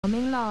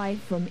Coming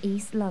live from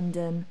East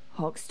London,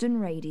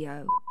 Hoxton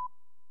Radio.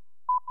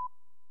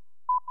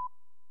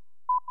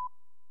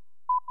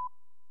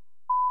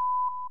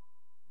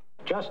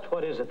 Just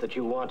what is it that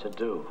you want to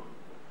do?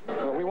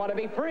 Well, we want to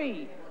be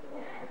free.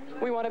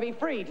 We want to be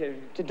free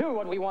to do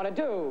what we want to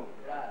do.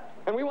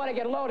 And we want to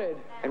get loaded.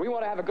 And we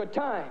want to have a good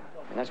time.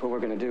 And that's what we're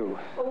going to do.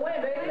 Well,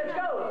 wait, baby, let's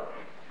go.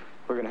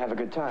 We're going to have a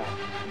good time.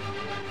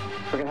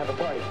 We're going to have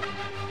a party.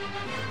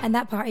 And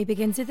that party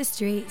begins with the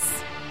streets.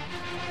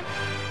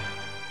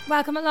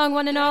 Welcome along,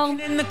 one and all.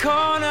 In the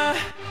corner,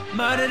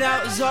 murdered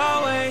out as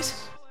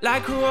always,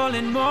 like we're all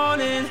in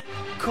mourning.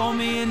 Call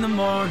me in the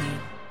morning.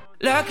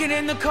 Lurking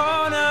in the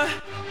corner,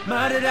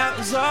 murdered out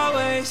as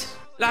always,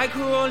 like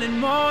we're all in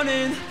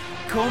mourning.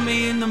 Call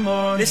me in the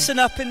morning. Listen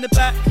up in the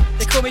back,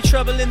 they call me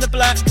trouble in the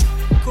black.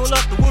 Call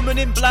up the woman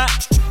in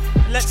black.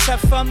 Let's have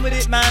fun with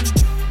it, man.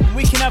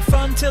 We can have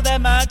fun till they're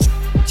mad.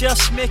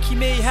 Just Mickey,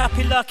 me,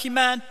 happy lucky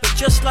man. But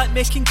just like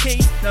Mick and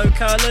Keith, no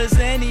colours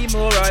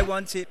anymore, I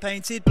want it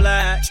painted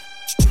black.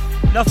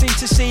 Nothing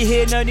to see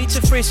here, no need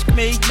to frisk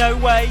me, no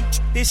way.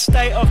 This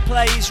state of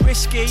play is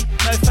risky.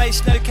 No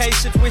face, no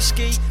case of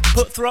whiskey.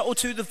 Put throttle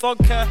to the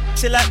vodka,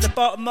 till at the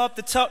bottom of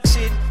the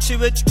toxin. To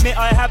admit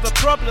I have a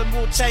problem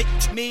will take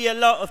me a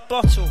lot of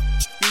bottle.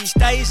 These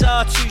days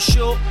are too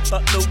short,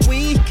 but the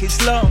week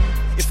is long.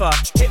 If I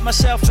hit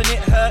myself and it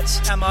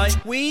hurts, am I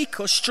weak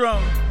or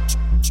strong?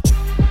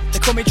 They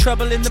call me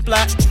trouble in the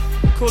black.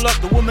 Call up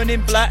the woman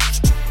in black.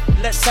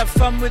 Let's have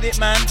fun with it,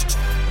 man.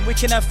 We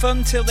can have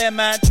fun till they're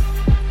mad.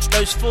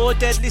 Those 4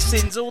 deadly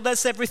sins, all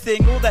that's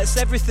everything, all that's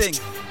everything.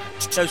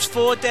 Those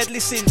 4 deadly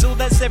sins, all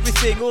that's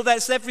everything, all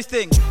that's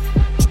everything.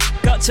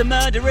 Got to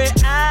murder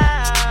it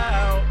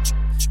out.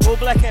 All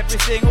black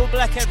everything, all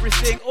black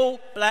everything, all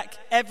black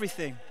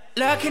everything.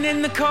 Lurking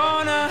in the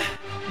corner,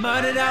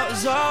 murdered out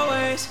as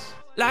always,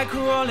 like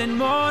we're all in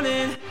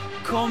mourning.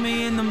 Call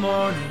me in the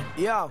morning.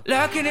 Yo.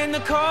 Lurking in the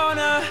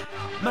corner,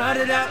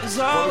 murdered out as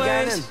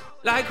always,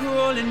 like we're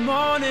all in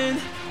mourning.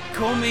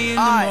 Call me in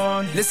the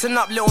morning. Listen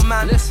up, little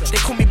man. Listen. They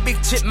call me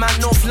Big Chip Man,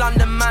 North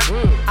London man.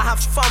 I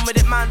have fun with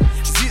it, man.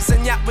 Zoots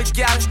and yak with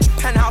gal.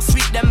 Penthouse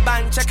sweet, then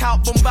bang. Check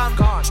out, boom bam.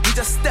 We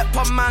just step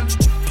on, man.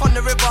 Pon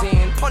the river,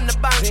 pon the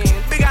bank.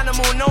 Big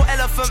animal, no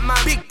elephant, man.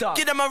 Big dog.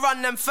 Give them a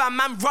run, them fam,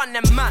 man. Run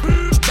them, man.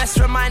 Best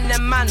remind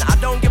them, man. I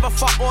don't give a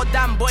fuck or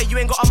damn, boy. You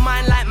ain't got a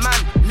mind like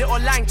man. Little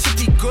lang,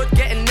 chippy good,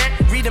 getting net.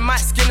 Reading Mike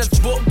Skinner's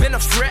book, been a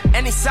threat.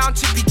 Any sound,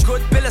 chippy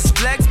good. Bill of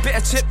Splegs, bit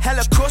of chip,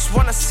 hella kush.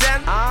 Wanna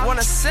send?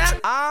 Wanna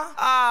send?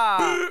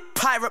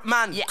 Pirate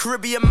man,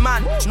 Caribbean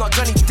man, not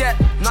Johnny Depp,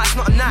 no it's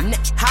not a knack.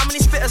 How many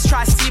spitters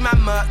try to see man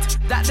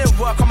murked? That didn't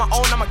work on my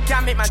own, I'm a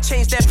gambit man,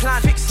 change their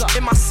plan. Fix up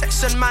in my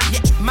section man,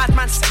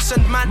 madman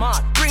section man.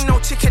 Bring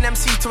no chicken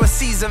MC to a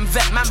seasoned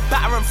vet man,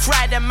 batter and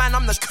fry them man,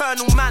 I'm the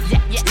colonel man.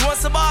 You want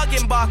some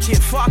bargain, bark it,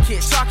 fuck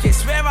it, chuck it,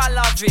 swear I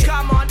love it.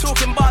 Come on,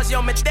 talking bars,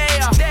 yo,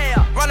 Medea.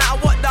 Run out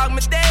of what dog,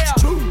 Medea?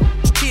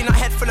 Peanut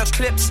head full of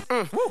clips,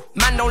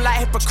 man don't like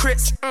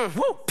hypocrites.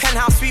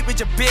 Penthouse sweet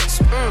with your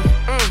bitch,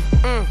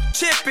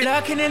 Chippy.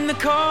 Lurking in the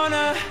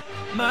corner,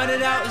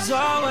 murdered out as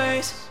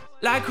always,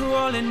 like we're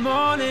all in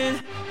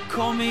mourning.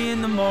 Call me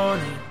in the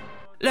morning.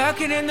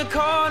 Lurking in the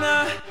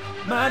corner,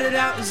 murdered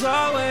out as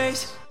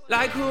always,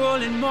 like we're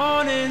all in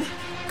mourning.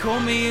 Call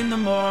me in the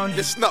morning.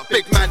 Listen up,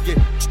 big man, yeah.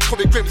 Call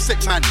me grim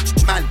sick man.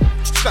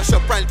 Splash a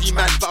brandy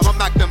man, but I'm a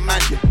magnum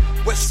man, yeah.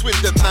 West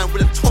Swindon man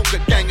with a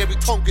Tonga gang, every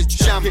Tonga's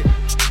jam. Yeah.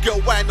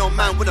 Girl wine on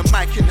man with a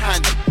mic in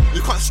hand.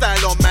 You can't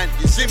style on man,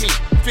 you see me?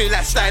 Feel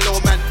like style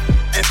on man.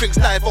 Everything's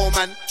live on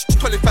man.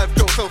 25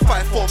 girls on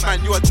 5-4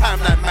 man, you a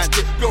timeline man.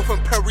 Yeah. Girl from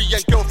Perry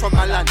and girl from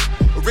Milan.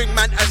 Ring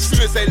man as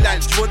soon as they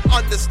land, you won't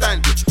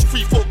understand.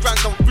 3-4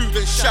 grand on food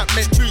and shop,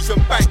 make moves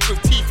and bank.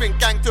 With teeth and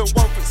gang, doing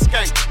one for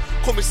skank.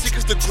 Call me sick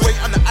as the great,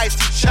 I'm the IT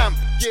champ,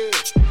 yeah.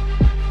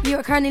 You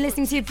are currently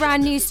listening to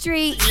Brand New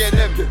Street. A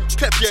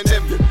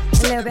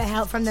little bit of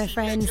help from their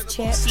friends,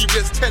 Chip.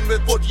 Serious 10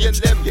 with body and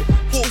them, yeah.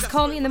 It's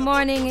Call Me in the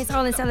Morning. It's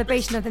all in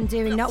celebration of them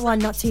doing not 1,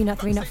 not 2, not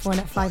 3, not 4,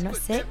 not 5, not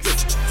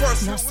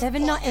 6, not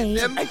 7, not 8,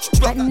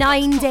 but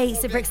 9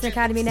 dates at Brixton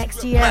Academy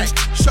next year.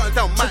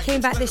 They came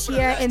back this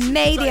year in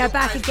May. They are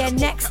back again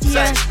next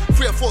year.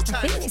 I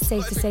think it's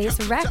safe to say it's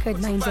a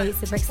record 9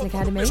 dates at Brixton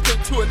Academy.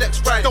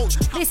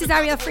 This is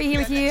Ariel Free here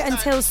with you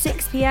until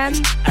 6 p.m.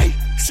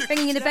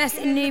 Bringing you the best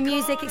in new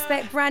music.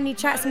 Expect brand new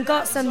tracks from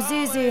Got Some,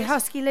 Zuzu,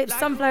 Husky Loops,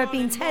 Sunflower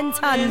Bean, 10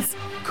 Tons,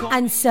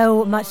 and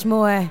so much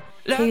more.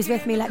 Who's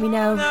with me? Let me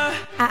know.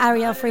 At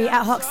Ariel Free,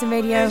 at Hoxton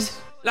Radio.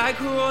 Like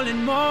we're all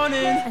in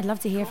mourning. I'd love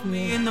to hear from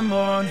you. In the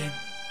morning.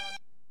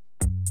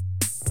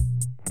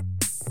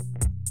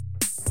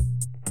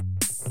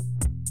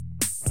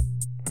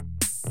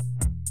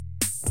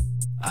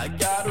 I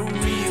got a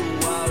real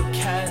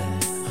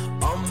wildcat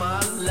on my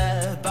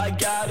lap. I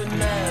got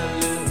an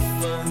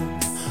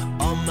elephant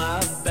on my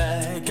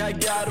back. I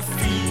got a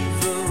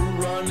fever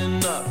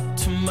running up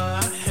to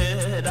my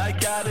head. I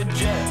got a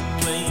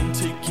jet plane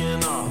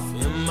taking off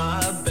in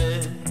my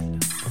bed.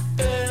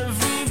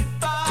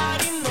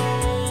 Everybody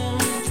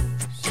knows,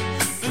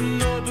 but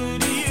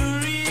nobody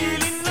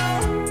really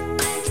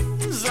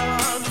knows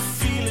all the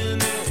feelings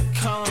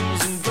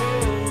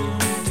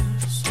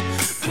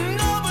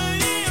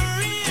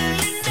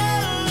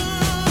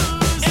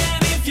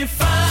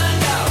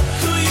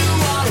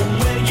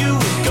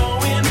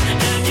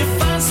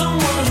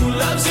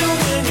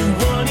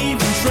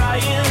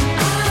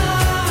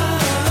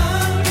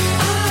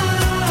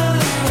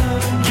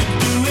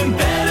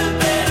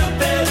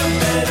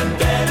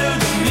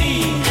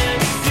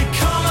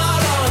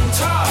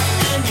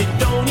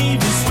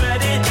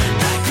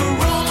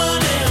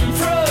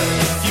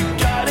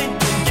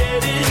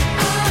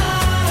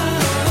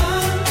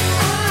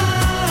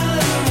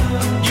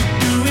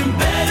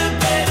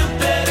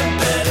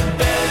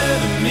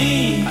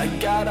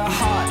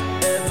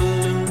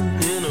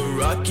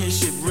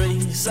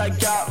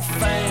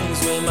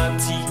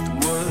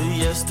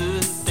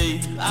yesterday.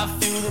 I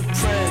feel the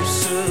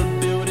pressure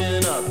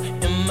building up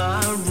in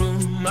my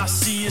room. I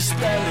see a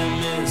spelling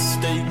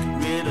mistake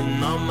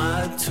written on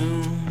my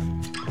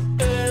tomb.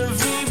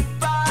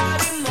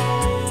 Everybody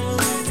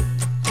knows,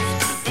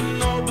 but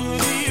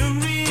nobody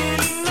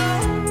really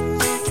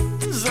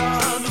knows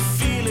all the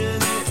feeling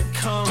that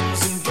comes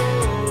and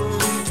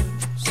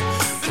goes.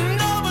 But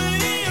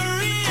nobody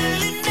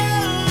really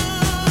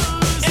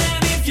knows.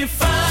 And if you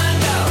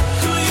find out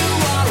who you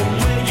are and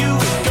where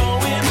you're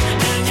going,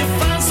 and you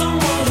find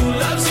someone who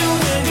loves you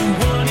when you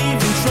weren't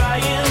even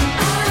trying,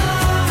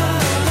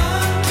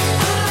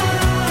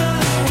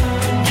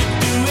 you're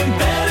doing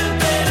better,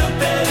 better,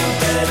 better,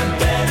 better,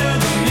 better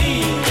than me.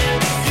 And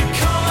if you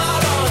come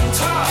out on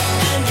top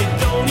and you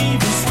don't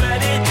even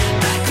sweat it,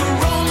 like a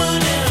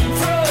Roman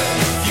emperor,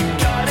 if you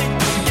got it,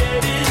 go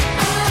get it.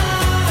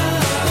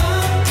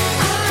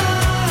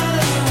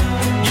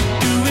 You're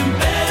doing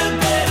better,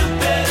 better,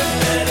 better,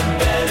 better,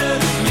 better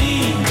than me.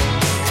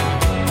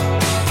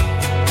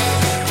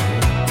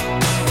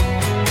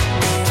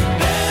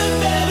 Better,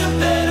 better,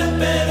 better,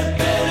 better,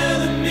 better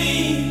than me.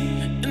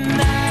 And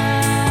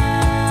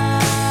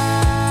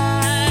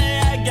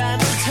I got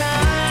no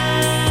time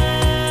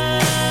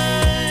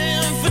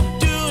for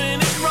doing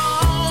it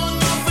wrong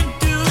or for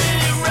doing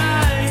it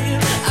right.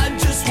 I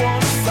just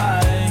wanna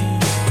fight,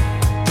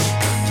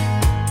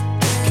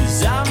 'cause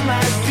I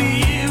might be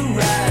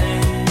right.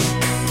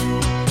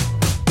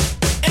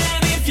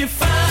 And if you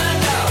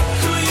find out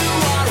who you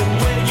are and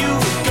where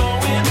you're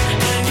going,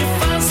 and you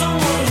find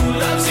someone who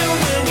loves you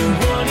when you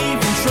weren't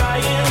even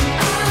trying,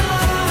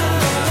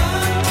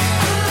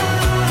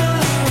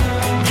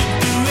 you're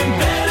doing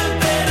better,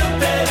 better,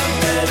 better,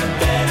 better,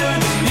 better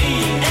than me.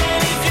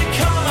 And if you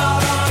come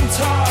out on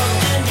top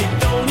and you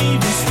don't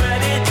even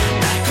sweat it,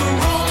 like a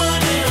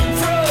Roman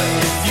emperor,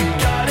 if you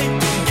got it,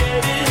 go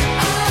get it.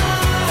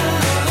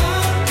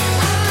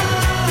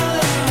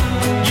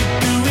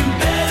 You're doing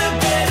better,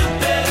 better,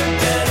 better,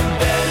 better,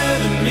 better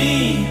than me.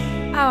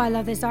 Oh, I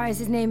love this artist.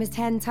 His name is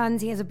 10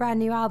 Tons. He has a brand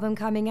new album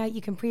coming out.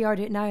 You can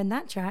pre-order it now, and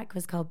that track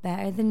was called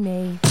Better Than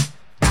Me.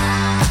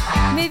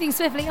 Moving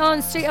swiftly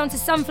on, straight on to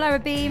Sunflower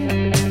Beam.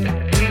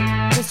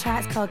 This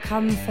track's called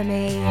Come For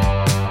Me.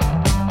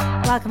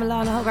 Welcome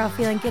along. I hope we're all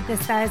feeling good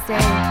this Thursday.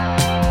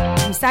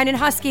 I'm sounding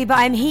husky, but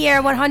I'm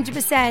here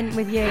 100%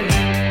 with you.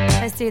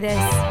 Let's do this.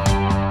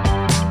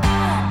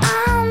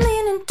 I'm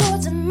leaning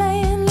towards a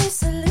manly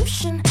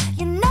solution.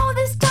 You know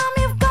this time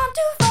you've gone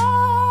too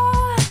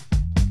far.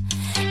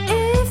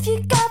 If you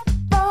got the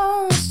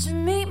balls to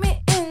meet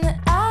me in the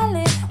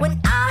alley, when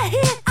I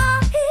hit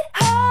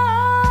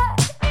hard.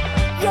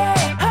 Yeah,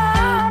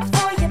 hard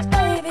for you,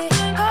 baby.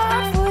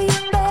 Hard for you,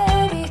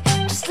 baby.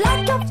 Just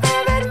like your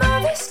favorite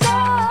movie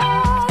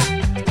star.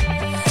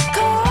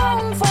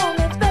 Come for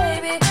me,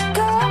 baby.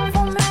 Come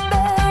for me,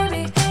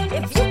 baby.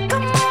 If you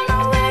come on the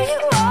way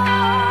you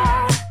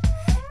are.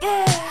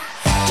 Yeah.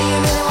 Do you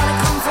really wanna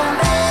come for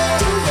me?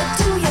 Do you,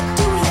 do you,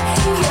 do you?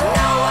 You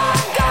know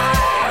I'm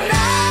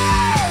gonna.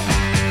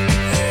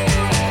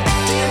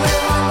 Do you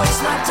really wanna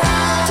waste my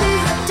time? Do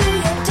you, do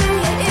you, do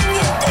you? If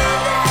you do,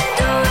 then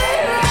do it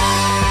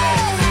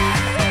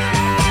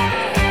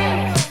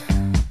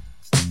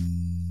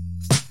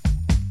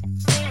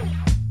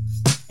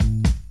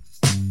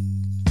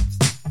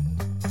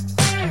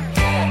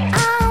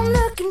I'm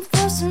looking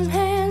for some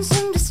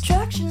handsome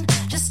destruction.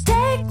 Just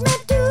take me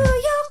to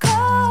your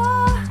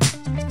car.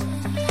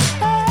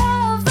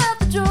 I've had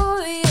the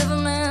joy of a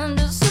man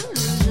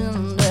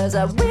disillusioned as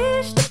I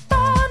wished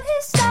upon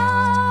his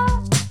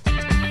star.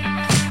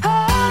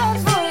 Hard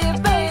for you,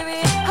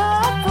 baby.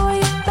 Hard for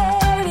you,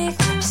 baby.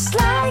 Just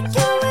like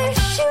you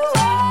wish you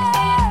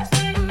were.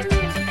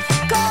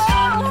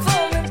 Come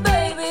for me,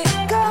 baby.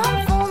 Come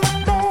for me,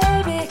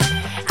 baby.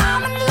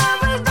 I'm in love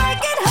with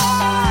breaking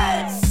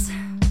hearts.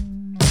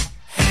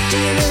 Do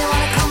you really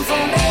wanna come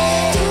for me?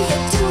 Do you,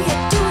 do you,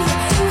 do you?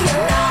 You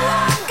know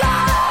I'm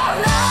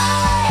gonna.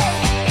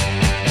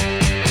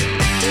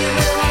 Do you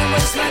really wanna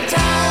waste my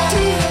time? Do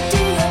you,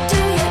 do you, do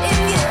you?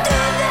 If you do,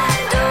 then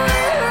do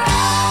it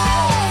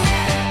right.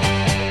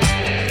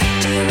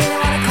 Do you really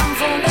wanna come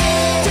for me?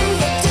 Do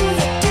you, do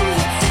you, do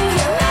you?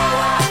 You know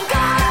I'm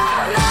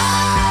gonna.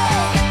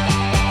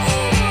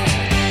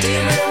 Do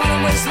you really wanna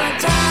waste my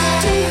time?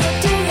 Do you,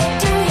 do you,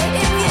 do you?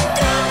 If you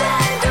do,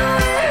 then do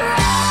it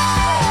right.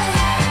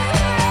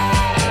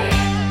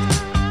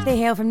 They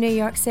hail from New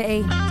York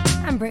City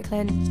and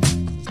Brooklyn.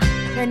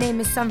 Their name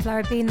is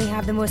Sunflower Bean. They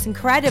have the most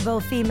incredible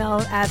female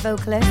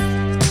vocalist.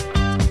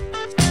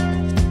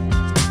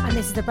 And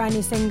this is the brand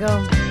new single.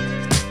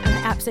 And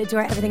I absolutely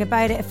adore everything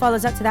about it. It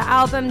follows up to their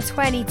album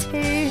 22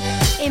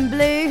 in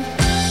Blue,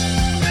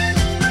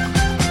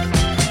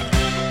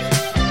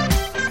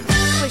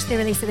 which they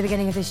released at the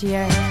beginning of this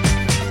year.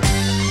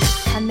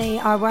 And they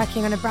are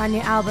working on a brand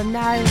new album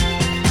now.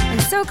 I'm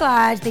so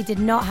glad they did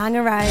not hang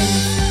around.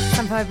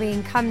 Sunflower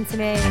Bean, come to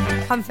me,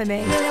 come for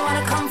me. Really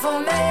wanna come for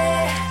me?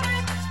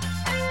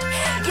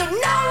 You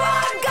know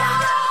I'm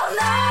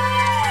gonna.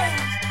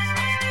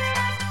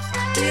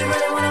 Do you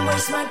really wanna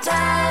waste my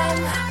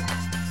time?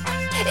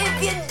 If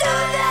If you do,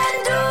 then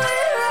do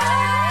it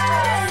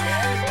right.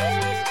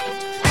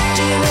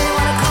 Do you really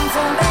wanna come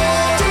for me?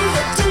 Do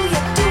you, do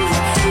you, do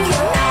you?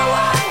 You know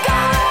I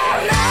got all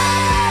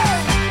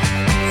night.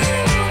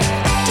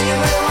 Do you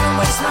really wanna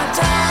waste my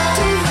time?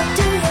 Do you,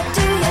 do you,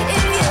 do you?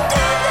 If you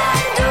do, then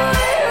do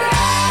it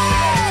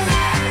right.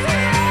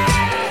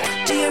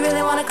 Do you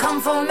really wanna come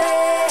for me?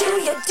 Do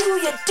you, do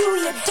you, do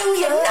you, do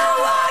you? Know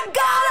I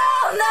got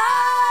all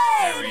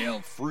night. Ariel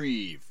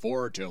Free,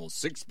 4 till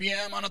 6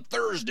 p.m. on a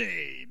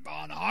Thursday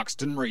on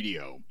Hoxton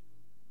Radio.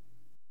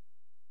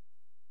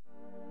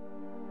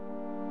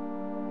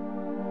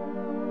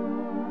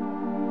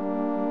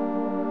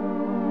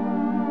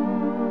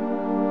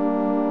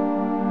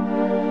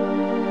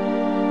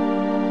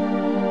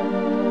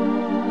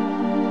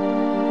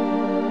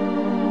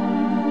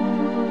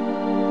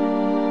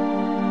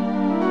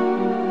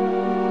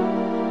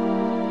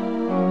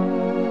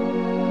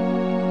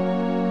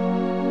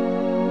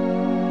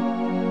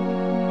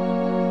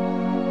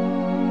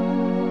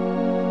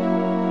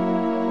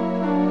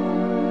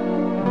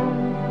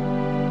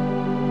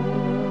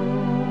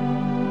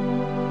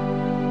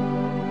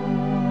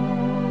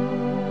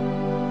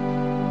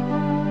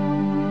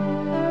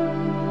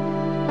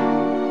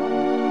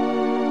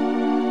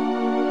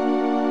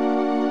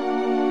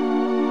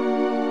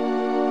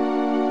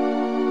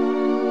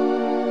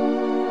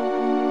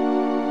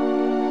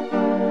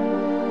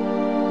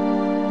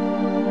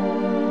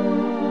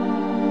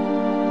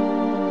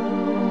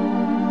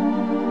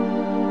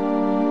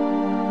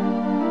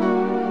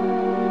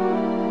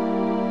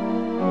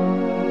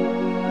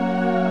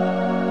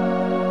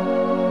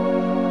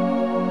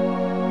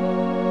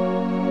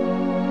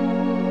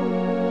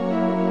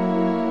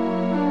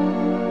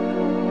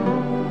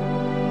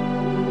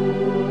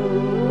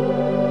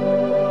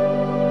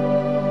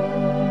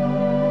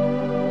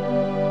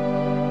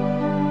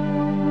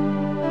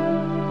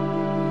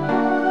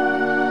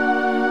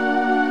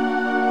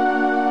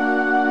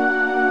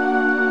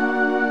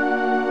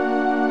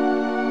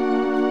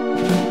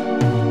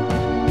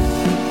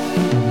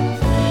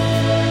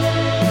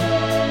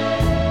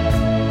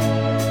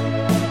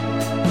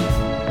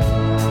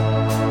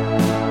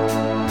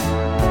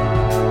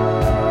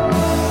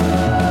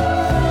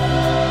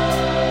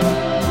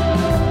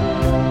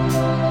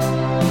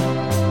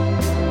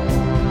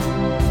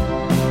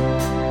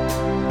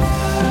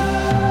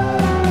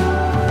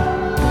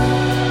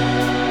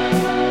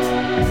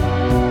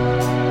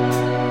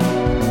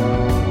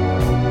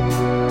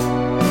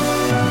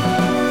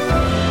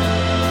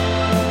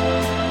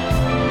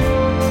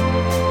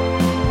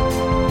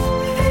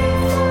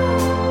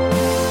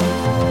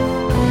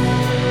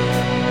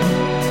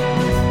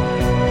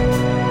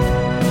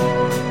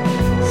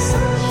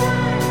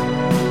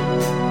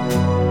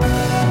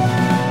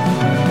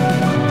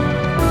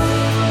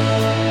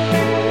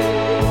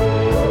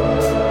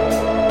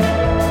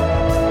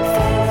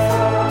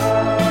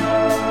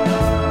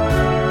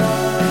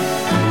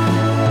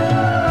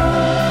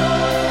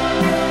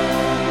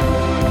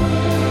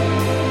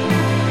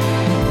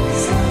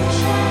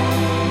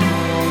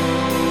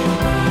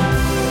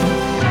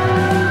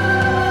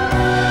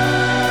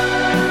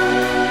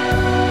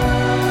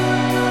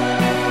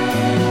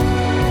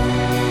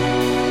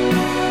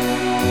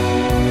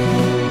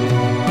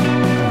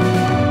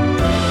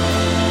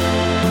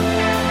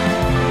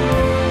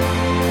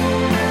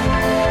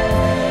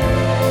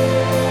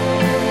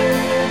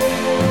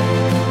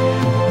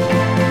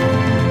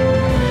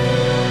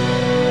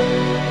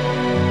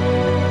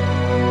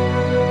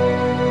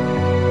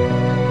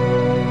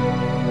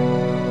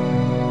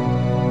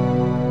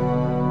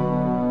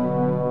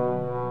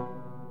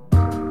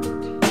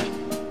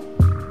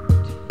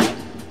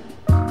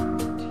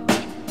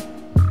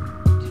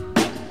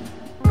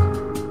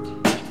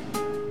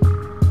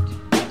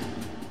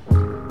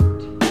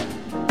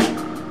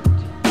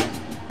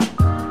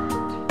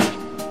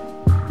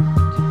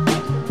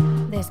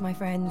 My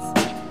friends,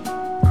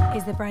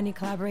 is the brand new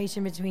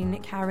collaboration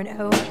between Karen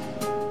O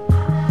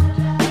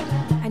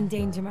and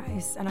Danger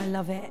Mouse, and I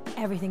love it,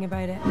 everything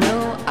about it.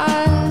 No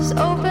eyes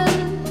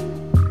open,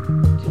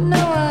 no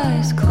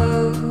eyes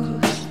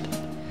closed,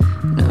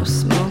 no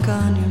smoke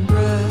on your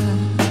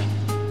breath,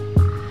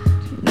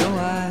 no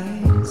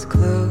eyes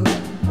closed,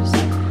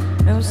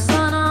 no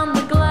sun on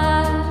the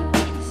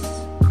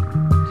glass,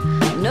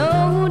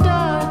 no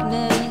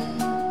darkness,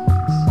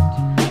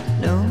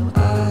 no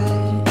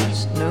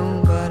eyes,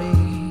 nobody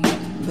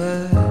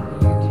but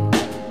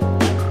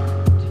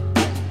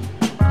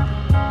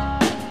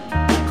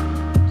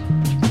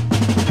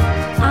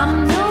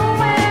I'm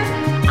nowhere,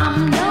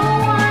 I'm no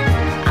one.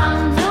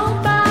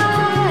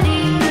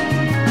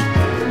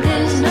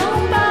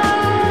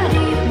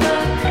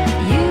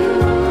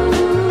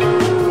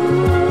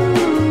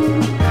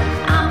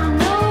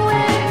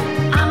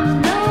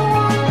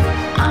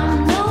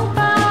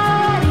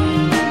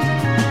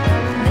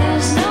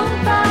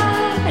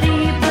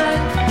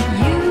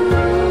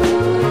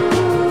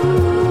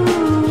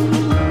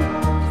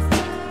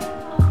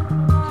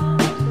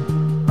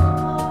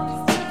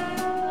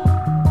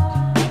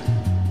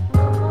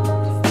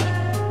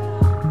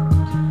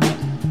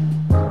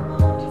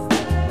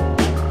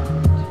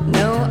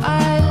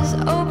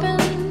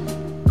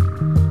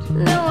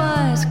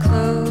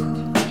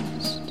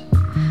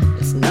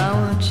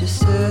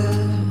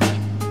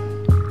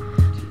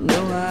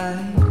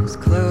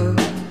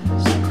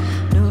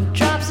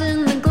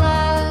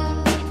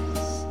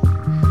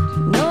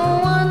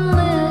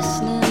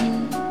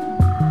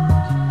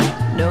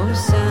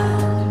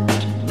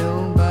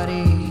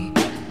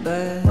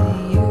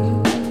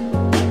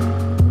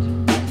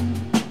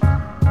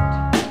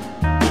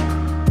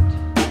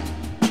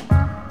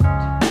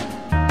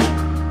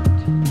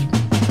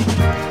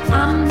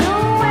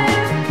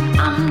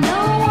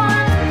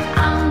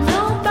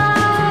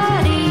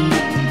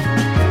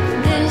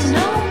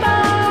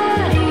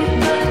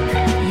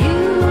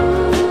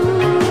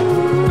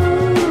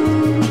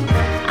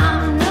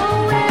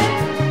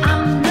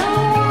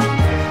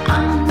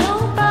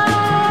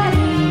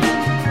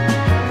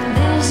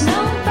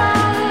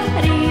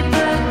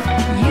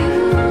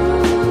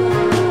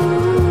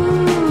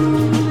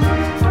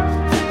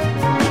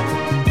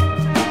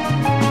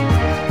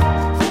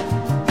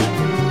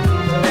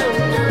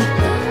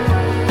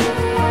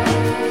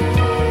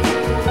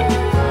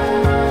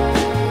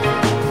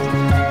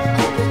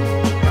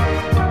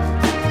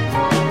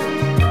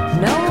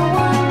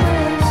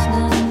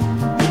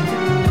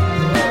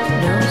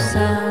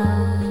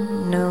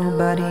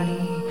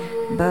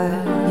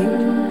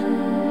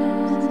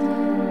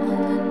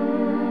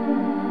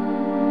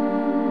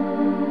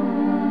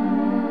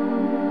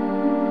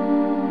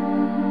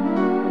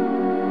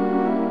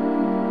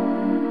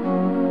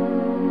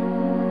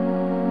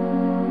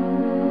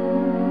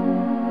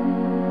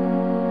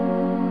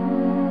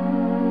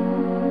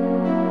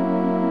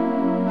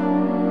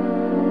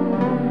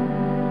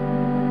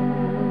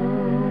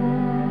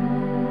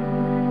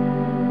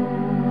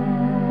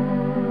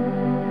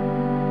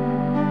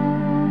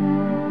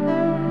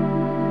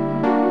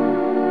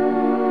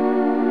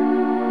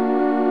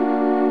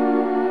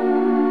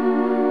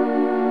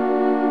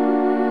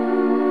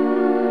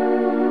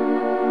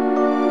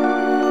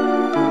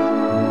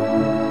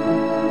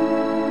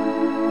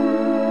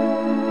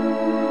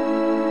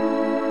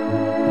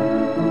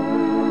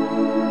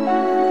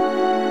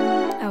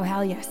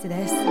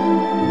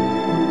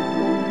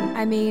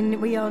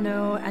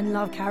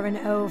 love Karen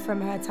O from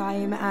her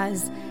time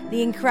as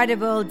the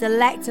incredible,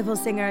 delectable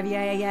singer of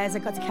Yeah Yeah Yeahs. I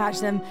got to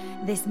catch them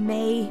this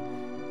May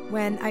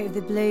when, out of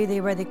the blue, they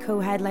were the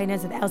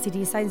co-headliners of the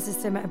LCD Sound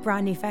System at a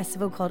brand new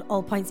festival called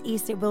All Points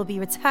East. It will be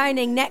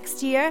returning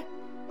next year.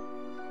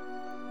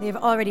 They've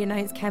already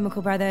announced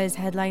Chemical Brothers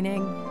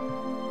headlining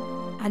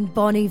and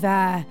Bon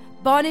Iver.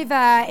 Bon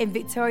Iver in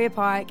Victoria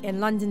Park in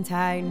London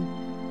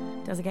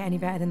town. Doesn't get any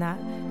better than that.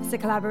 It's a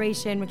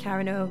collaboration with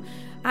Karen O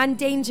and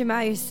Danger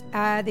Mouse.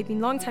 They've been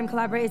long-time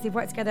collaborators. They've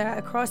worked together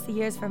across the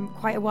years for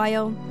quite a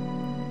while.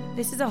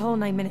 This is a whole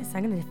 9 minutes, so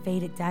I'm going to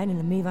fade it down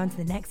and move on to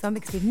the next one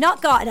because we've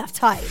not got enough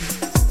time.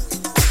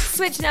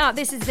 Switching up,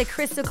 this is the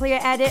crystal clear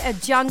edit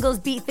of Jungle's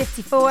Beat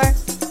 54.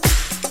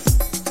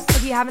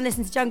 If you haven't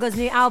listened to Jungle's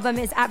new album,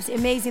 it's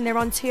absolutely amazing. They're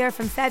on tour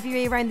from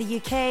February around the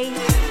UK.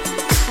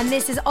 And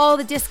this is all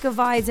the disco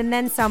vibes and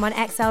then some on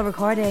XL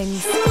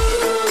Recordings.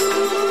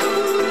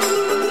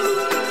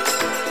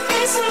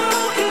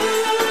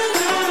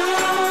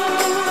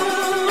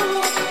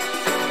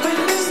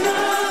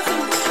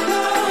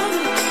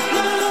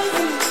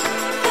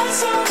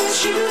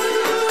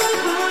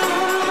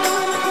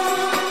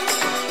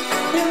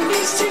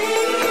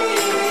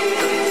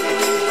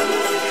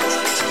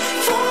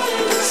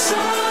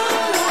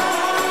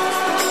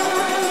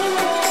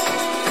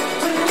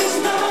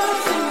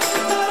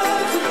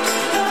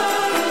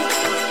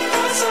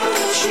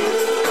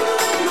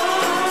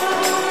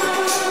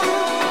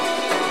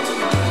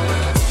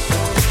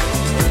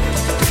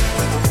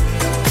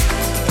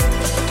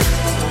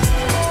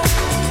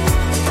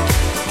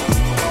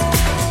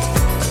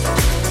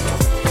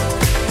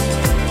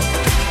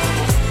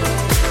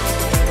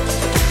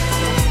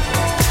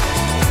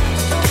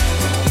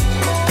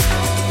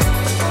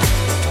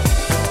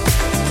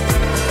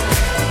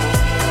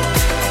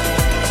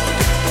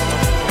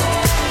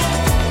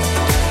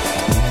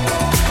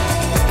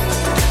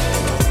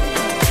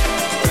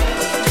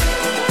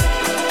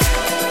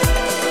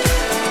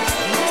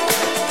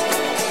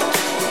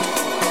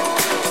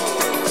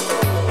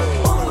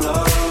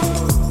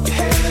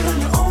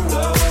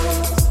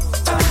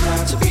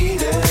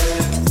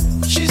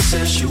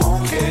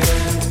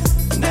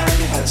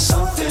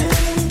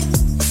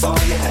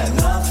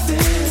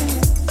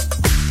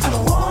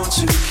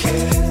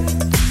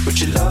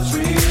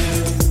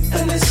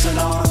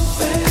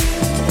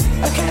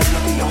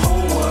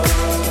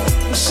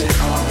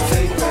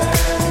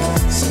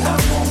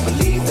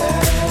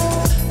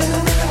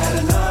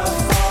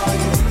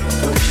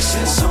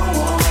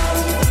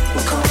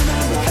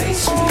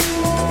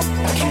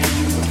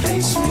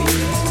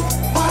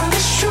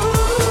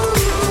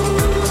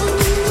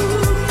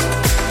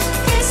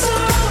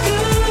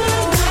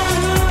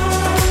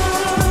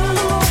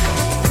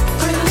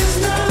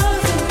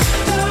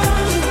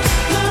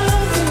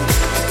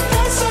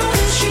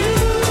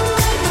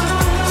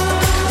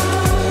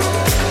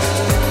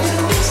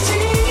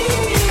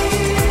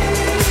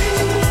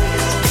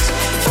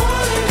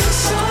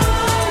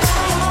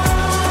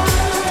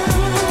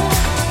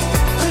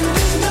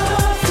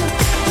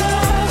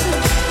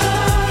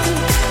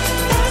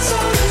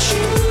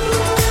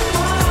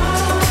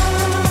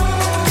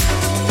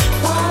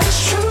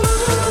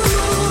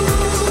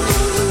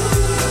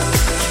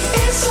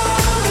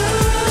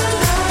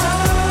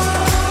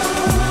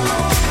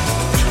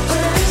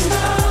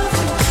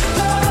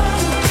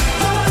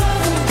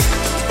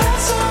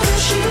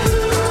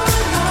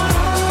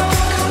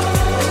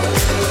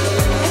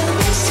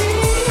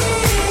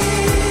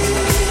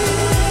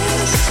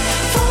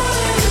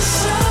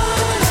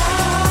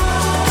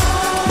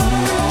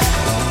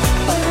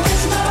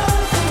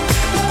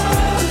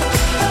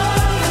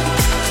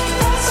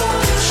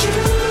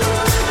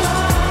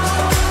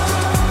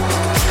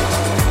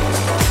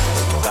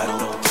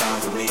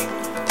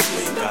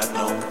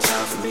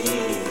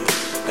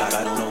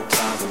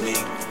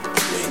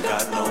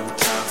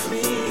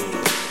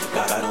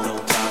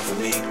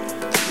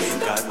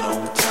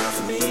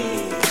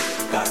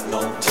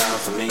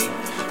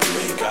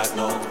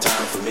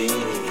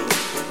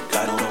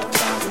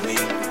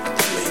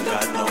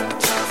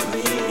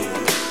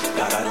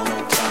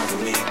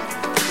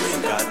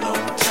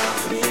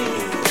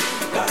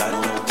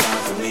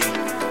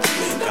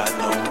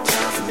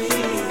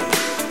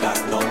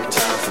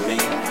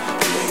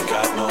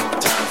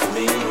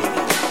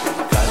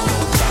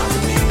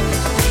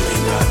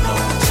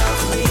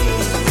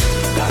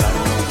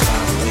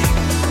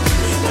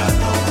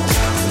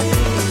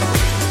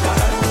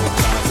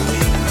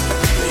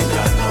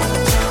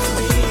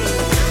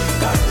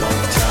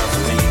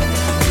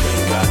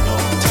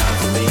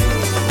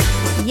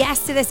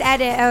 This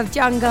edit of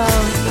Jungle.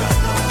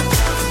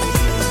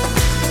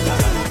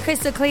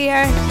 Crystal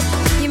clear.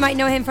 You might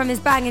know him from his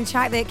banging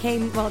track that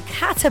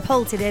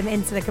catapulted him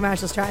into the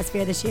commercial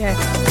stratosphere this year,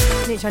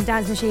 Neutron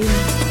Dance Machine.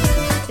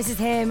 This is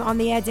him on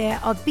the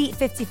edit of Beat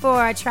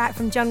 54, a track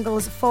from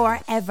Jungle's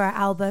Forever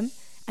album.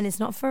 And it's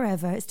not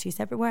forever, it's two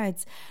separate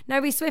words.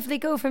 Now we swiftly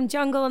go from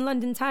Jungle and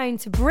London Town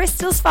to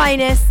Bristol's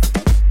finest.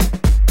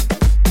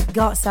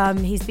 Got Some.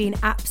 He's been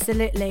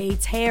absolutely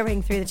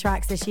tearing through the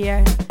tracks this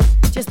year.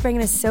 just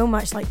bringing us so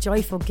much like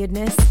joyful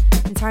goodness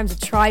in terms of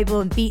tribal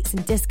and beats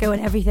and disco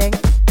and everything.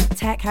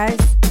 Tech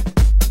house.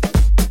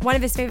 One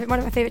of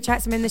my favourite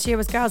tracks from him this year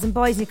was Girls and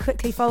Boys, and he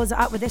quickly follows it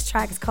up with this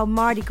track. It's called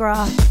Mardi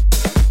Gras.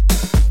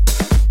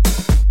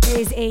 It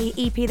is a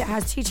EP that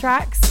has 2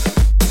 tracks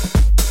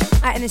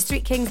out in the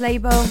Street Kings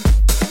label,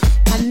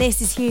 and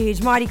this is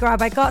huge. Mardi Gras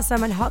by Got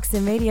Some on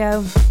Hoxton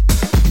Radio.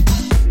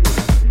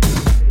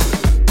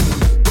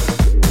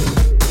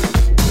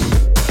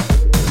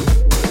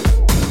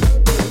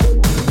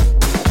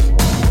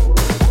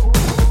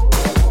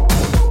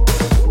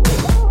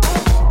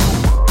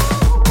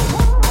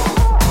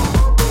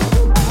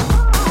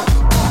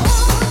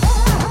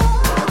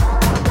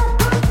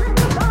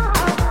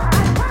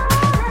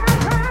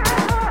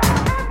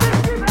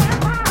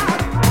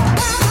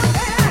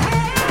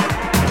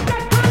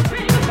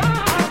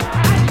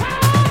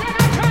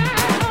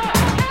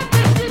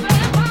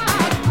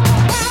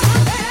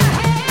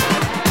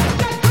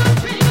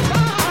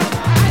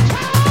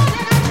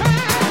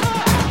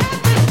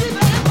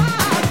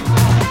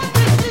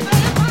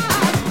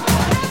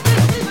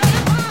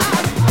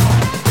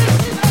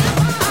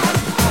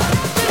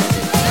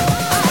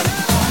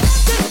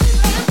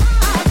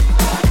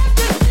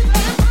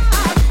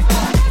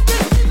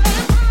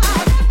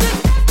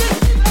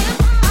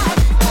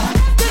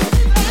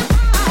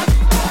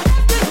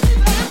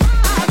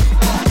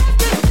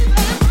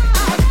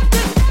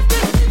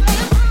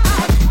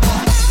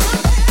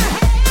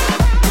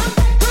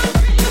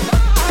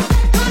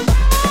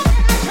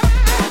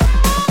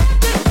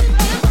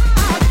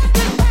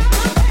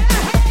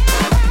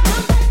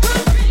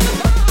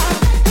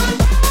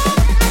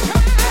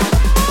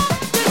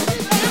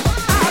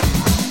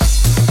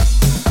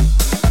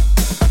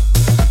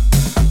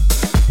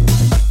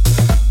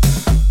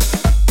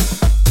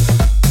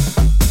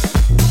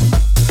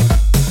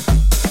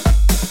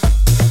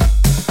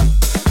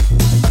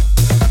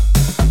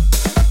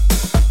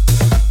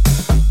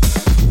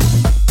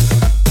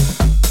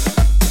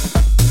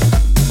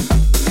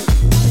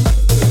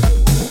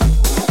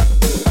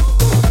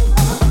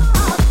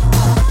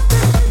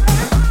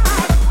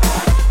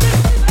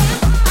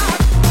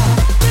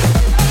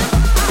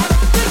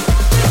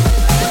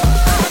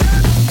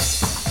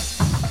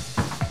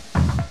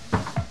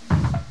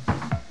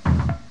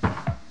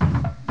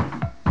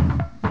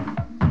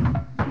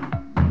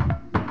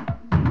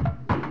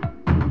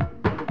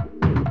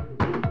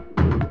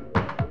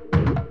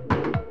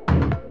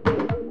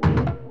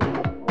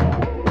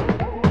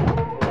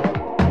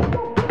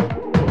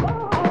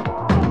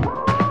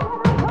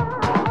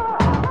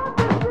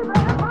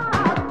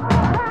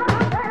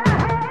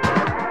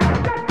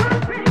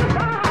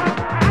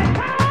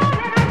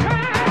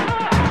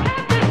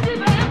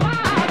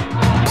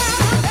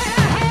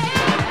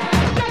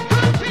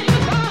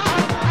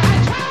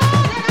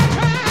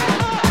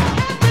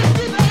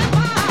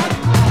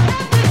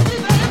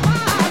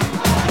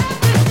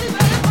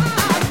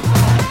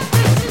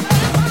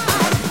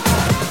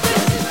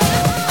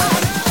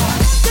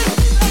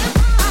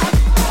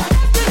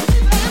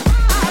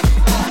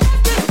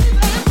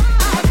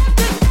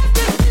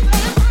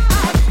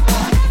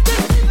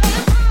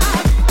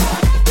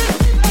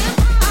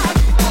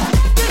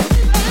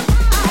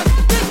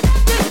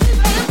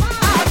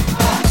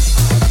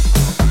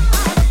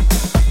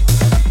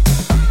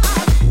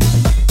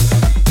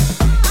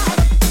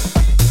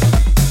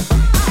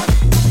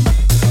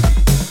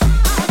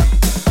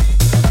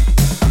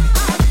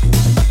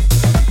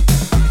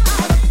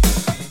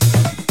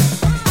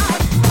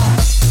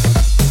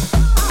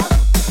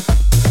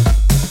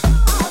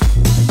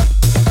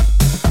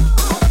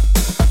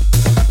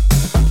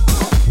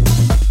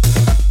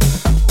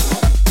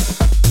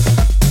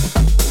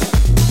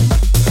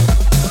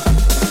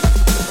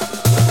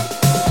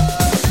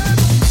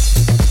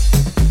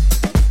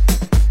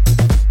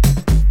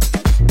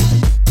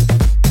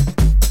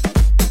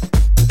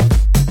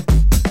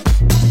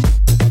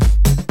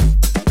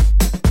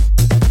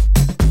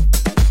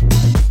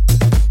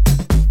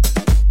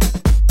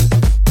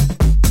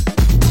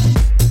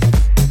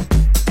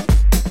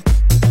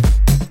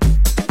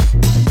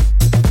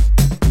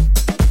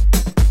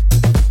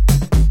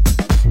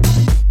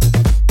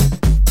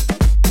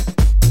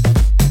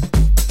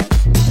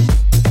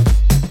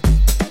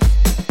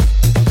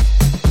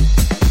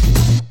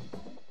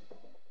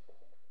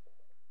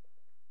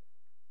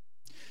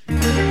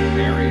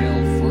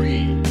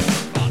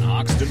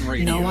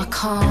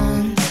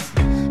 can't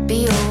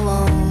be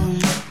alone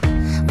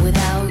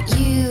without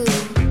you.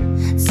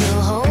 So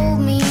hold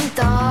me,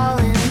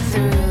 darling,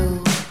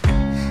 through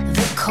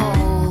the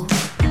cold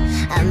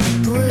and the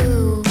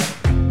blue.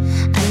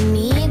 I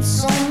need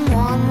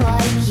someone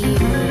like you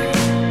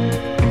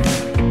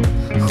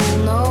who'll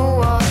know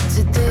what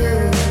to do.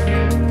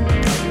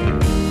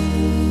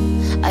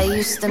 I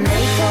used to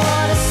make a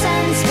lot of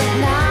sense, but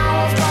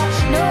now I've got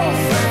no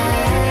friends.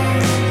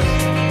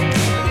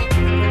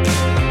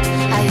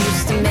 I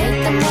used to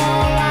make them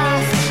all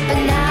laugh, but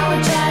now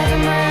I try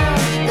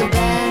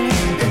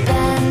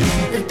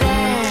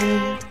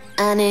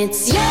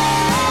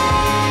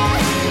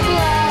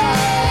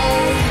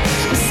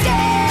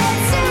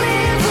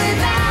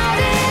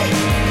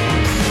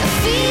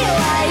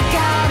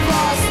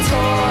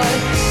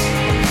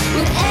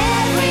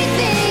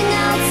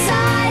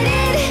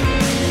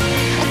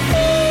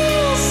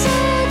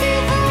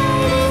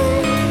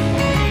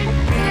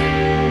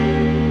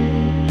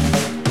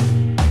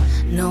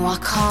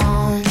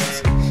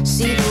can't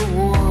see the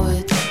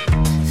wood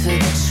for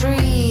the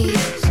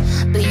trees,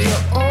 but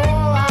you're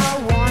all I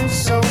want,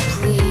 so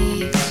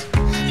please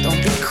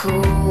don't be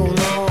cruel,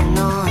 no,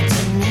 not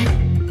to me,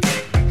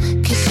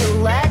 'cause you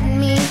led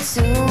me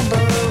to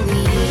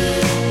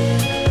believe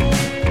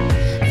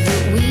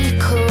that we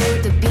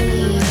could have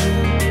been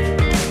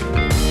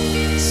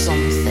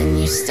something.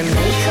 Used to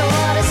make a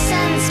lot of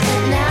sense,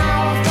 but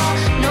now I've got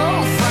no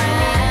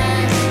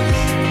friends.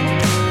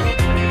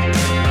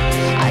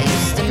 I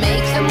used to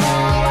make them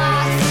all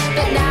laugh,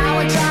 but now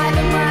I drive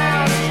them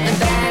round the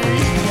bend,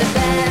 the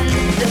bend,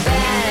 the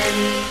bend.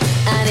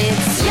 And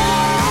it's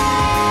your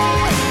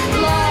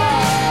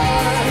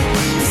love,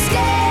 I'm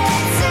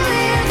scared to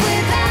live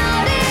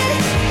without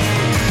it.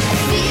 I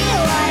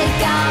feel like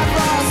I've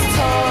lost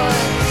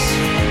touch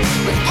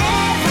with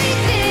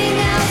everything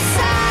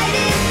outside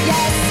it.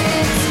 Yes,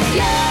 it's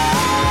your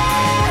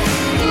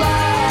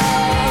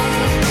love,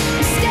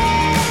 I'm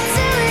scared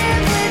to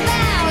live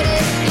without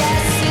it.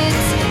 Yes,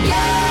 it's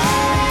your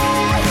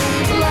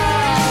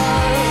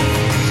love,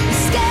 I'm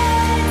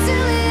scared to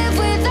live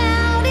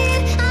without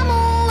it. I'm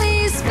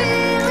always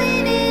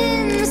feeling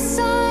in the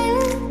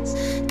silence,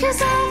 'cause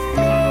I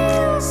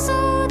feel so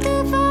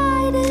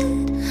divided.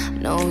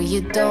 No,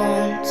 you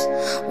don't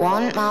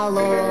want my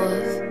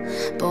love,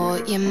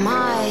 but you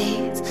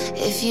might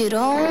if you'd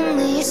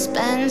only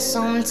spend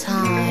some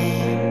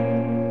time,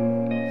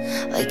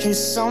 like in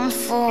some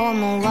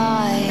formal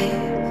life.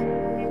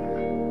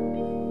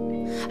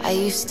 I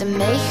used to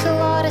make a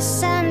lot of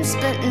sense,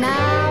 but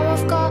now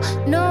I've got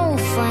no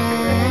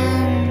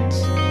friends.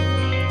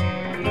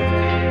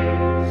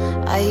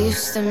 I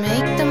used to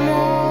make them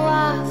all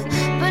laugh,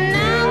 but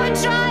now I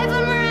drive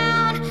them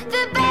around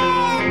the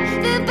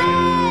bend, the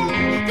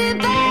bend, the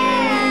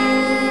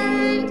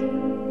bend.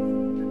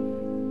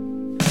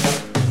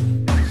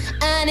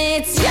 And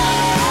it's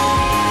your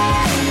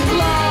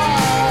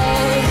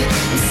love,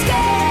 I'm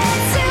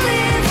scared to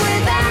live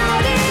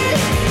without it.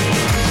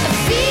 I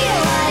feel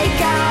like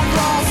I've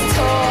lost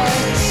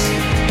touch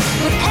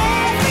with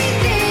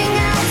everything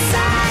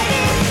outside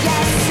it.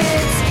 Yes,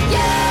 it's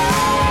your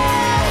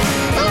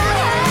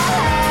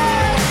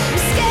love, I'm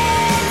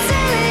scared to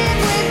live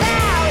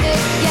without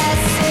it.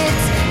 Yes,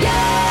 it's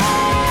your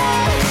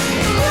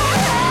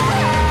love,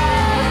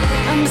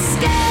 I'm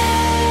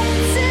scared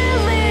to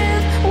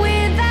live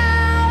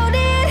without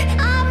it.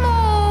 I'm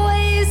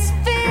always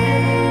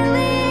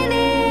feeling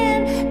in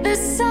the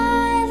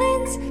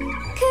silence,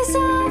 'cause I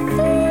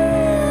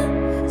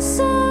feel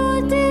so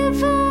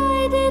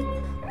divided.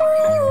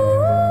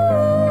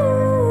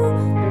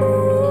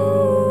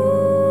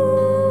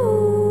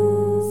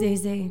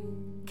 Zuzu,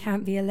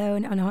 Can't Be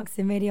Alone on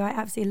Hoxton Radio. I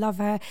absolutely love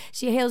her.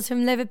 She hails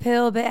from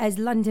Liverpool but is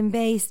London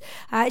based.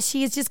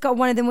 She has just got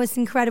one of the most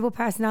incredible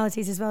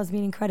personalities as well as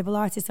being an incredible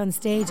artist on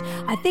stage.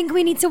 I think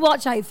we need to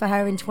watch out for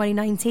her in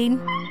 2019.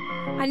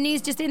 And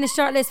news just in the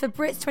shortlist for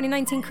Brits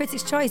 2019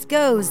 Critics' Choice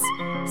goes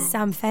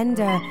Sam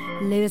Fender,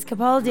 Lewis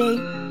Capaldi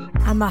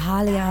and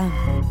Mahalia.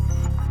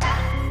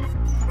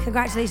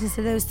 Congratulations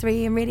to those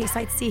three. I'm really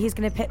excited to see who's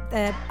going to put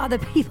the other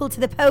people to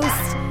the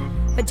post.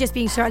 But just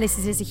being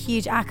shortlisted is a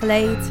huge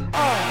accolade.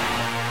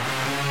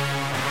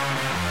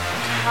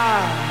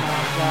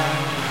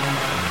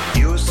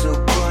 You're so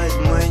quiet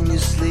when you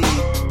sleep.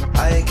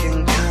 I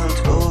can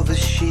count all the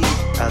sheep.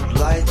 I'd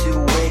like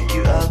to wake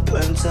you up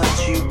and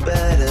touch you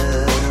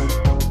better.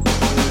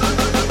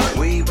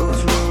 We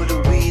both know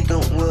that we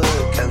don't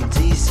work.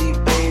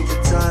 Anticipate the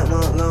time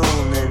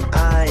alone, and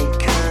I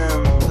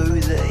can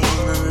put it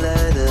in a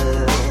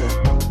letter.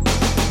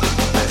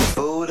 I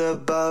thought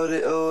about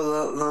it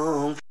all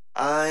along.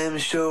 I am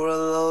sure I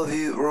love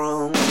you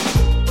wrong.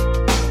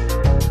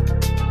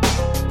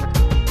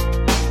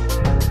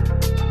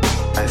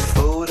 I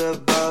thought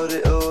about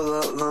it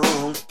all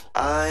along.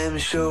 I am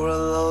sure I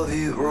love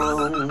you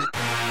wrong.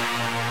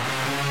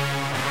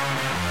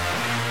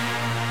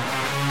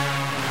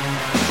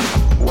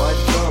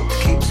 White dog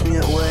keeps me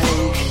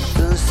awake.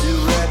 Dusty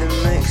red, it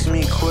makes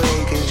me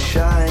quake. And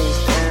shines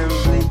and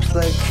bleeps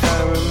like a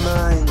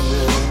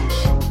reminder.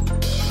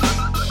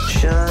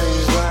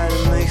 Shines light,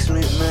 it makes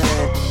me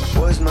mad.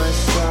 Was my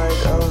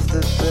side of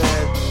the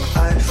bed.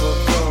 I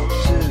forgot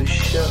to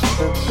shut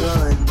the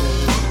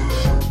blinders.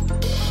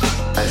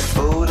 I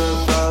thought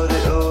about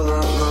it all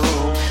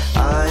along.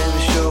 I am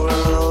sure I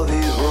love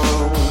you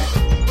wrong.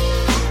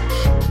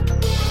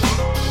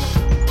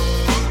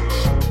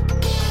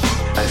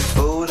 I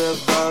thought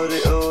about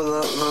it all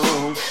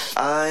along.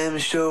 I am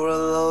sure I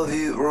love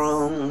you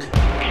wrong.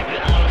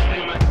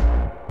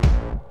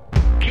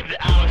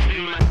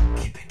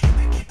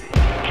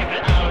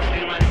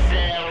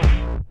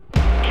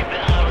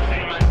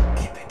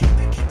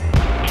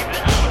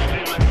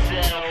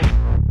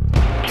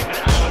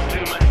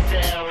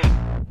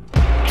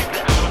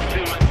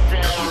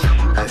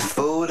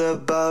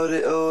 About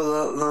it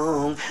all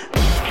along.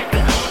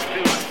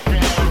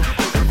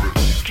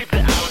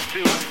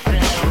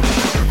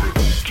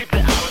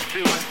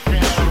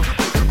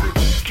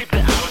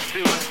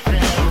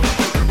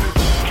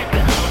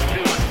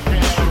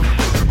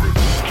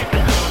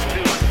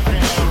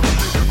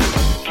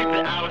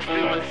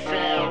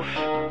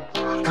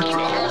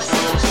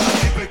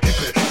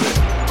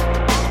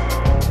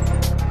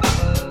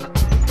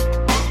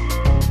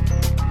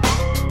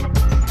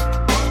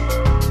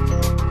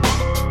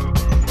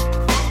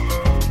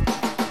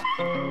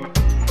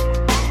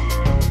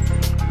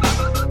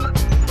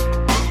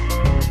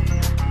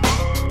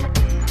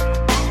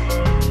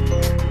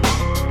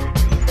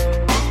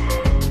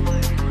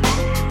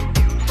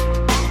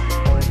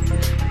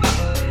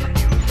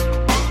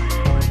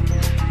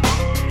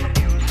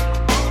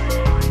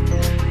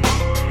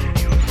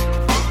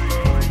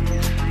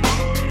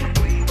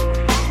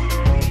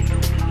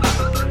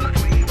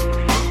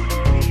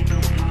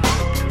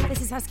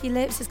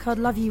 Lips is called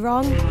Love You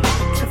Wrong.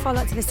 It's a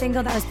follow-up to the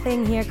single that I was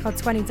playing here called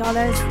 $20.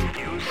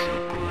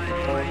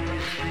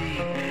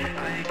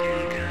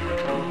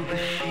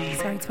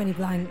 Sorry, 20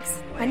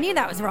 blanks. I knew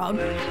that was wrong.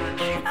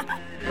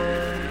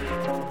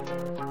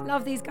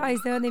 Love these guys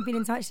though, and they've been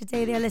in touch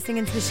today. They're listening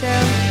into the show.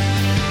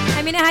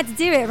 I mean, I had to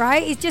do it,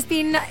 right? He's just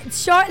been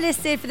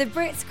shortlisted for the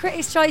Brits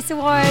Critics' Choice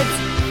Awards.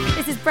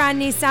 This is brand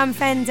new Sam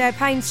Fender,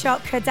 Pine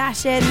Shop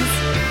Kardashians.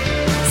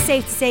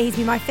 Safe to say he's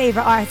been my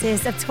favourite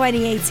artist of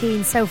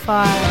 2018 so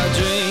far. I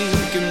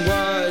drink and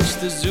watch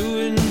the zoo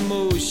in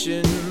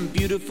motion.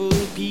 Beautiful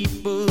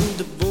people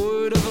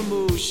devoid of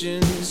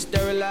emotion.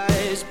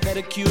 Sterilized,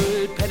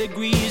 pedicured,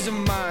 pedigrees of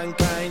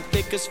mankind.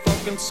 Thick as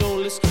fucking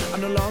soulless. I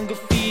no longer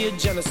fear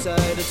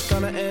genocide. It's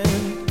gonna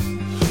end.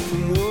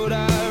 From what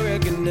I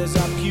reckon as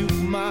I puke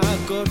my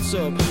guts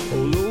up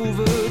all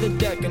over the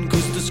deck, and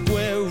cause the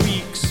square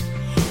reeks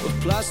of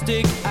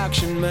plastic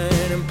action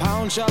men and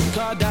pound shop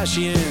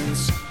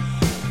Kardashians.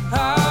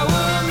 How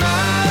am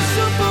I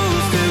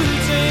supposed to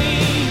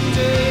change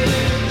it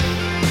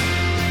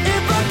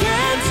if I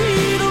can't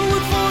see the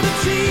wood for the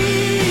tree?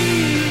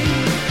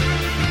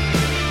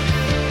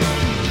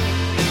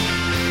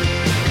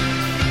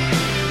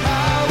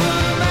 How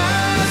am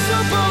I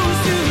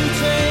supposed to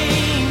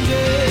change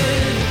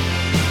it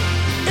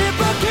if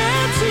I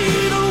can't see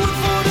the wood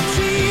for the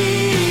tree?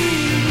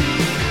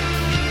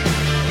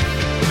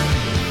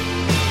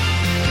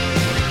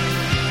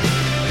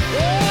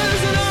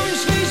 There's an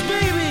orange face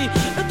baby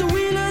at the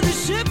wheel of the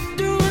ship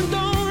doing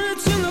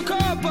donuts in the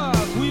car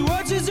park. We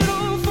watch as it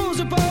all falls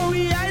apart.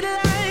 We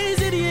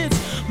idolize idiots,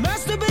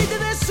 masturbate to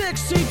their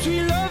sex tapes.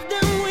 We love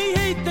them, we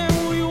hate them.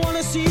 We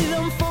wanna see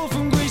them fall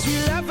from grace. We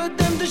laugh at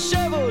them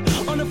disheveled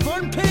on the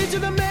front page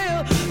of the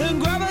Mail,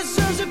 and grab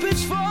ourselves a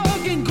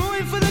pitchfork and go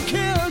in for the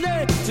kill.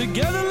 They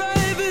together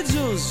like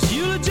vigils,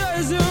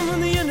 eulogize them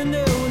on the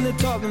internet when they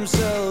taught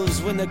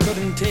themselves when they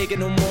couldn't take it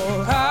no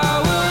more.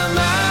 How am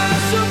I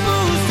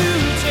supposed to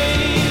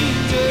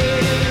change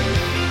it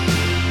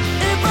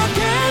if I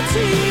can't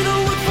see the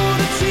wood for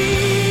the tree?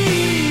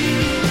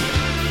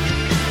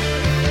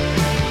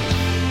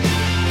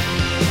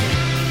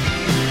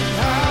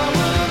 How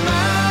am I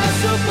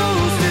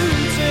supposed to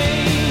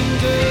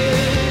change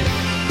it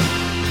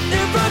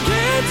if I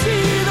can't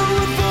see the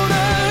wood for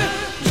the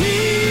tree?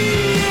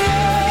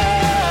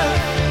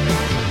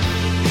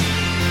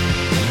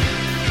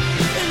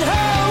 And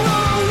how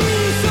are we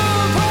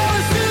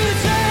supposed to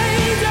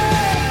change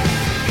it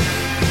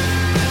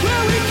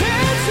where we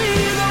can't see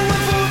the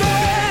wood for the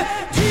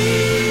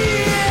tree?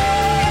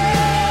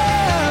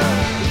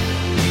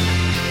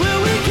 Where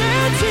we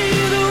can't see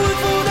the wood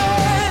for the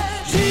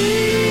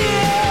tree.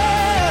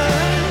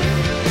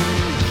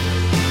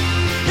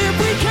 If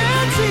we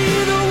can't see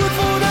the wood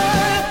for the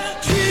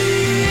tree.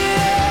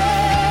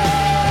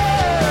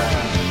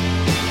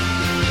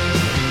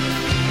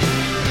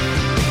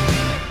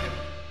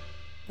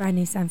 Brand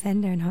new Sam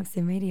Fender and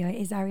Hoxton Radio. It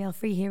is Ariel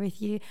Free here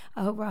with you.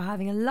 I hope we're all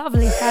having a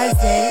lovely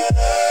Thursday.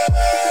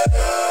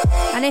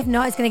 And if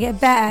not, it's going to get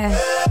better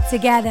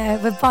together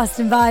with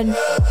Boston Bun.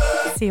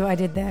 See what I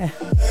did there.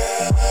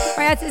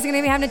 Right, it's going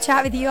to be having a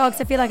chat with you all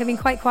because I feel like I've been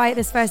quite quiet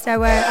this first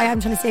hour. I am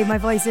trying to save my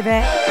voice a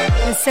bit.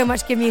 There's so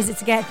much good music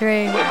to get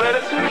through. We're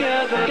better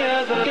together,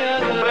 together,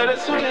 together, better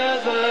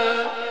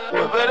together.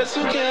 We're better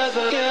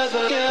together,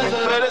 together,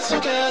 together, better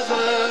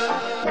together.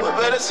 We're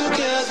better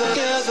together,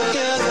 together,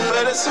 together,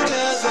 better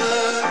together.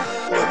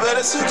 We're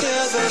better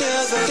together,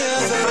 together,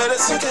 together, better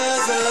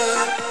together.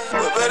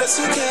 We're better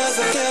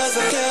together,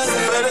 together, together,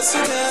 better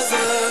together.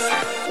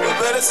 We're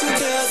better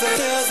together,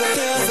 together,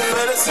 together,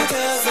 better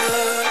together.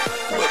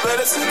 We're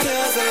better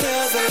together,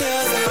 together,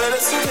 together,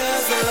 better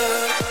together.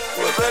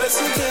 We're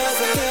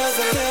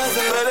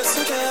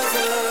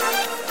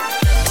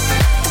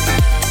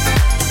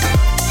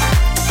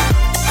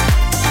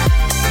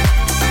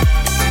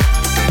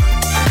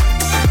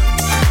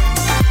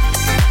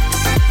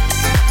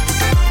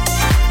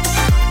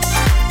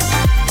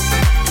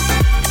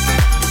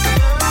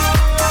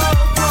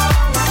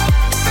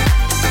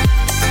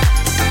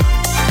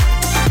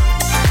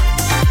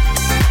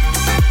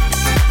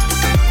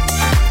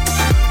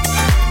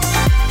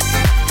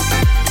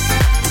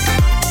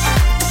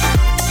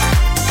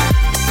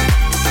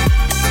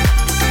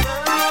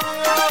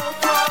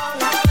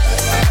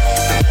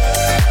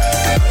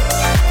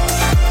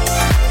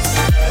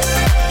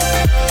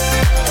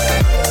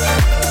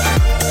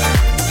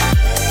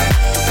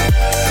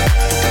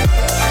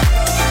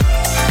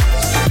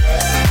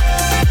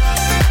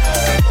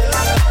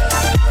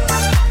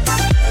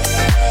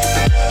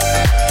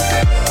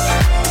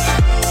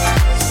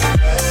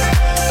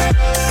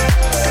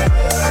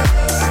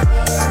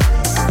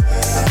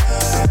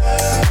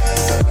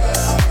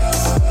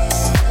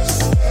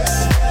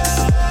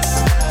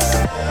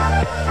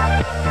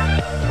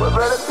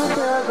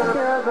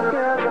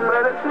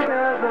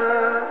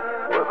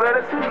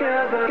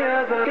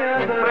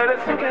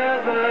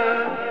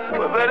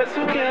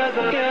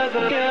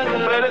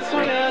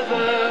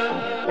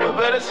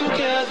better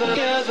together,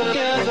 together,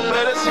 together,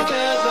 better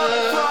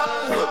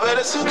together. We're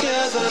better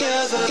together,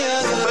 together,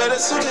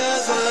 better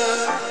together.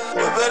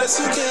 We're better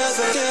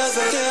together,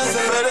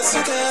 together, better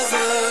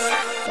together.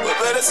 We're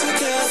better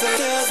together,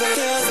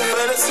 together,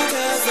 better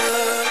together.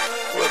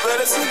 We're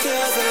better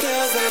together,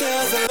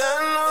 together,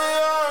 then we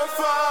are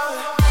fine.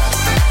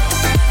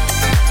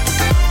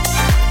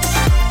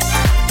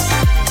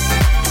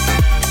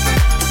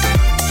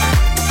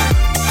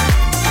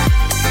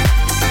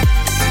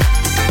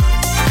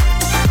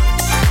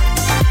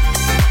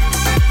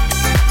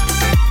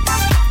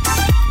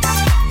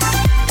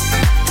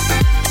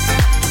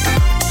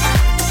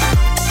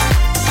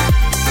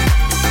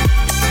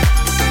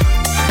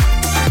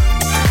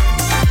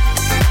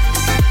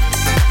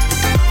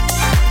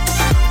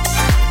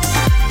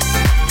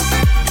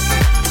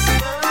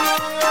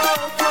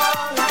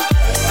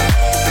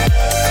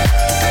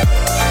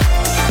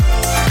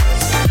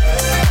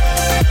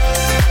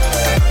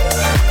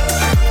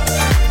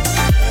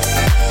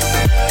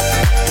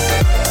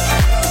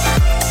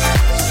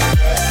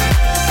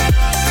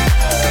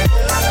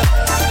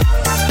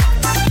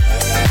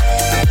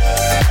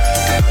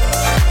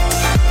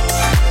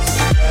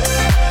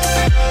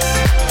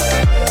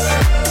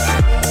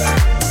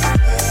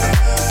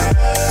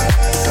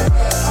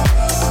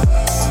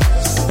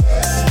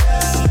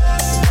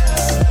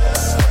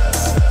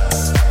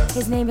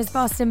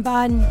 Boston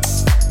Bun.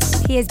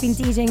 He has been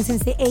DJing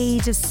since the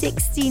age of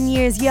 16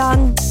 years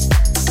young.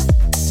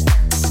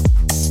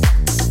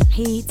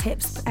 He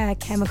tips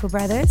Chemical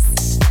Brothers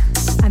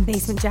and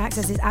Basement Jaxx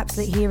as his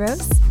absolute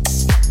heroes.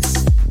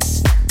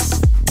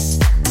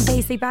 And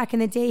basically back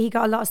in the day he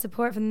got a lot of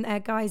support from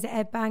guys at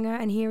Ed Banger,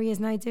 and here he is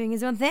now doing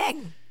his own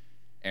thing.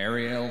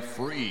 Ariel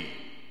Free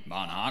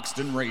on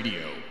Hoxton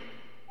Radio.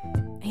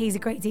 He's a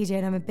great DJ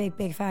and I'm a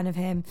big fan of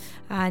him,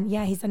 and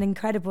yeah, he's done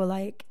incredible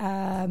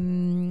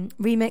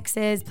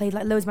remixes, played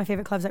like loads of my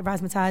favourite clubs like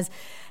Razzmatazz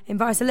in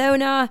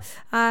Barcelona,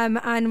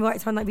 and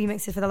worked on like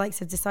remixes for the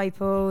likes of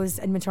Disciples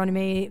and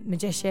Metronomy,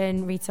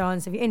 Magician,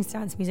 Riton. So if you're into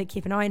dance music,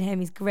 keep an eye on him.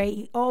 He's great.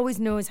 He always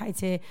knows how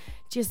to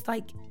just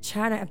like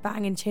churn out a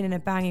banging tune and a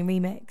banging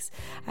remix.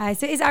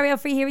 So it's Ariel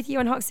Free here with you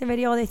on Hoxton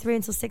Radio all day through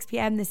until 6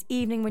 p.m. this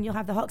evening, when you'll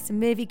have the Hoxton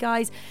movie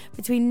guys.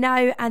 Between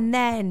now and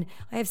then,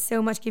 I have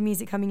so much good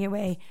music coming your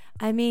way.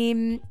 I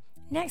mean,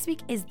 next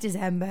week is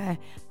December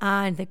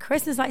and the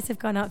Christmas lights have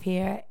gone up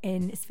here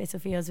in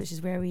Spitalfields, which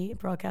is where we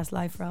broadcast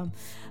live from.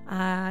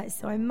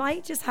 So I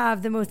might just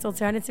have the most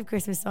alternative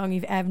Christmas song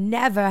you've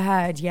never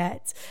heard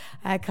yet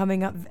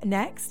coming up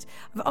next.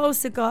 I've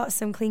also got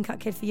some Clean Cut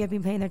Kid for You. I've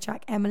been playing their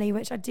track Emily,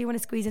 which I do want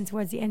to squeeze in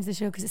towards the end of the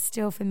show because it's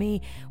still, for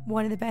me,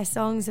 one of the best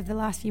songs of the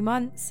last few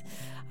months.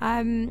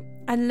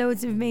 And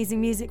loads of amazing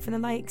music from the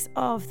likes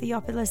of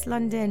Theopolis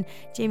London,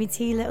 Jamie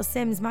T, Little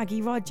Sims,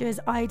 Maggie Rogers,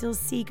 Idols,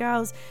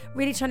 Seagirls.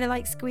 Really trying to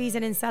like squeeze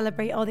in and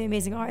celebrate all the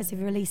amazing artists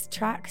who've released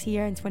tracks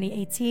here in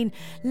 2018.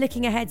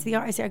 Looking ahead to the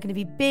artists that are going to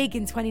be big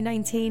in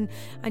 2019,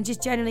 and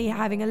just generally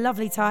having a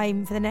lovely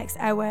time for the next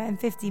hour and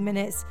 50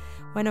 minutes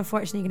when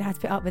unfortunately you're going to have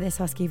to put up with this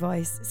husky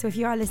voice. So if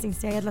you are listening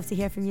today, I'd love to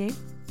hear from you.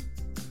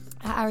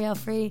 At Ariel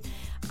Free,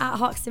 at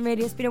Hoxton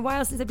Radio. It's been a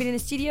while since I've been in the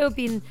studio,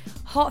 been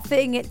hot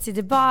fitting it to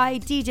Dubai,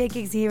 DJ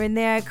gigs here and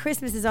there.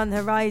 Christmas is on the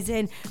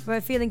horizon. We're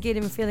feeling good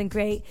and we're feeling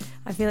great.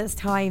 I feel it's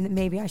time that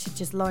maybe I should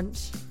just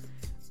launch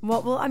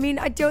what will, I mean,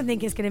 I don't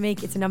think it's going to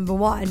make it to number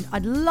one.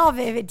 I'd love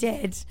it if it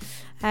did.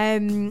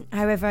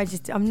 However,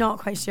 I'm not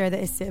quite sure that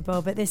it's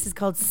suitable, but this is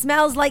called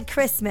Smells Like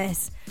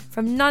Christmas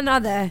from none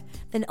other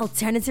than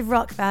alternative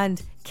rock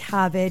band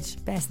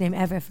Cabbage. Best name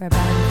ever for a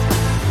band.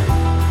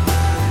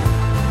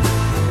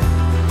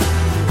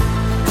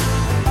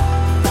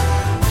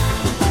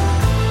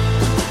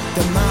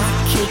 The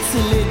market's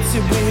a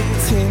little bit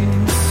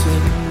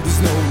tinsel.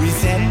 There's no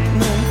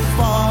resentment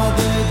for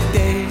the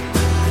day.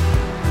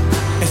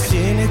 A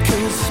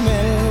cynical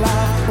smell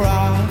of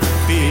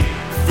profit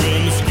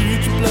from a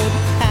Scrooge blood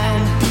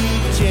and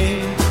DJ.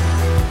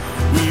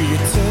 We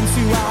return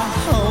to our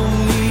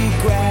homely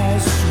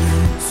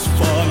grassroots,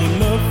 fall in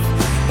love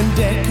and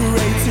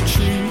decorate a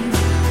tree.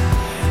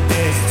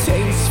 There's a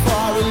taste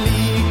for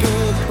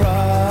illegal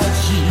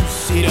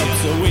produce. It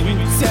ups a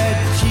winter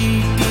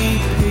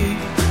GDP.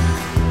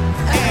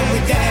 And we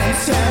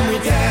dance and we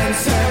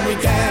dance and we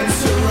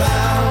dance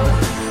around.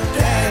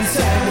 Dance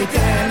and we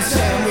dance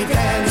and we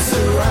dance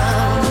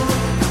around.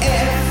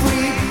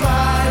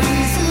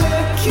 Everybody's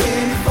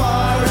looking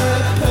for a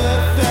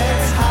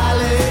perfect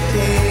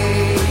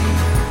holiday.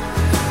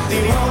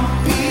 They won't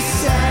be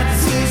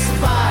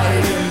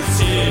satisfied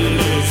until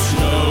it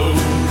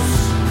snows.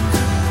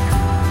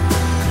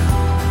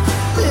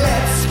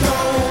 Let's go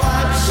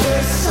watch a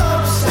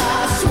soap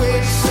star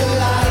switch the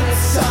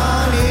lights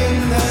on in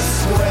the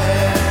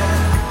square.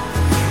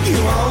 You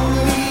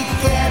only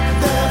get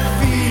the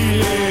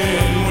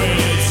feeling when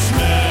it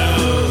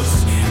smells.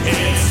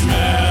 It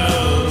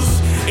smells.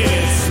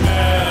 It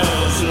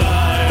smells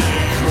like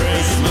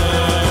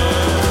Christmas.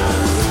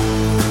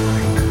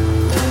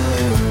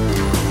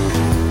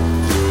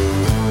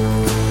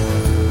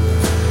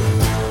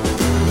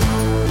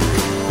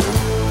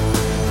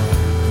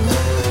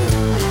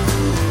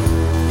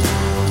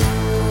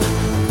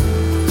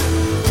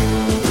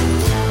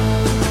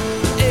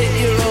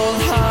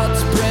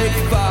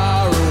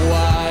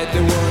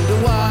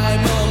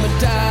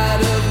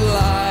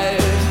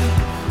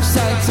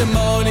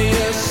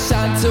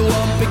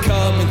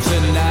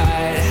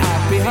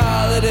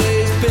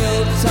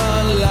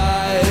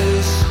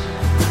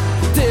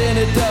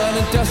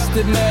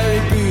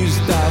 booze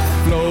that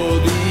flow,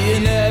 the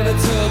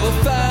inevitable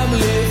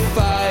family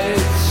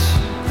fights.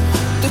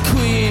 The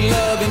Queen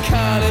loving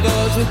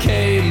Canada's with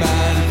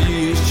caveman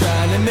views,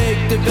 trying to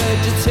make the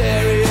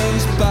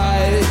vegetarians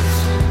bite.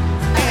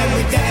 And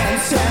we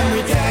dance and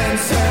we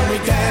dance and we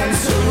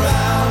dance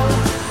around.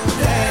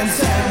 Dance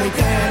and we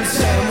dance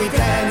and we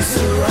dance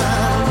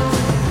around.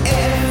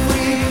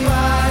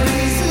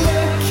 Everybody's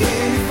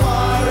looking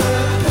for a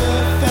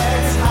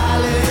perfect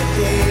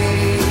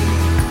holiday.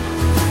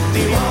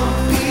 They won't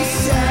be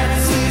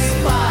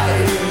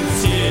satisfied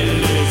until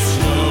it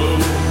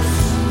snows.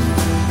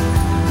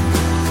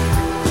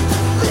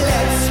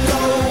 Let's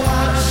go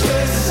watch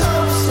a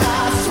soap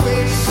star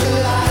switch the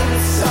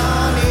lights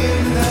on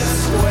in the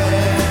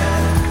square.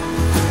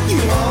 You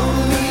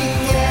only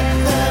get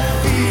the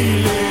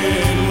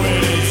feeling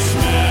when it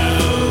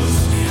smells.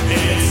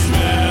 It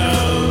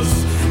smells.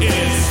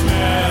 It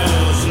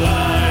smells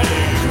like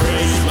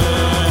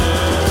Christmas.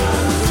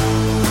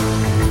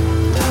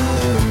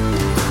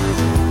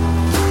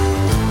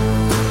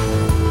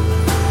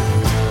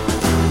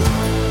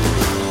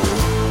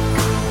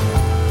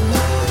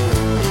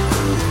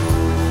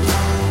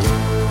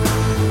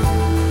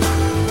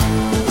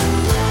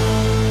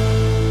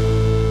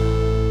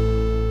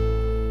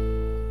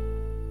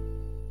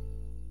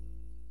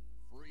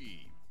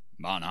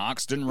 On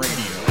Hoxton Radio.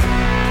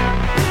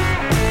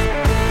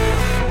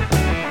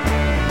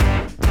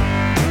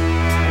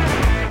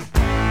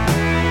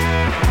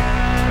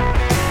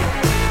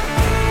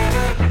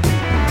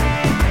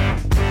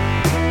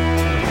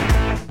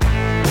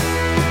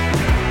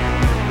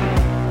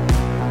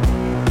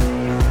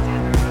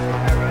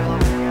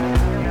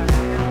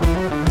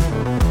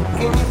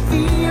 Can you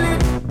feel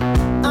it?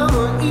 I'm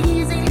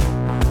uneasy,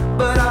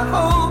 but I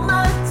hold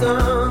my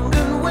tongue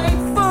and wait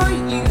for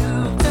you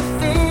to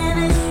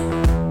finish.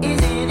 Is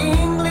it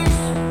English?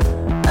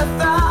 A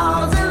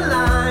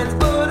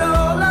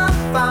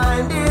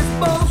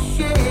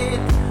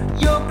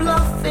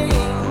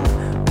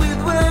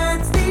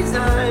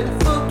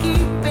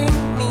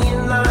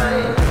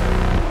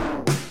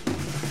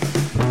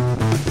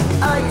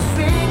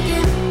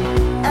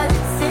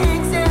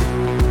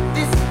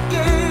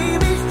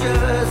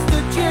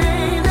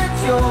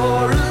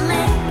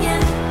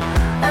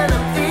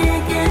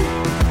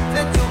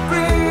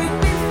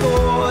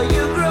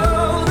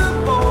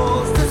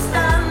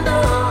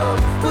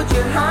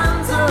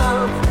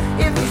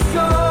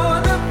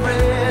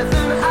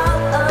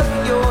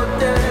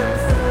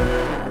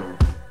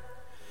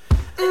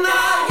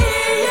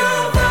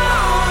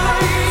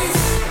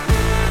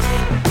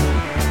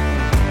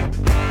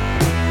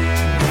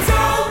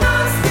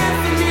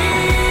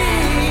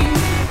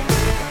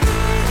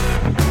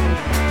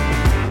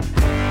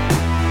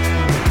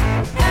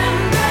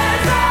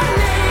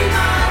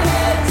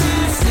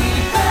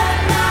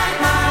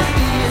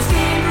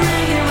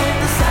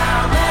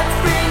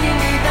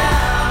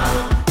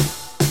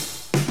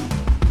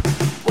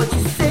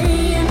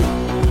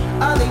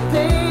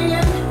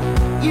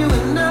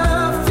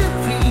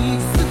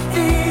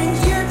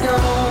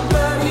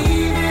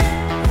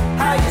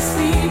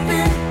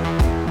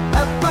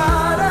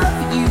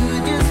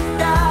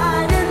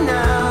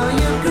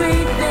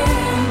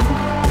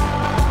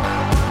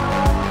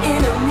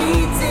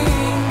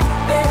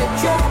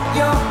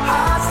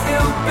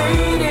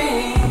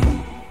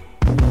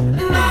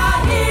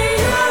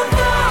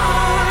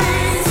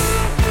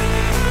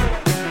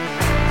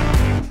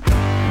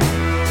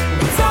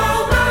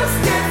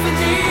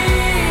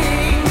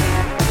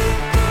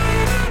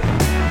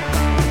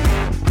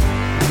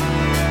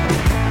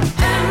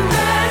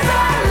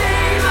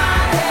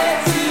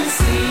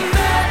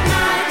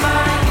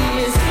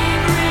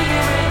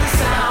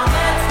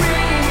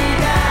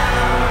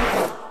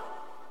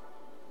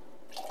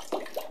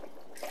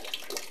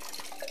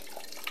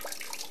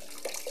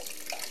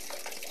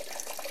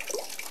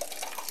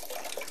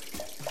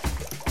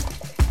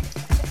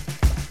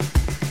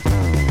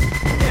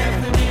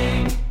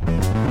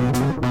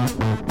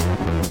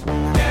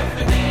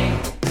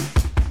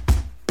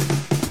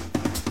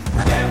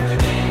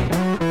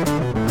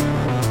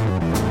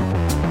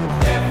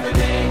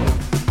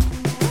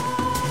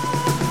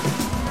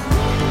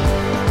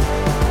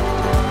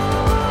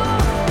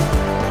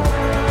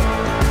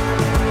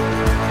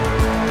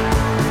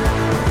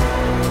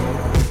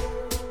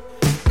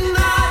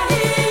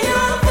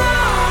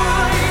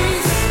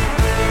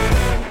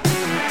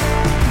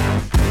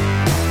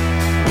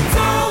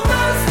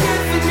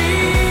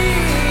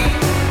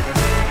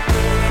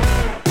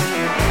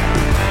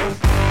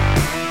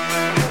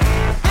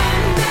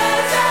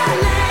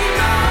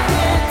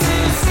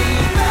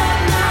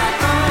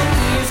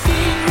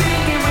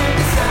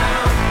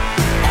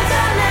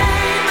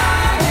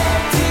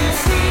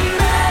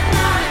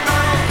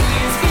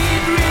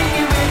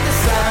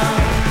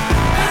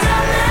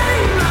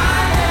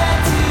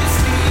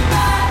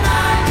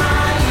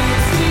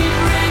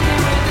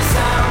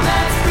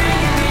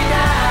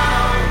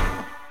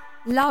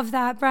Love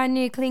that brand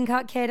new Clean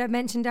Cut Kid I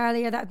mentioned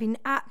earlier. That had been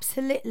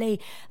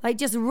absolutely like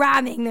just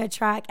ramming the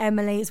track.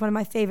 Emily, it's one of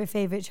my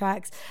favourite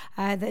tracks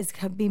that has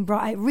been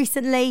brought out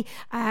recently,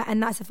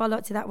 and that's a follow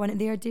up to that one.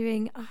 They are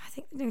doing, I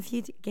think they're doing a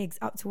few gigs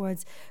up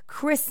towards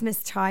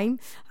Christmas time.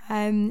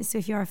 So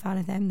if you're a fan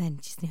of them, then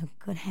just go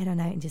and head on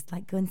out and just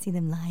like go and see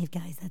them live,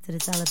 guys. That's what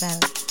it's all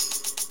about.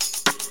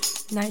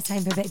 Now it's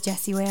time for a bit of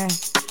Jessie Ware.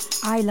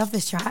 I love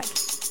this track.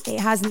 It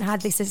hasn't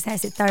had the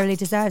success it thoroughly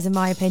deserves, in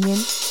my opinion.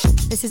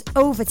 This is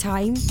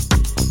Overtime,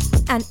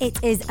 and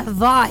it is a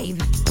vibe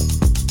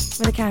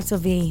with a capital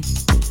V,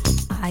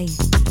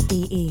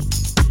 I-B-E.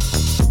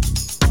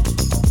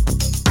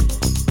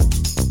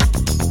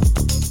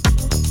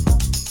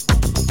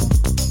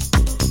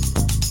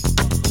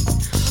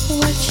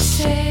 What you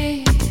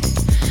say?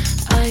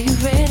 Are you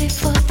ready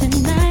for the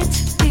night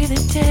to be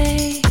the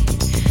day?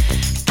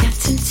 Got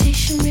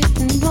temptation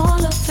written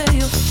all over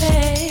your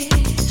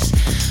face.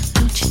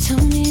 Don't you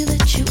tell me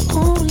that you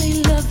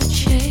only love the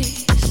chase.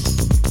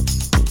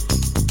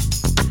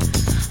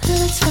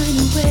 Let's find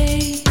a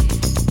way.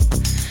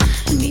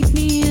 Meet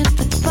me at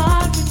the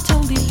bar and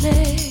don't be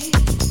late.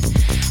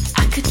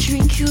 I could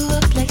drink you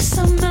up like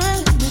summer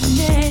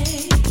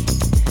lemonade.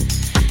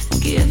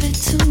 Give it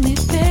to me,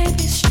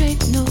 baby,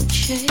 straight, no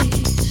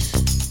chase.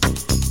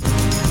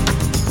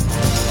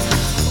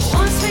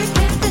 Once we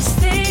get this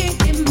thing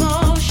in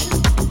motion,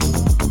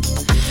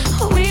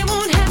 we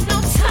won't have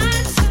no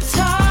time to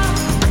talk.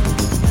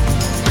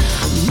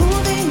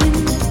 Moving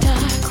in the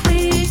dark, we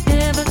ain't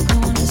never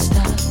gonna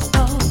stop.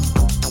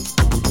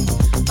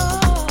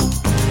 Oh,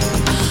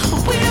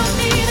 we don't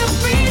need a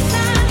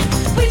reason,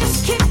 we just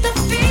keep the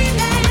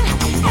feeling.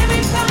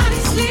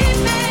 Everybody's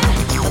sleeping,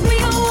 we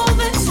go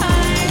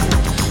overtime.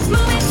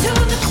 Moving to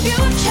the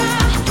future,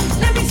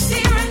 let me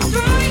see right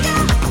through ya.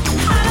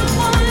 I don't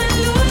wanna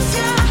lose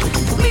ya,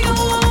 we go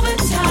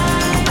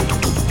overtime.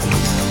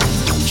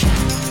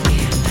 Drop me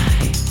a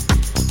line,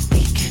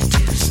 we can do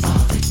this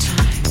all the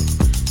time.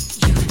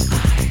 You and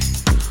I,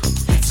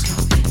 let's go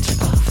into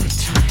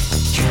overtime.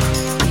 Drop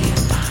me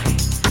a line,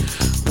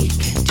 we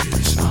can do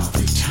this all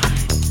the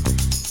time.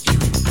 You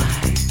and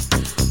I,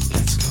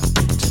 let's go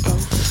into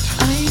overtime.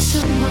 I need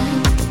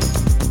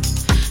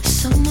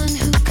someone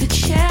who could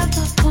share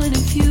my point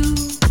of view.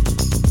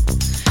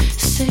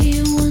 Say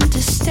you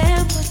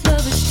understand what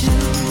lovers do.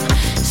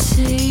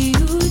 Say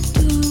you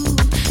do.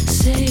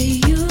 Say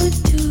you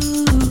do.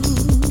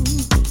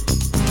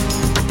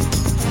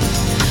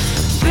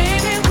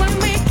 Baby, when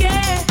we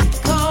get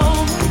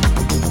going,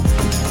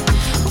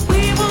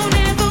 we won't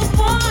ever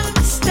want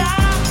to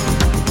stop.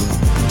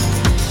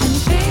 And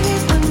baby,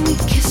 when we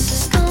kiss,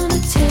 it's gonna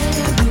tear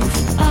the roof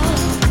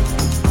off.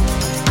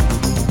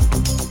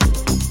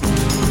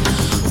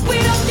 We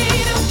don't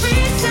need a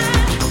reason,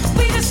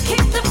 we just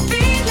keep the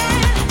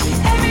feeling.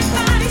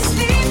 Everybody's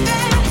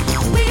sleeping,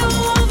 we go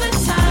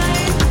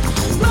overtime.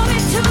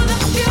 Moving to the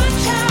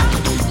future,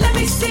 let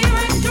me see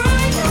right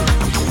through you.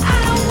 I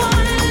don't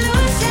wanna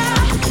lose ya,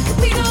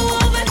 we go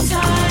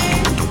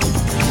overtime.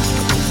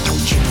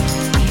 Drop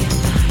me a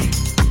line,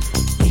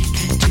 we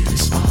can do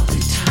this all the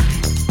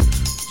time.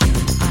 You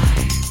and I,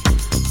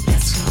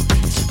 let's go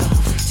into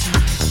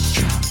overtime.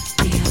 Drop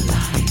me a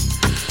line,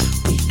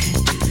 we can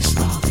do this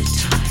all the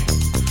time.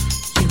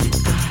 You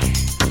and I,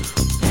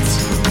 let's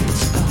go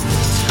into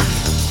overtime.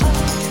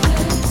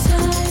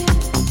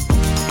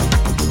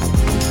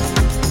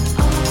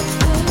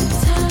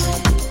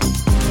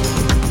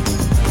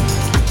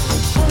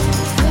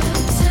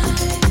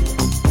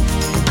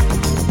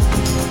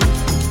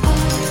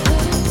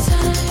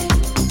 Overtime.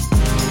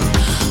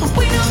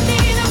 We don't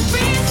need a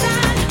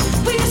reason,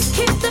 we just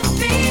keep the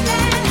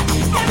feeling.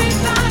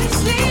 Everybody's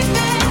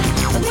sleeping,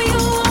 we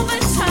go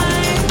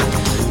overtime.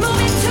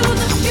 Moving to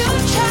the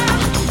future,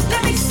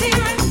 let me see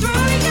right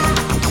through ya.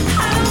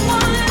 I don't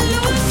wanna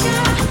lose ya,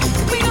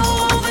 we go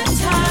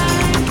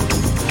overtime.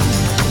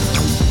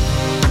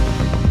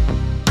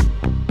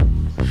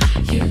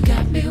 You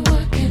got me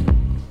working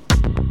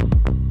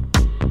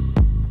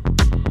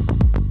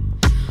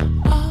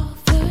all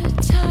the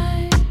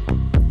time.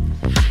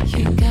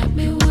 You got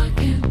me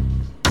working all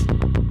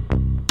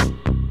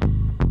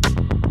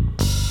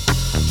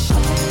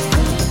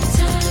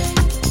the time.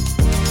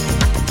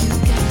 You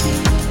got me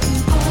working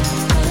all the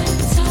time.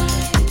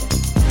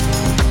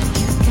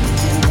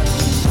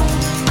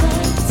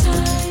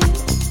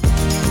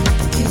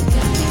 You got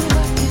me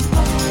working all the time. You got me working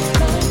all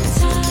the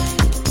time.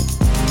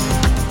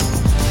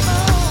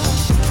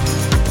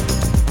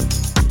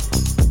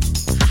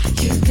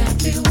 You got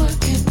me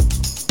working.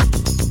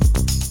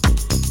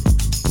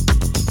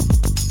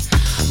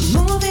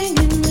 Moving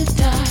in the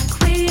dark,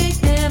 we ain't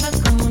never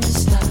gonna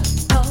stop.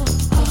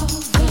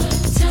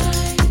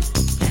 Overtime.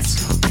 Let's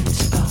go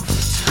into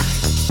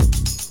overtime.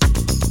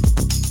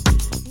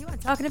 See what I'm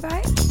talking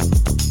about?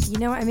 You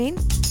know what I mean?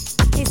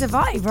 It's a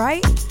vibe,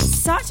 right?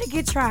 Such a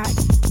good track.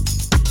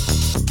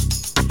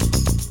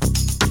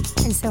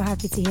 I'm so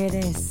happy to hear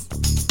this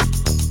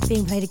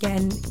being played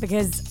again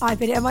because I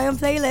put it on my own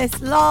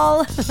playlist.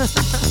 LOL.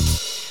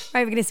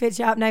 Right, we're going to switch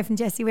it up now from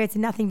Jessie Ware to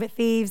Nothing But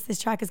Thieves. This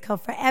track is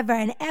called Forever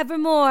and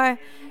Evermore.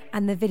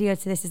 And the video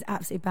to this is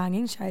absolutely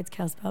banging. Shout out to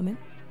Kel Spellman.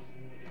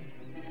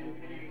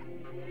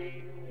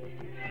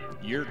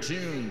 You're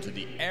tuned to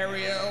the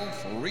Ariel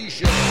Free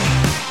Show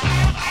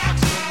on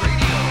Oxford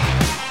Radio.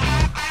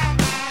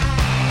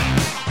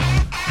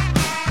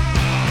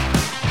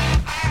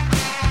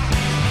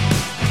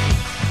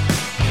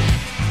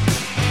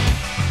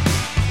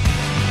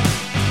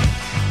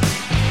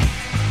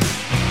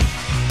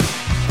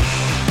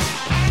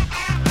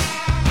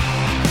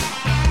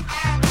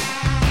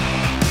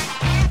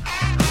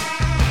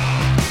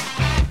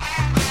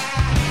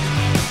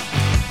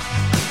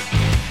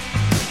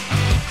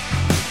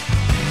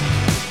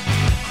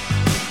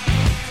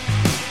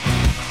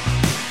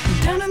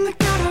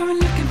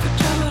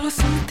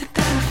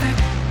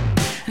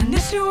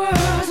 Your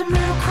words and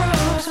metal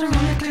cross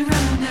ironically round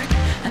the neck,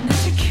 and then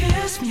she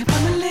kissed me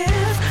upon the lips,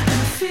 and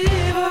the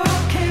fever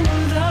came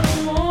without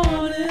a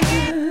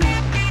warning.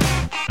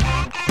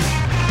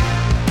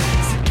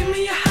 So give me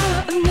your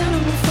heart and then I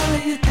will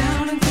follow you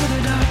down into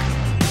the dark.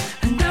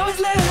 And I was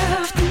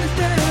left in the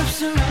depths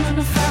surrounding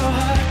a feral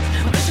heart.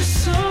 Well, there's just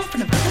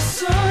something about the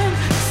sun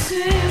that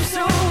seems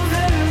so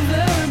very,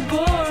 very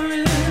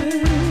boring.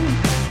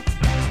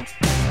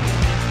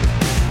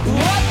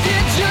 What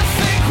did you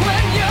think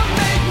when you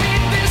made me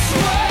this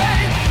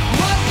way?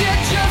 What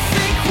did you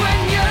think when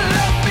you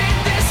loved me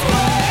this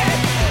way?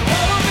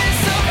 Hold me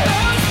so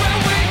close when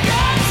we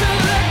got to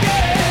the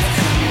gates.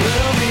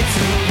 We'll be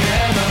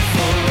together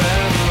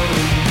forever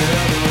and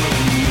ever.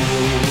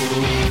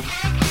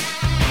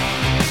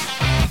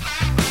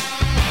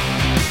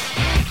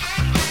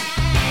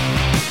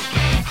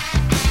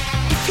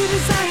 If you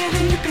desire,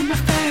 then you be my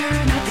fire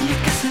and I'll be your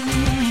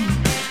gasoline.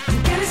 I'm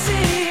getting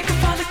sick of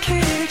all the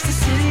kicks the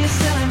city is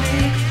selling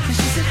me. And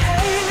she said,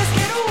 hey, let's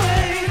get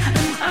away, and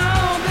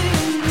I'll be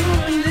your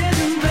new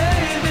living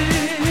baby.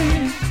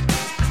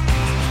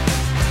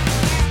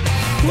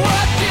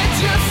 What did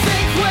you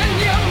think when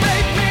you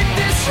made me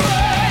this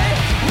way?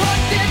 What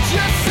did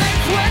you think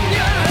when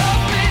you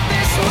loved me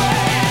this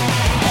way?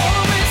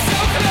 Hold me so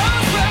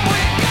close when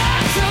we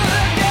got to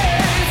the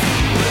gates.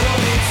 We'll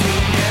be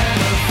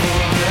together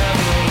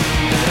forever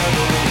and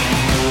ever.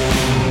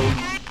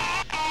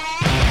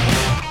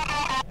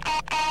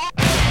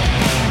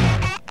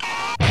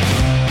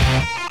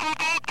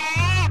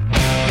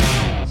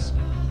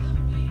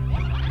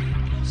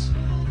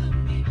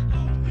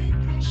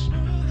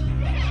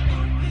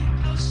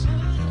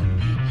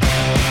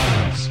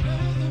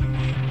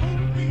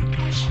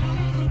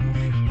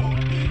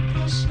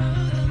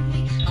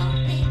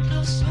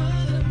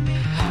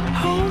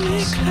 Hold me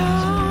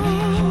close,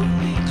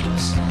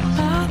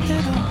 my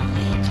little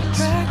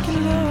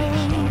Dracula.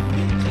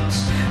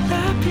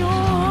 Wrap your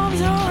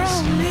arms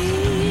around me,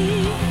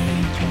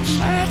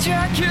 my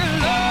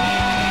Dracula.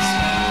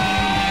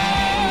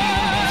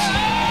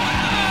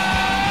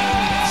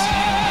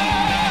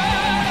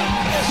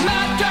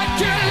 My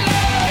Dracula.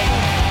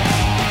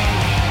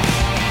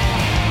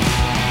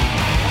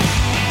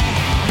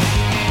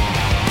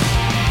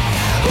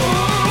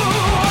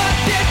 What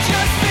did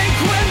you think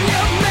when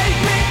you made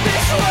me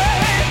this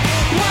way?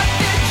 What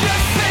did you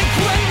think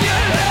when you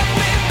left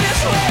me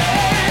this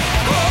way?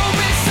 Hold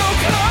me so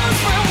close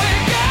when we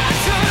got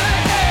to the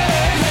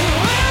edge.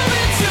 We'll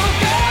be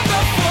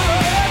together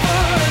forever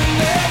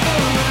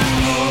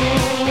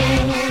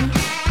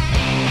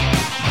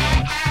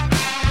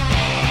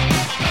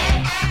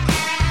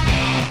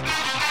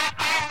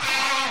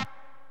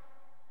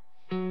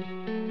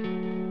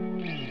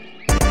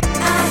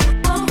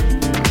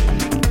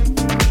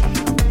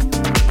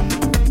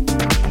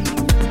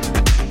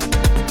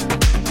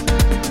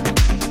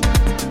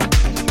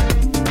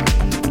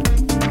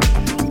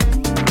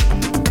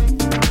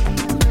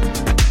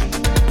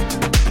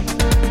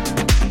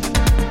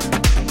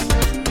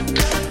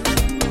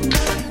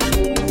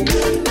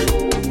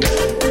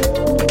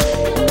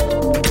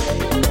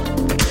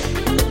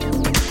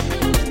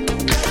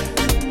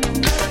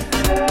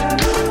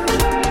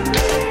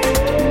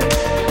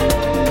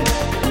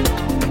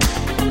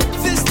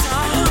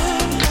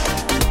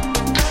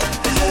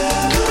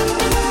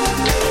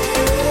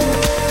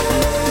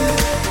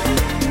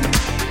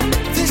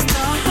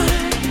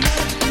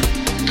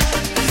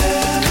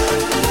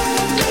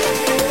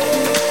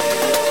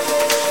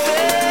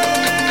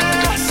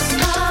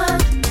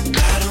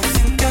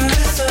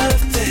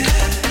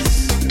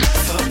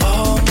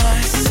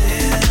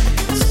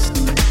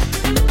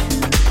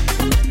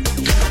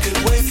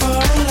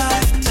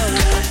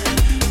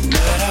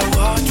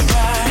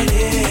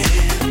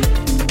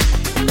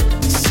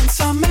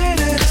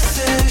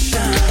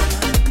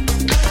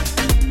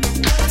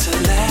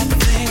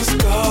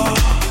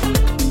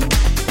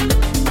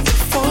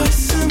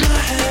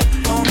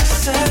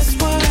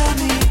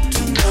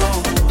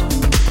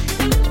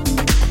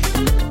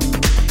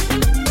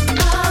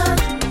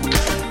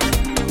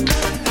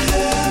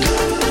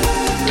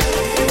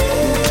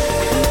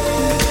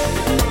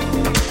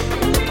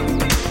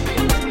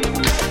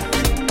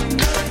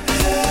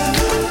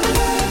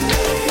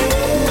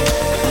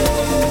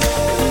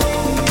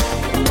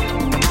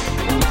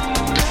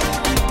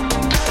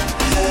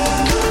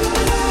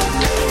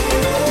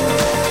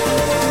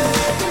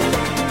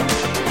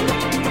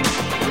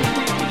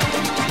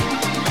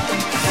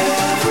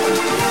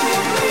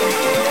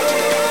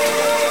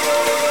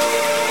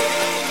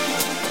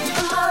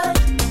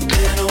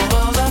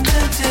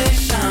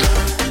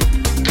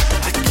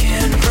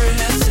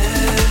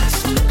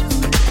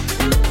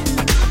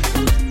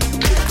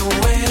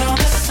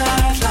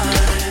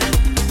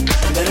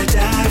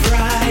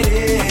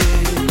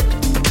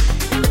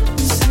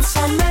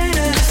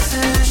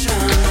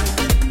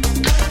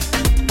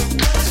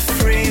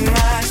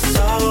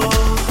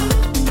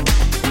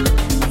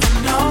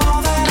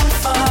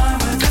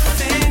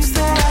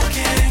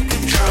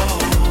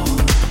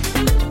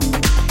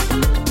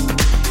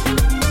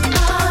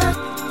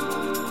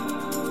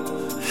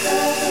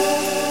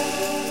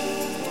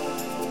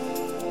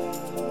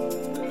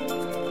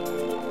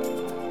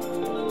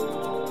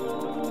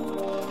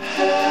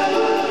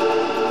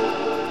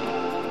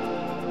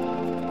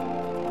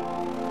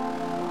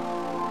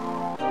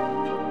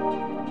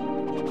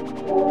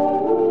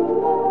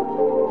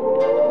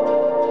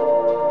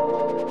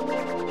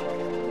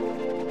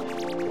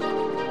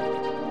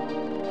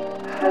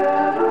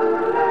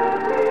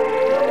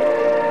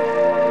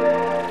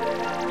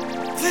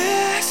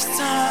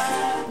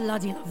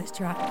really love this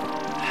track.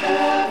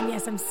 And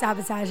yes, I'm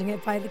sabotaging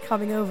it by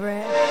coming over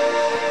it.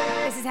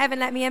 This is Heaven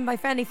Let Me In by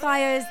Friendly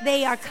Fires.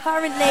 They are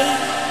currently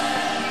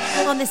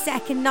on the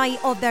second night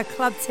of their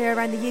club tour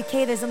around the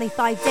UK. There's only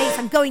 5 dates.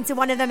 I'm going to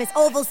one of them. It's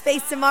Oval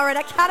Space tomorrow and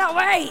I cannot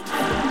wait.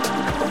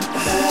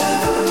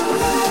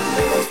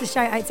 Just a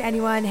shout out to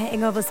anyone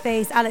hitting Oval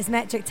Space. Alex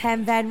Metric,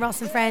 Tem, Ven,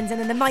 Ross and Friends, and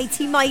then the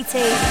mighty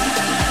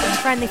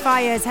Friendly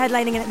Fires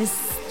headlining it at this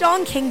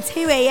stonking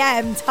 2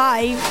 a.m.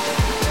 time.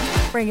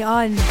 Bring it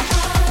on.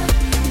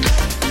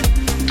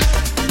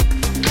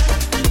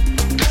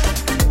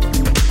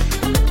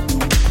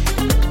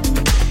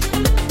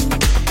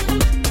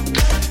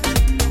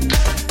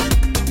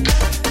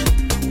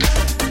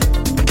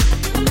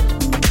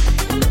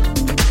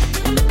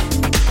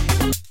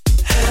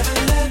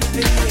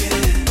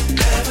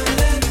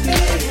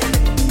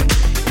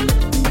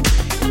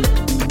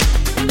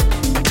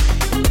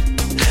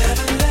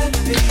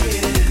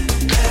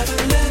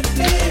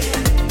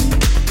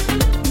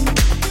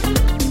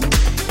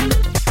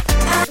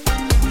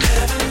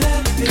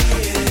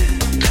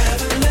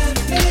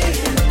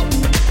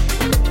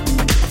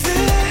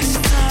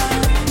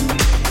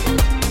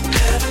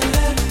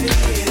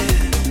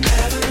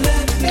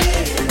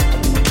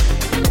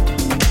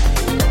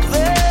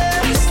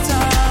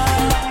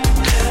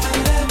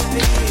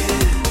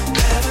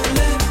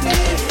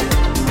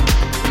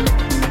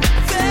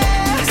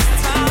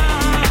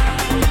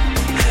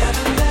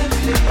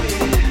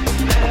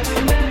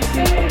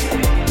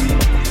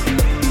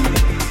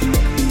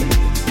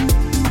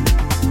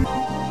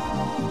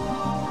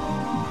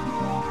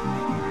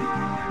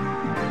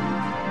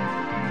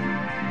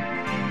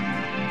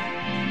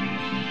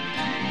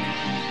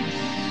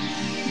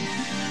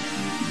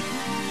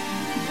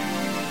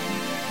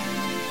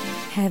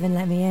 Heaven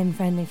Let Me In,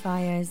 Friendly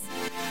Fires.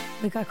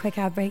 We've got a quick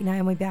ad break now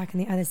and we'll be back on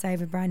the other side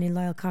with a brand new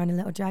Loyal Carn and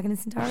Little Dragon and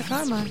Centaur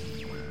Karma.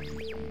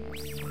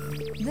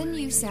 The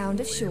new sound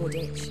of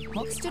Shoreditch,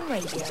 Hoxton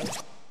Radio.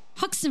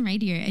 Hoxton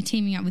Radio are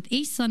teaming up with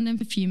East London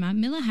perfumer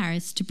Miller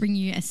Harris to bring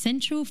you a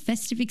sensual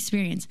festive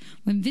experience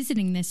when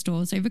visiting their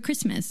stores over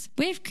Christmas.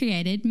 We've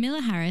created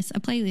Miller Harris a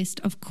playlist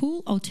of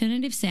cool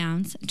alternative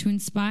sounds to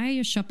inspire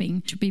your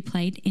shopping to be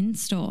played in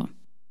store.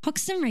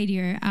 Hoxton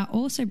Radio are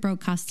also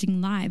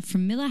broadcasting live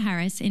from Miller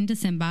Harris in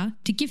December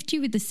to gift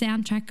you with the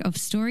soundtrack of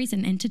stories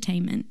and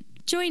entertainment.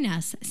 Join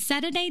us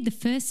Saturday the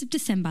 1st of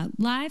December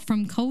live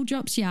from Coal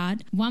Drops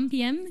Yard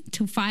 1pm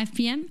till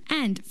 5pm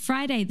and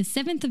Friday the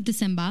 7th of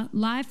December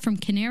live from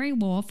Canary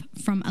Wharf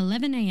from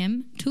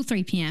 11am till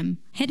 3pm.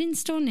 Head in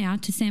store now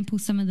to sample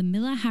some of the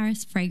Miller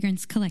Harris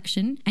fragrance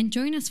collection and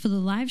join us for the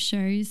live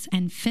shows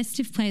and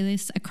festive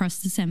playlists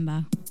across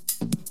December.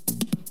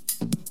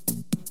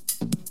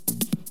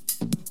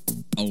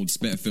 Old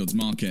Spitalfields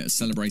Market are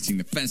celebrating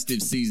the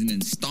festive season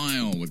in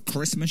style with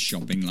Christmas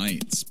shopping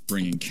late,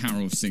 bringing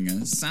carol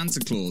singers, Santa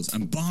Claus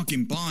and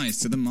bargain buys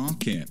to the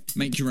market.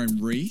 Make your own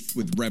wreath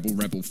with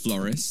Rebel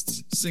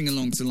florists, sing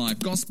along to live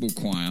gospel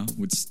choir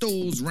with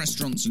stalls,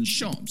 restaurants and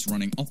shops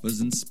running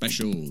offers and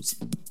specials.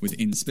 With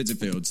In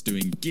Spitalfields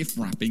doing gift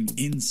wrapping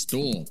in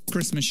store.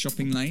 Christmas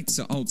shopping late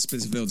at Old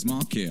Spitalfields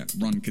Market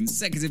run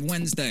consecutive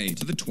Wednesday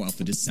to the 12th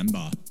of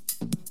December.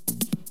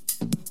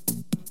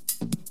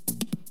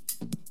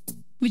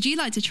 Would you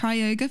like to try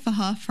yoga for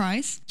half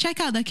price?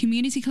 Check out their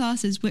community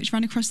classes which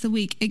run across the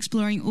week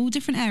exploring all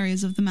different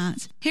areas of the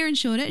mat. Here in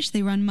Shoreditch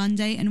they run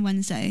Monday and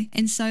Wednesday,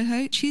 in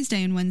Soho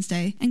Tuesday and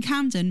Wednesday, and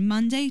Camden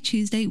Monday,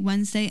 Tuesday,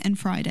 Wednesday and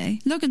Friday.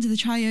 Log onto the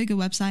Try Yoga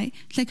website,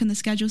 click on the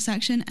schedule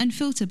section and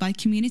filter by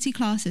community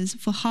classes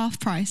for half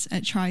price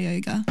at Try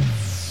Yoga.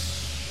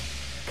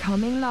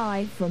 Coming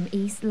live from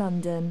East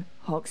London,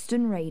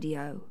 Hoxton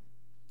Radio.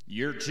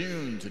 You're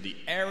tuned to the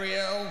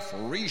Ariel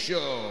Free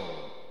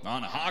Show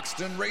on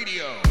Hoxton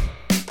Radio.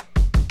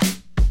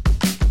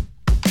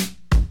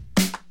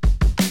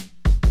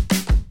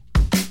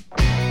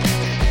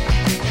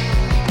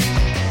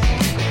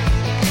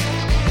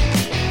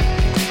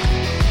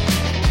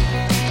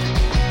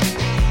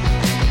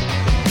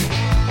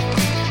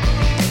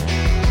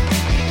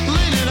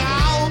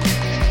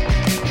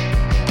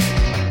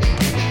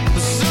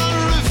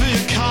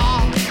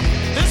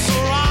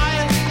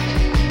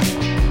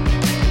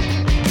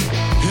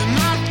 You're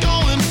not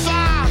going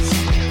fast,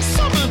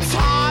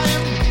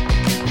 summertime.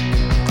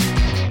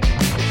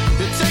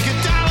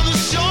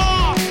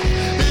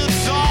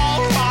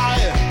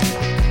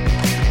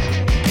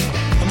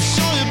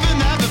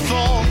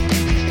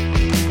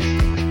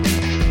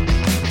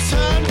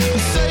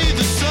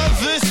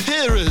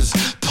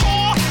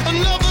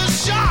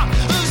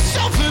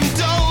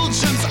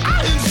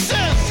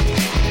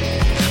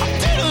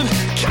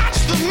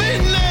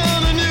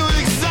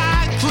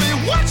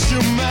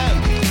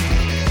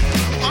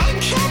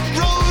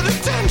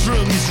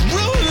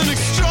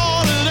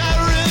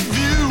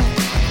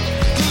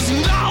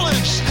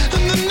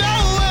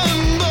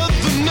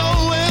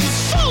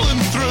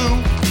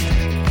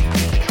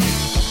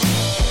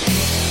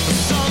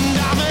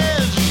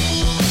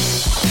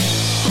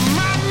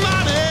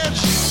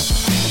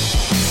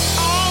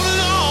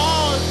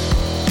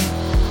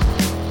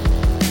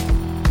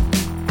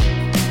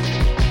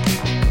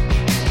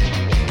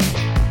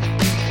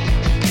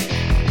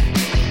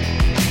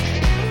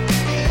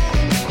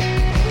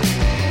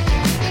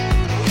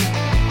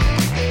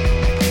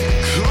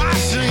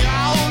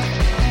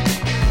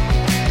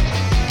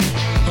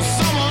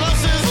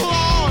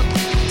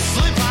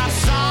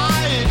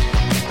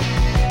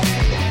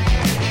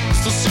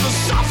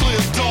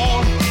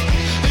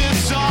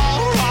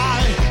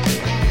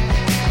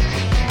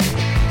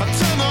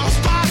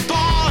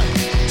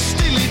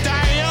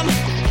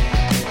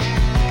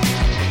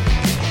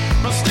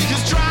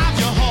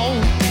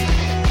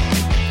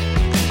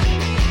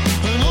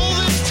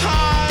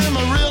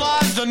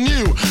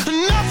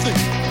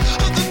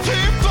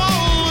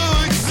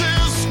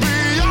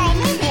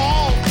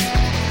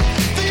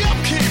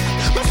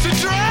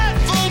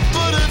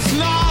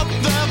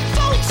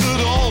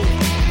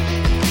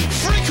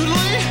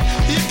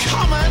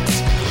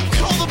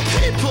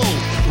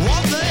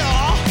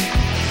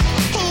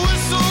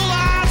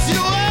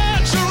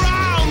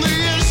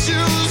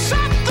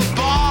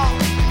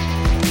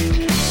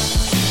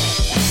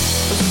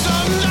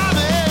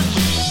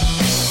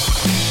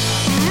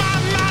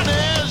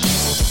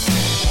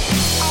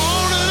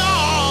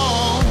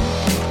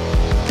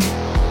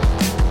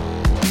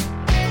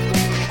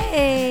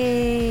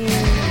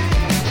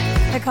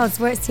 called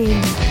Sports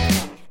Team.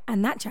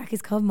 And that track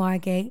is called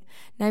Margate.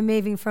 Now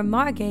moving from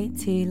Margate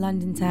to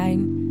London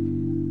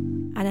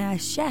Town. And a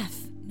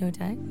chef, no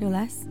doubt, no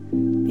less,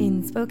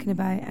 being spoken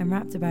about and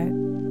rapped about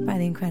by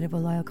the incredible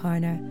Lyle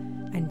Carner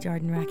and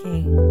Jordan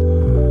Rackey.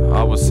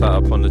 I was sat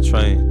up on the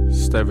train,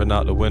 staring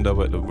out the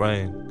window at the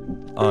rain.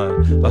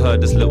 I heard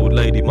this little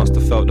lady must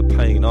have felt the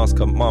pain. Ask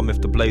her mum if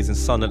the blazing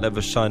sun will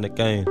ever shine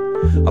again.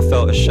 I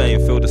felt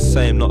ashamed, feel the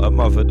same, not a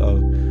mother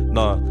though.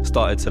 Nah,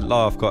 started to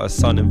laugh, got a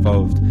son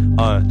involved.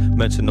 I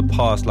mentioned the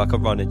past like a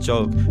running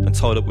joke, and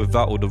told her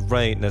without all the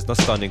rain there's no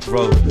sun in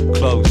growth.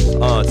 Close,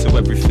 to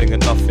everything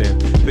and nothing.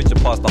 Picture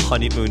past the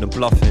honeymoon and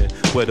bluffing,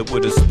 where the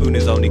wooden spoon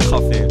is only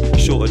cuffing.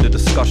 Shorter the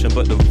discussion,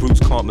 but the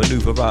roots can't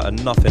maneuver out of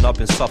nothing. I've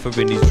been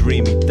suffering these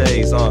dreamy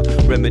days,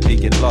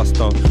 remedying lust.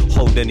 Don't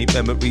hold any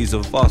memories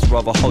of us,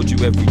 rather hold you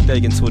every day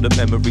until the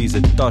memories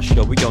are dust.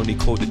 Yo, we only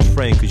call the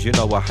train, cause you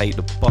know I hate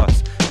the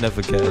bus.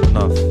 Never get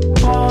enough.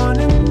 Born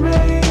and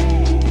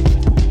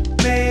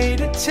raised,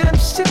 made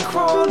attempts to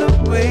crawl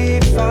away,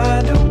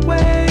 find a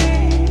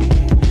way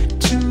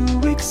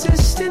to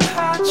exist and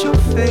hide your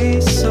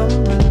face.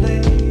 Some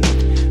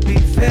relate,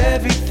 leave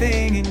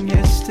everything in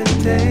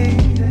yesterday.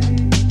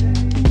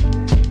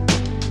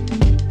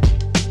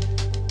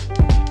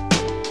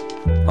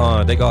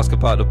 They asked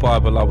about the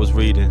Bible I was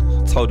reading.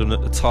 Told them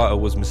that the title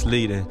was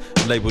misleading.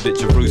 Labelled it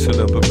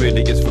Jerusalem, but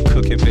really it's for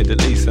cooking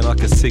Middle East. And I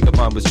could see that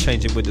mine was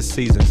changing with the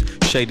seasons,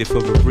 shaded for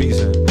a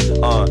reason.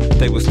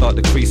 They would start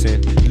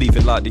decreasing,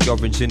 leaving like the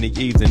orange in the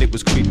evening. It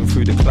was creeping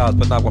through the clouds,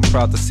 but now I'm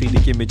proud to see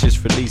the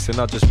images releasing.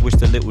 I just wish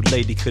the little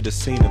lady could have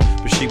seen them,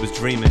 but she was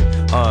dreaming.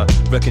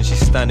 Reckon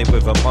she's standing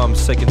with her mum,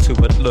 saying to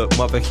her, look,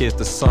 mother, here's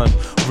the sun.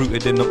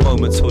 Rooted in the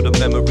moment till the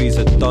memories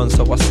are done.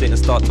 So I sit and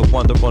start to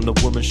wonder on the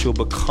woman she'll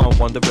become.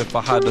 Wonder if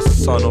I had a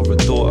son or a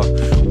daughter.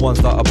 Ones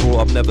that I brought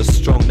up never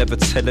strong, never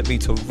telling me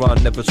to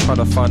run, never trying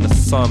to find a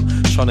sum,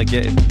 trying to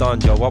get it done.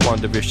 Yo, I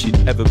wonder if she'd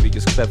ever be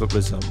as clever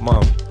as her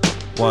mum.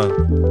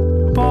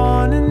 One.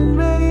 Born and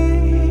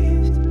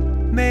raised,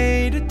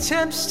 made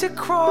attempts to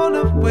crawl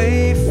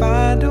away,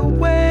 find a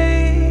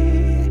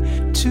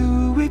way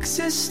to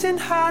exist and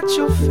hide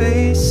your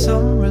face.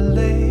 Some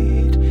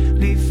relate,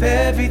 leave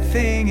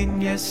everything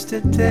in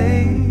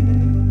yesterday.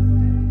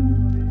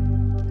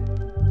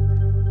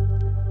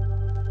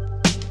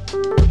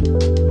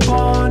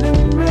 Born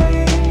and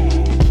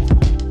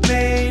raised,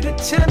 made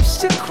attempts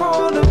to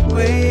crawl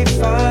away,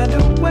 find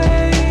a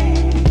way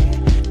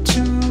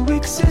to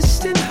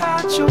exist and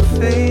hide your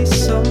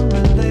face. Some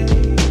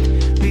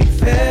relate,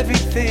 leave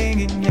everything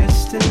in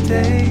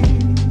yesterday.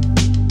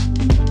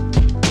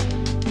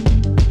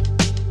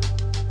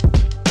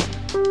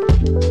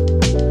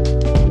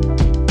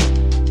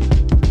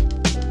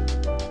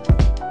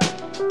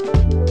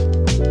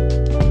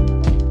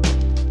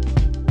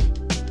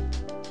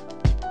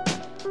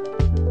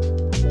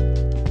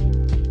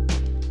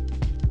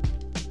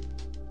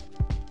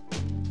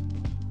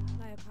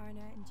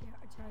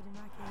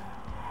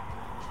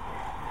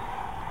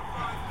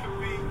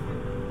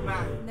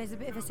 There's a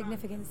bit of a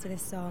significance to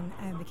this song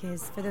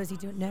because for those who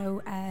don't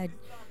know,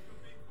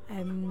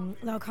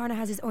 Lyle Carner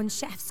has his own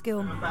chef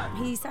school.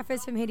 He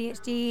suffers from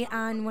ADHD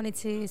and wanted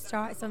to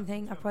start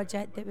a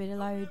project that would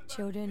allow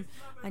children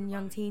and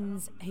young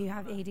teens who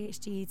have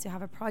ADHD to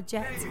have a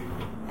project,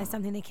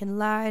 something they can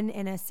learn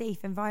in a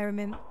safe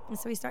environment. And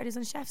so he started his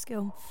own chef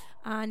school,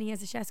 and he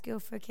has a chef school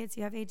for kids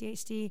who have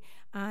ADHD,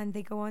 and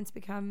they go on to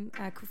become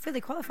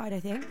fully qualified, I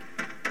think.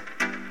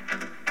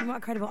 And what a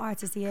incredible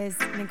artist he is,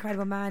 an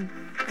incredible man.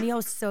 And he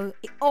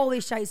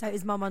always shouts out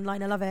his mum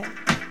online. I love it.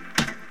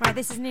 Right,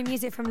 this is new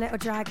music from Little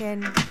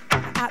Dragon.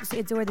 I absolutely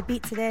adore the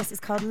beat to this. It's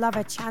called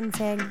Lover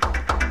Chanting.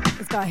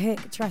 It's got a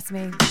hook, trust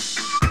me.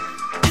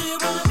 Do you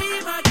wanna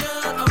be my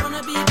girl? I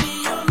wanna be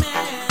your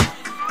man.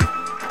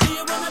 Do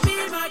you wanna be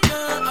my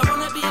girl? I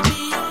wanna be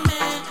your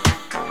man.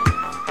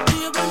 Do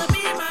you wanna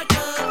be my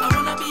girl? I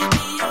wanna be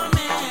your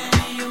man.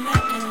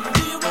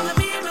 Do you wanna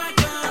be my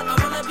girl? I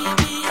wanna be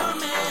your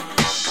man.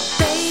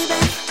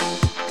 Baby,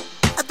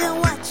 I've been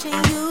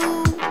watching you,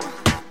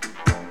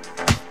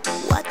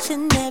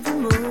 watching every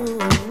move.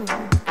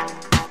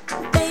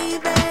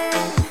 Baby,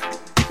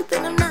 you've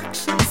been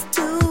obnoxious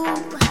too.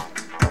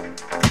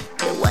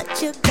 But what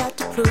you got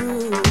to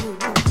prove?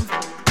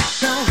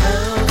 No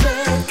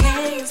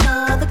hurricanes, no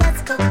the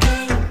best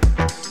cocaine.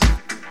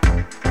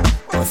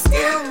 Oh,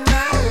 still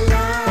not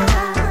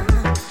alive.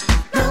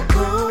 No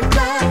cold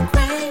black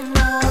rain,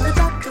 no the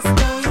darkest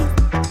days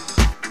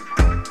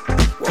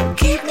won't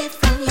keep me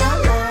from your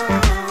love.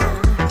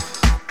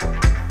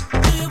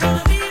 Do you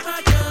wanna be my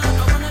girl?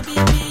 I wanna be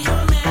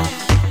your man.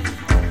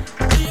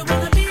 Do you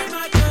wanna be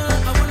my girl?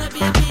 I wanna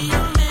be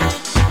your man.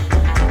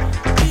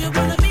 Do you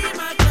wanna be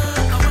my girl?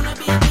 I wanna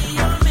be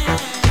your man.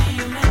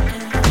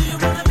 Do you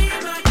wanna be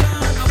my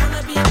girl? I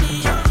wanna be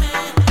your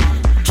man.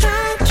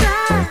 Try,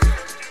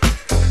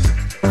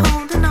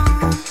 holding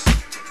on,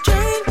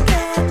 drink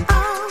it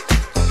all.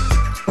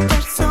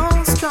 They're so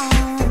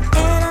strong,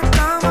 and I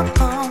come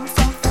up on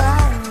so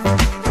fire.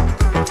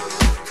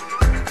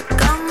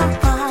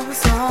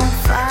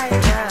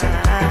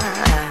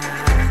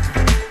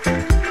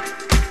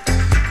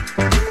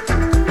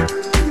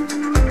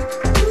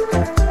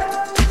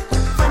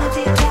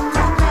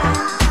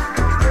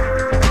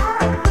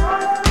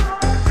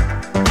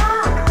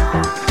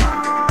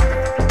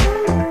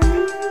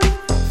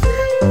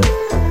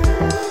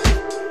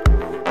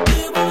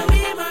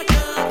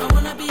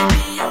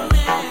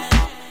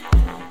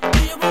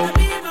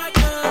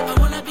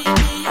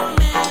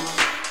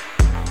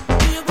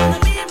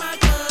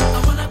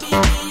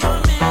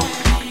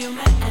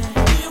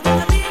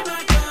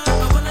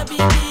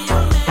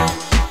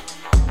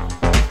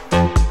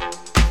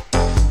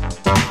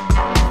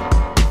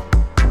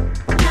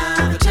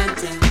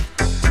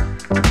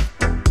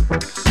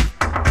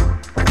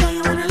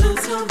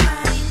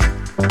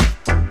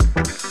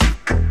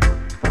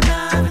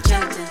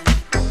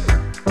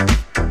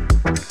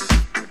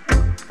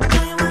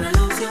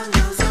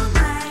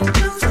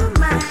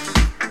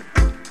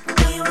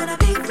 wanna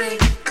be free.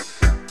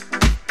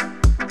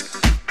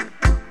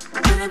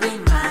 Wanna be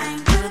mine,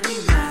 wanna be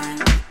mine.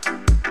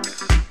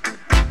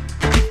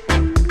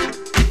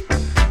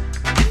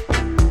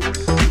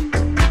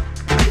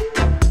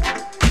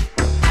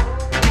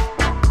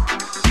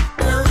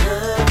 No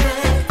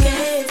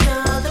hurricanes, no,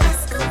 the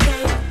rest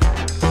okay.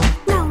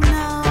 No,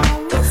 no,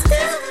 we're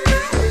still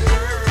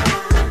alive.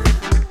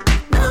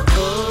 No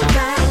cold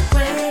black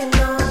rain,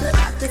 no, the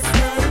darkest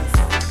days.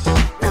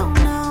 No,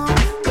 no,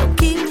 don't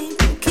keep me,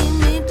 don't keep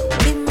me, don't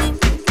keep me.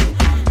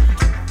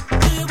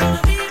 Do you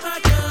wanna be my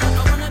girl?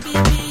 I wanna be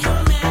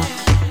your man.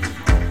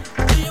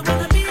 Do you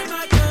wanna be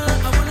my girl?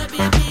 I wanna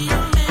be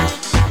your man.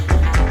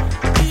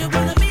 Do you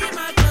wanna be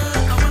my girl?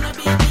 I wanna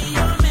be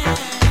your man.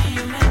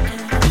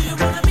 Do you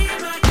wanna be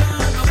my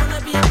girl? I wanna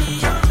be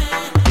your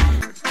man.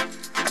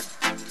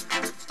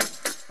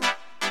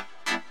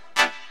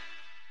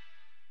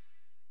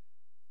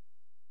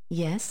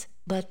 Yes,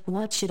 but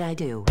what should I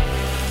do?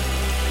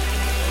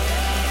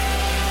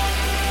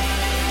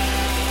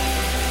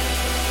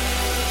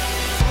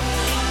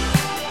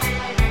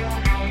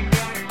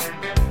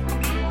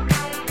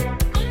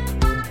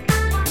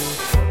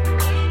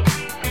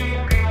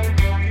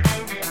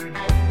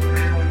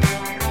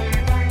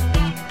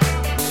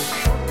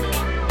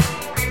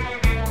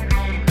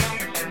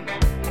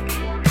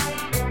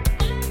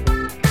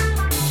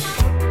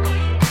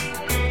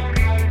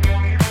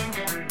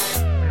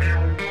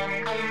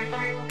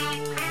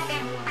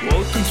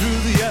 Walking through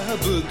the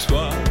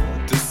abattoir,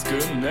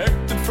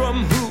 disconnected from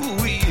who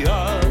we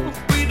are.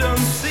 We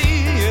don't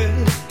see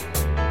it.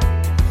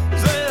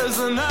 There's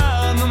an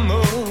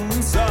animal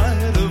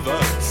inside of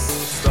us,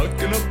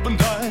 stuck in up on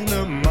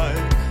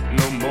dynamite.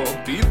 No more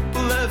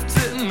people left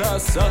in our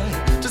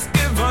sight. Just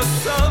give us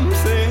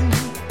something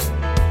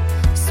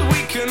so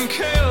we can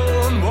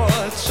kill and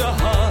watch our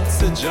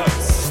hearts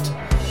adjust.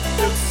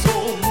 It's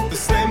all the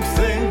same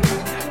thing.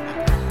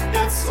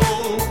 It's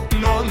all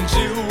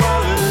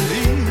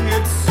non-duality.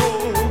 It's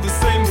all the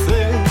same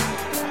thing.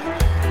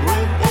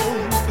 We're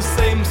all the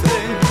same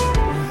thing.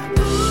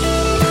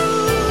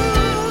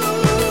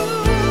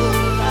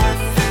 I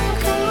think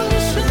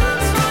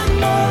illusions run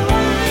my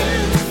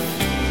life.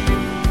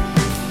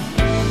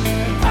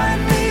 I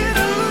need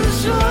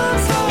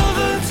illusions all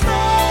the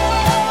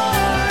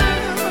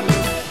time.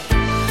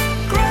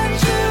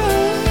 Grant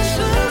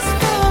illusions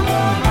for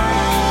my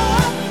mind.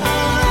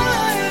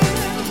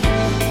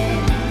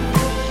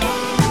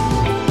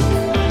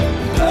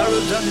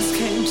 Paradise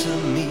came to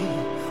me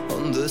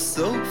on the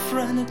sofa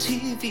and a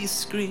TV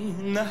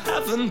screen. I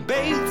haven't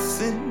bathed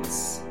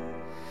since,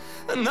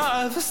 and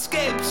I've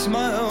escaped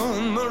my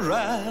own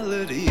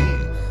morality.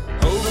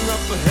 Holding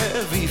up a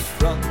heavy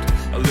front,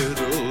 our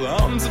little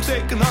arms have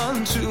taken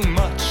on too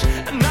much,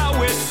 and now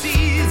we're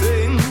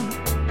seething,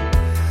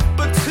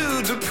 but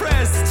too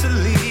depressed to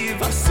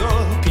leave our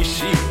soapy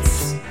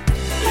sheets.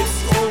 It's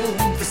all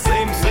the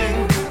same thing.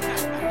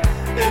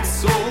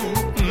 It's all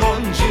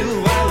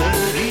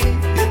non-duality.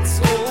 It's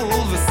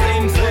all the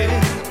same thing.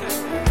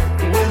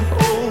 We're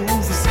all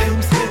the same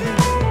thing.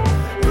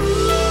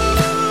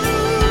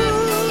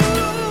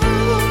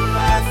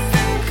 I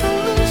think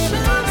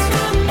illusions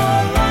run my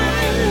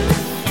life.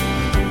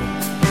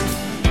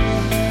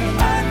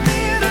 I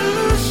need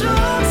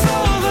illusions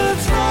all the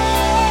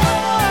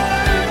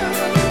time.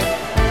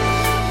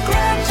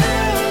 Grant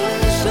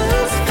illusions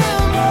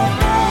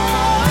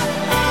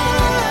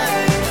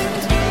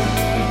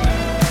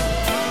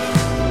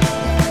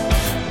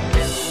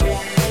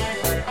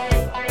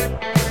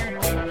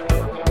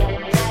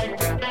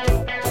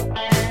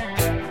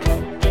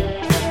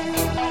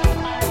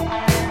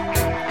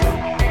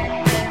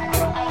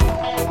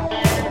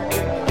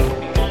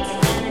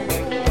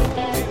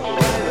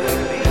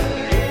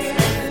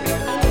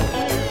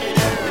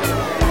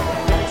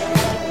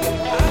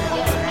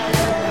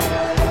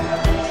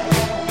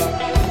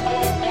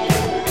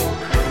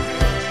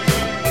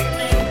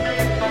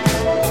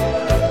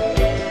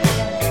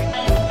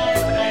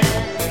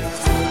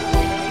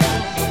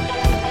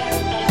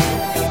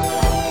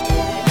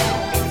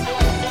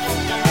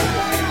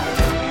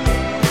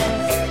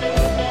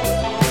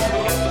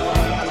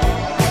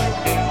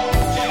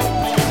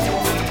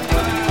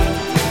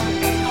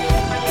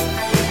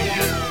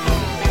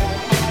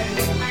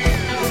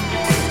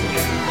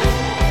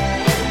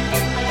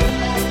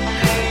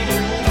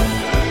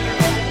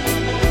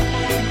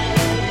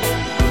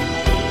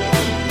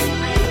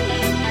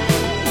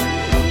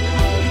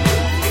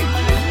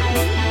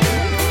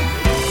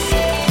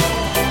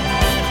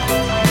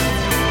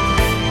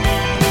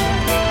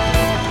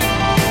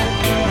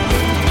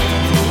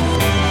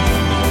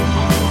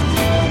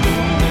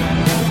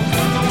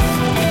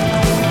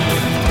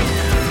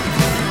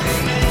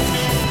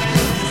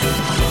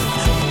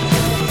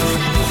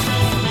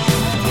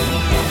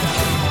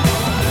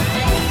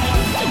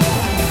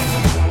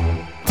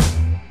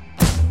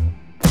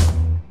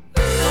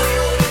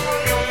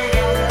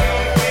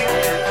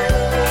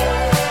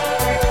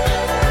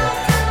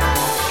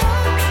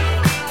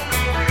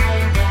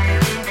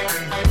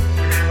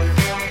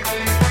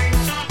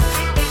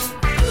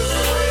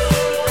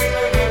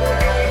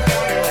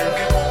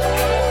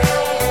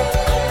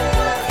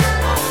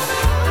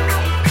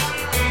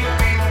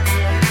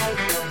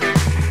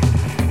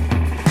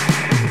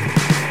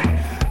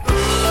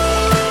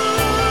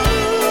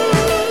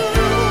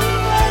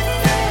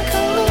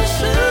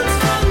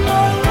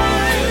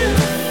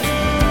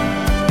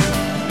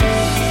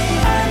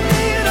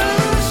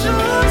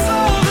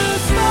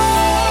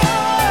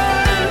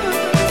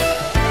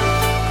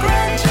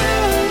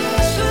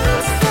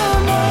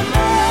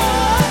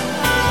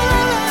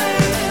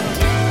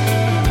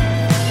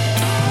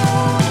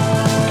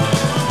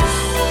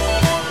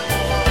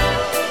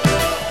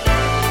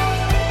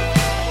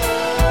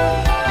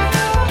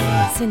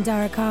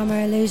Karma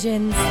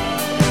Illusions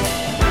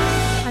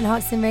on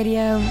Hoxton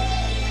Radio.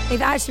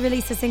 They've actually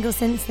released a single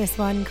since this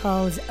one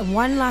called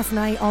One Last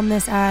Night on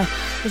This Earth,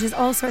 which is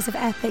all sorts of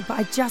epic, but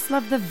I just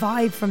love the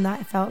vibe from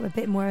that. It felt a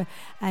bit more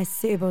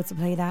suitable to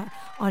play that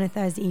on a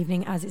Thursday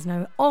evening as it's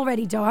now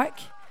already dark.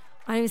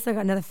 I know we've still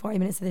got another 40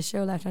 minutes of the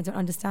show left and I don't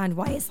understand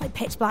why it's like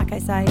pitch black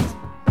outside.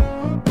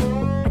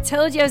 I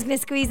told you I was going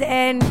to squeeze it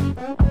in.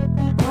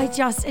 I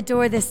just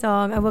adore this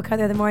song. I woke up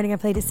the other morning, I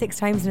played it 6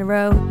 times in a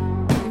row.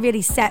 It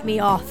really set me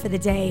off for the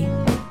day.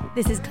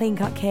 This is Clean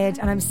Cut Kid,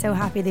 and I'm so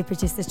happy they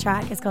produced this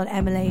track. It's called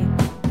Emily.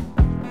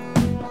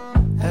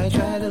 I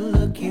try to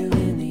look you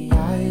in the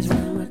eyes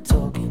when we're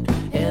talking.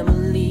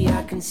 Emily,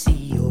 I can see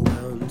you're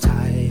wound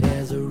tight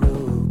as a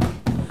rope.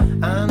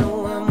 I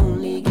know I'm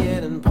only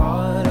getting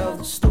part of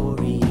the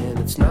story, and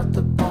it's not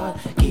the part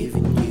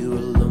giving you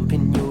a lump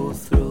in your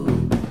throat.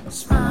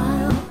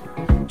 Smile,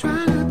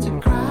 try not to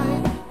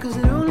cry, 'cause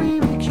it only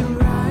makes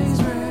your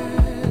eyes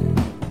red.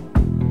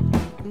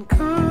 And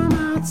come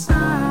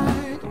outside.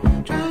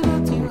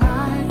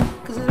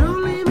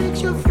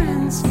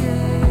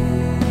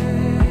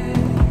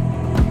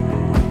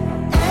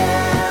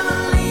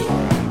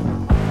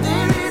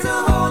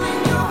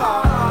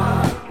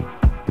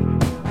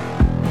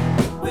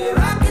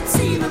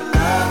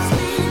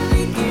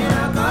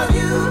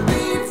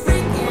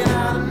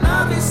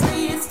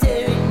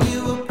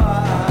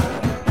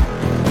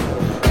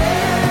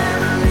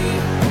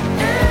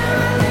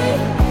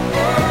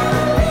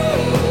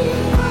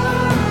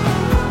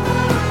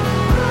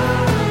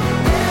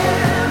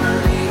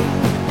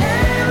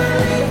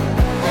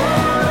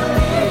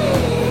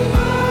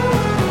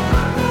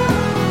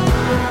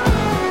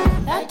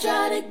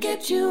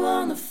 You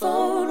on the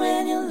phone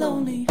when you're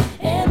lonely.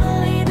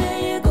 Emily,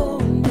 there you go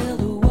and build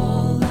a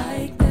wall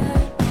like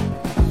that.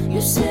 You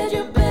said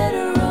you're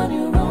better on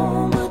your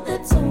own, but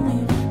that's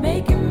only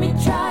making me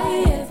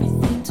try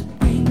everything to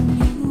bring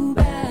you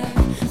back.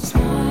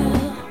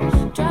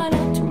 Smile, try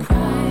not to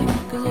cry,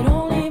 'cause it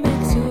only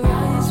makes your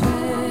eyes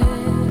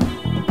red.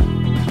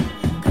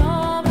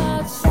 Come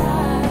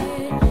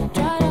outside,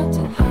 try not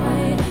to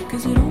hide,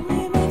 'cause it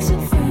only makes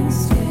your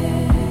friends scared.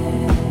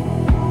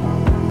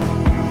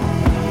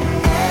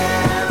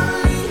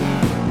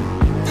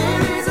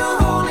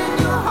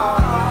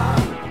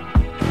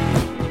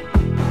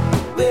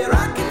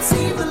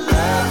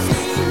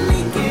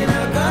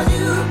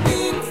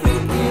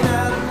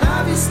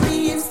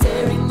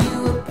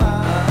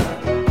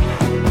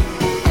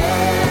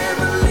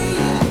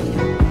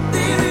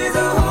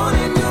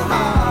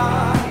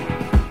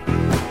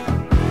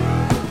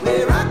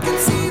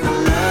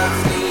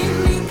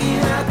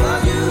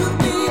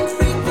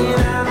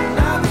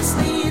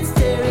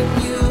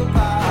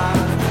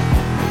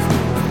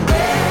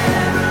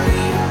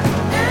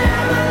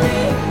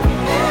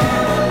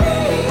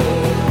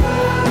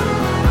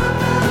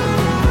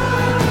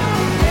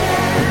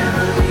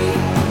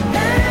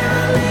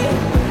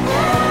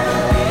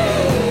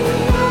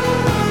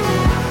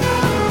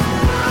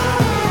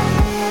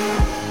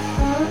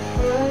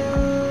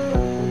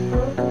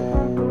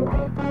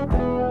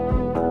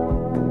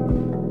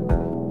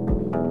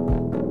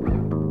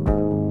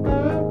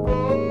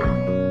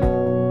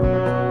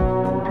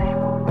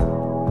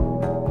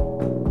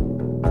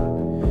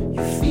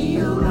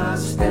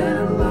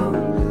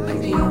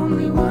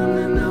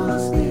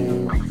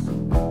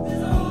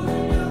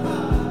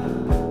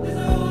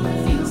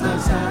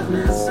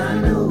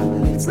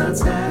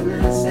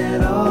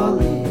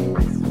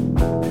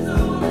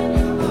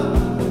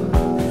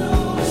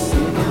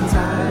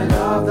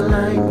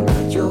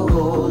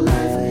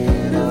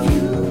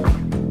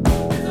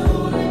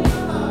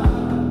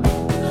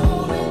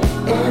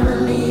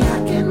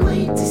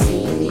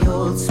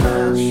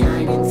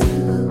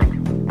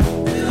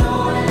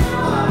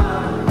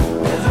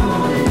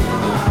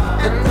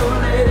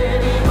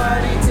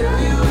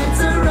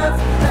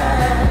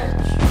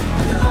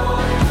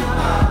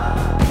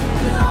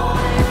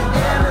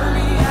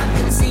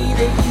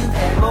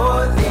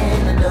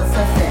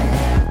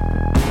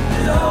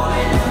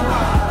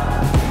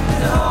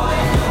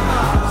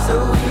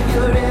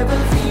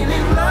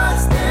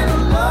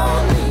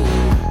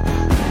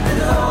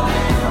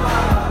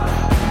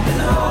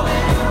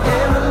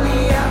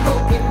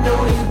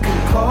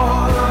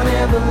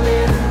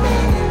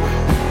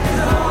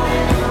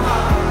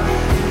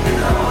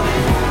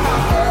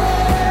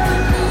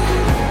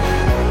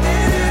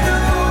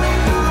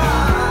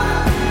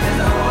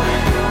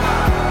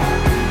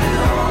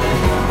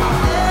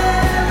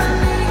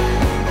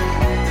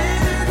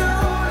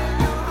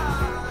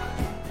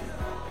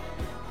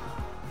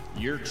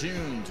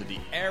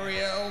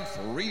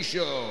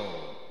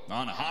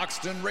 On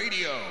Hoxton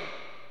Radio.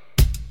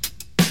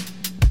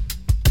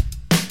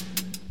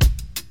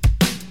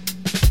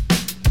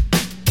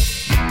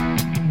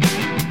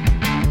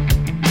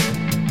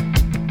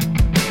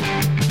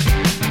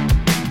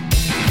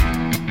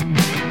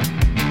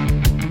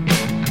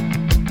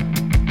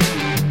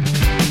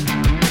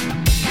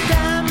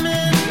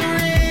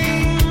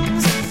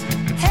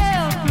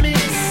 Help me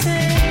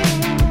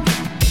sing,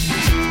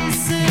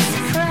 Jesus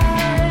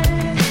Christ.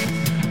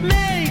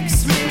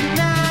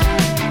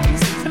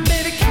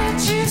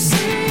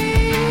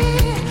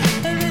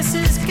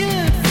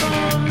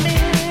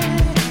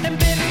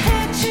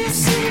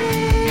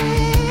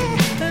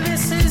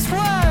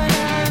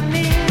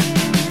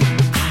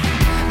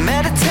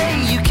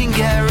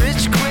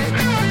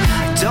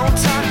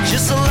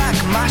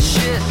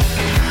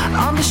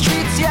 On the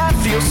streets, yeah, I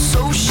feel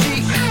so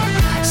chic.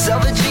 Sell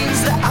the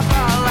jeans that I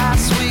bought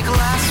last week.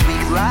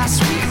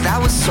 That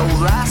was so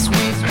last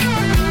week.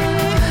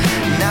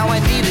 Now I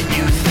need a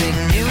new thing.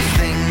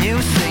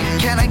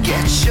 Can I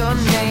get your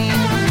name?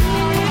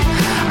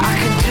 I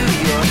can do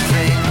your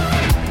thing.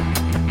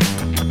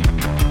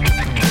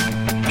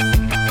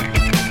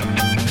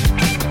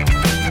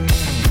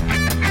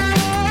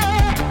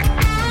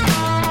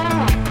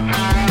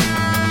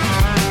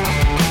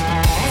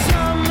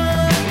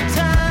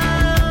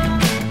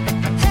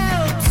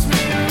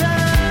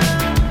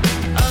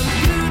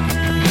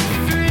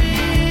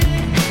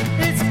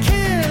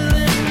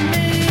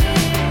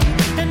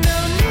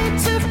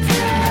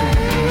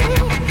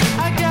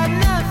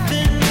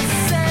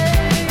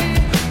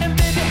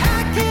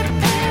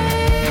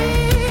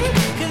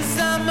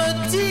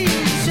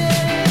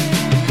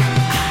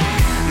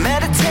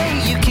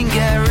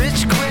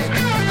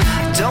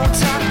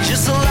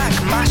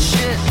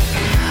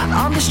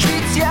 On the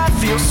streets, yeah, I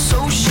feel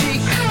so chic.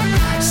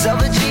 Sell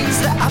the jeans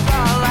that I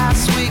bought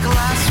last week.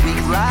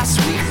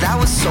 That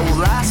was so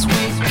last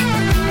week.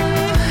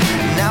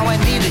 Now I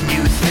need a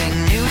new thing.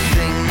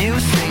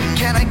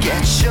 Can I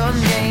get your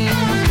name?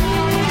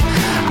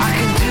 I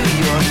can do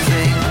your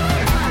thing.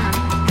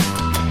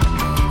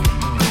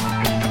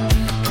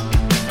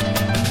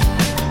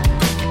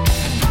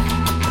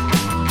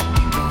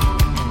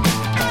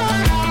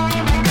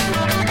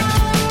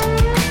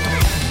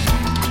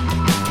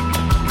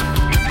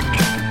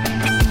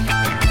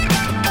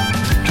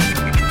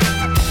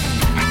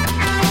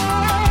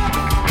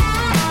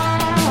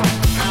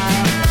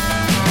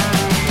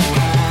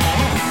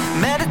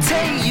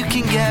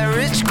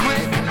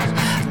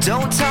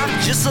 Don't talk,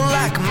 just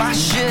like my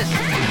shit.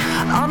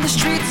 On the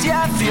streets,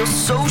 yeah, I feel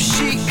so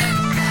chic.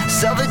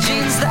 Sell the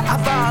jeans that I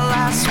bought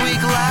last week.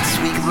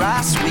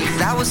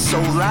 That was so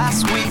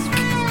last week.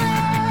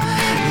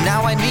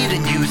 Now I need a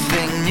new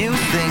thing.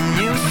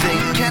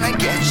 Can I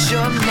get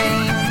your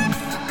name?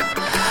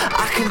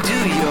 I can do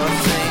your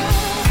thing.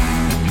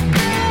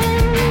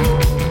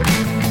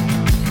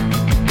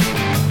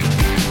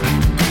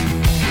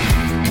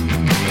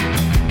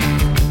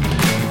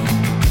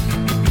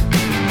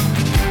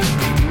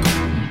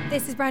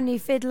 This is brand new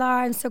Fiddler.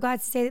 I'm so glad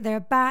to say that they're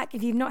back.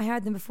 If you've not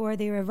heard them before,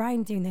 they were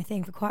around doing their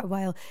thing for quite a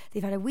while.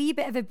 They've had a wee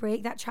bit of a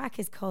break. That track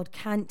is called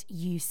Can't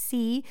You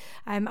See?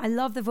 I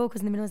love the vocals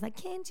in the middle. It's like,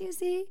 can't you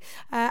see?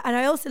 And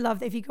I also love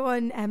that if you go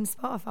on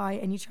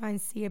Spotify and you try and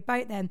see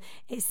about them,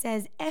 it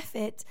says, F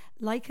it,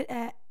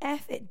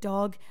 F it,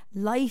 dog,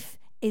 life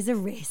is a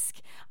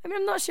risk. I mean,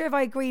 I'm not sure if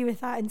I agree with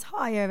that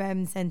entire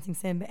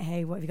sentencing, but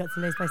hey, what have you got to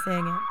lose by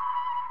saying it?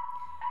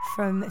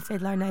 From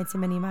Fiddler Nights in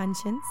Many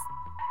Mansions.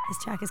 This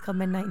track is called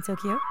Midnight in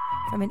Tokyo,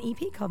 from an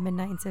EP called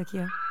Midnight in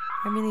Tokyo.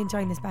 I'm really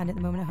enjoying this band at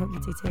the moment. I hope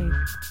you do too.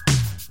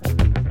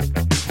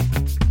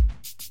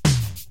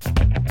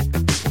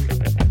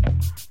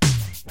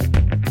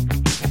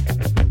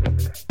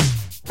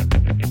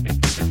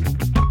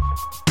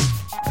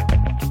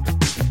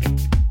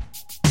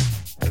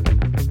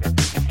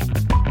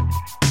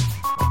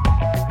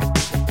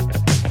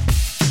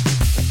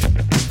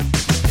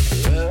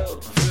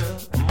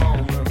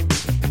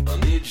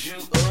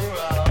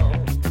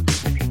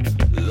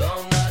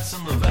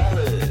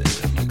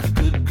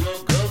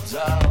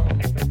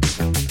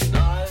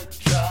 Night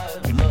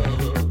drive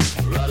lover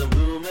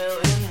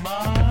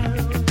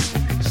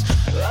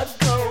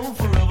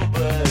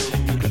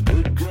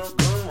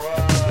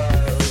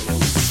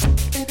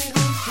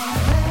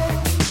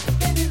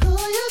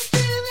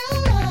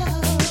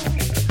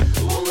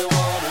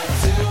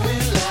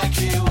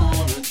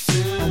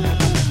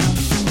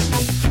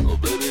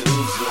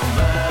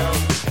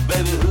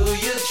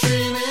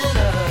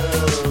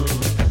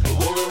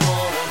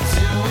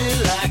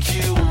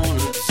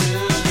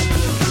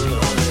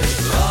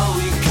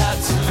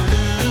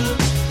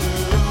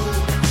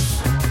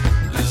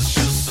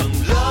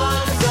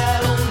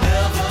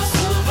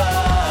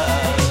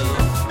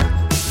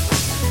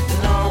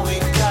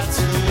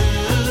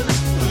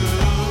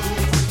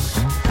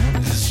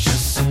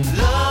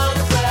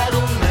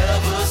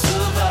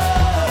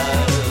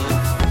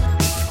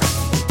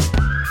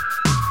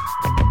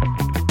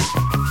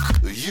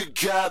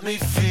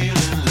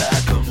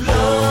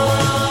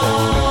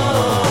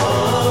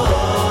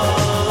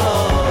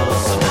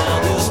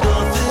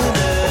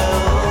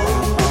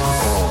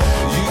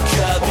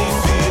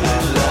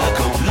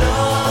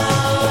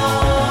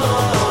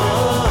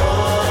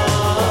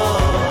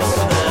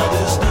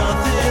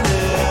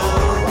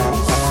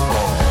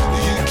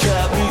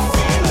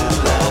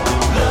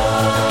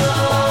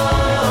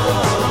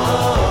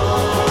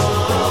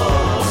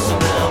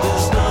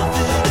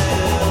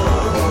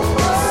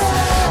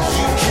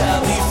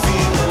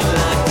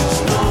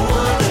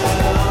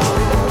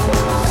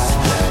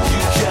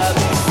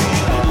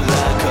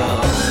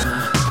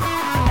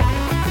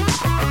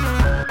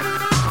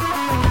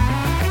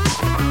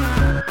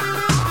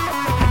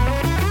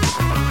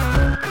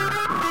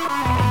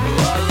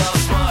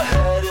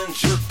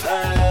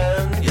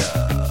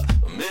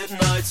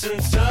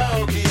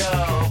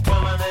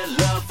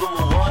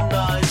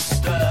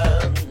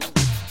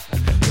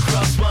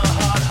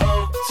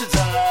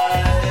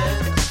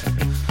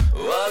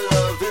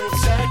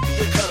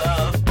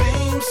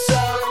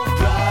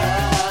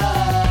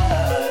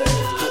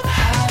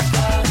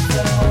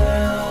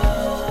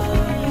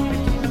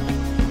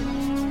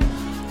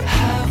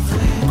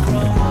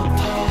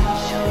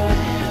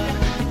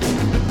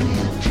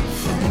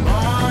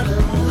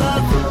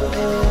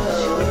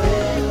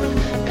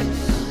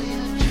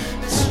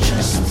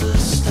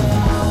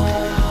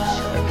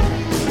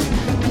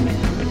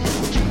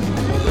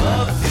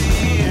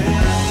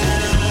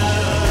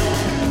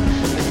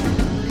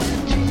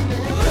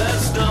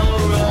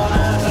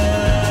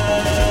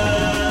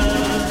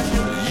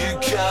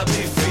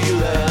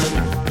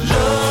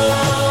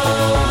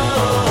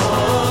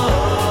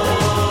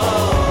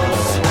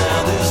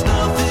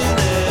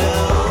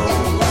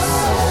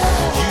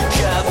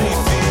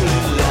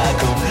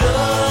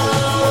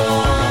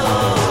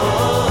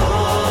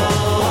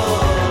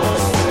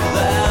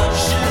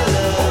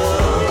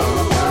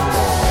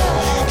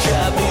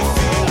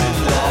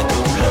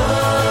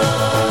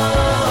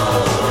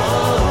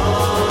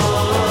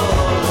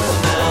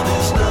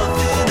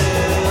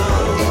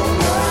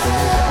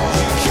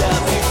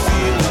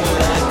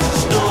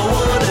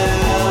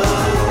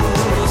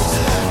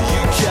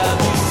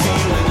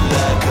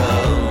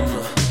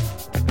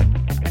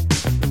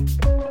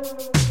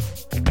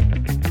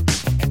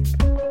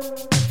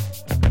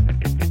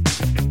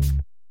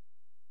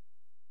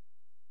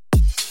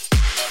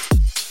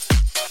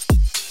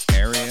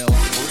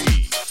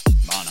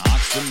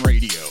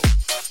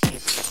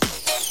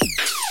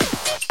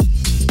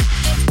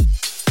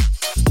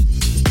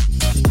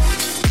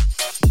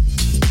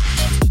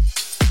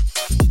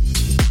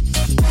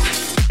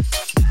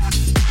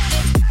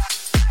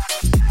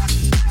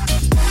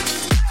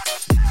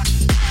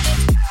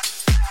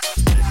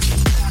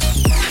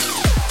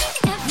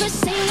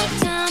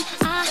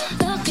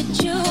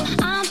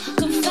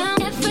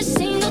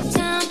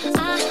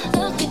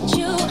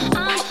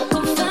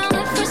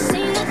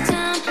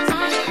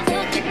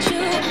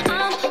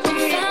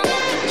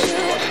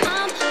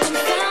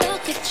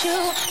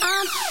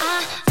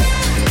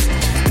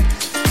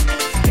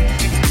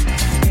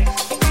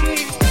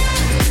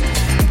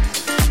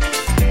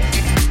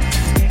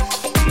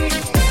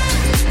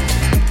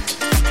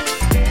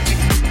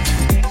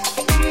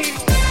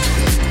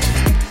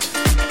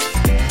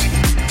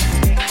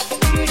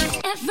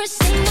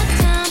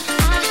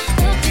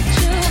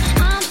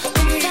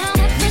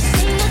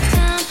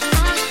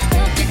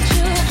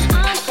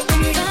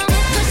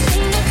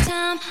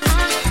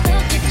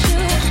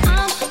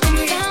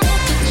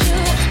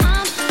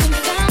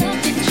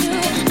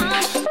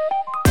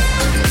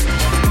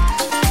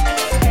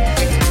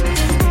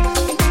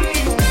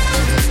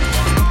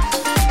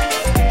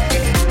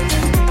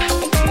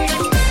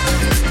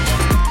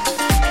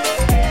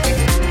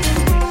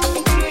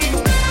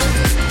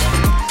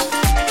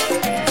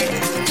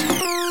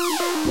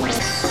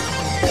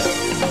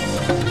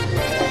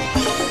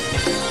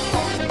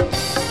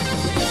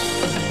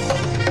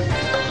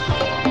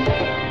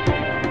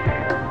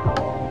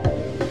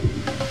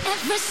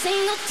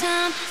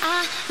time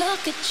I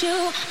look at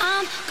you,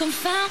 I'm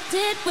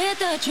confounded with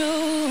the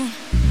truth.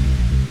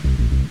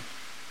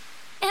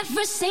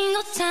 Every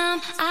single time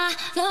I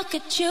look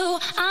at you,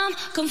 I'm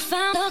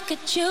confounded. Look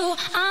at you,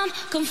 I'm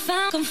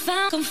confounded. Every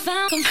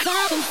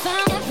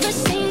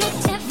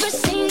single time.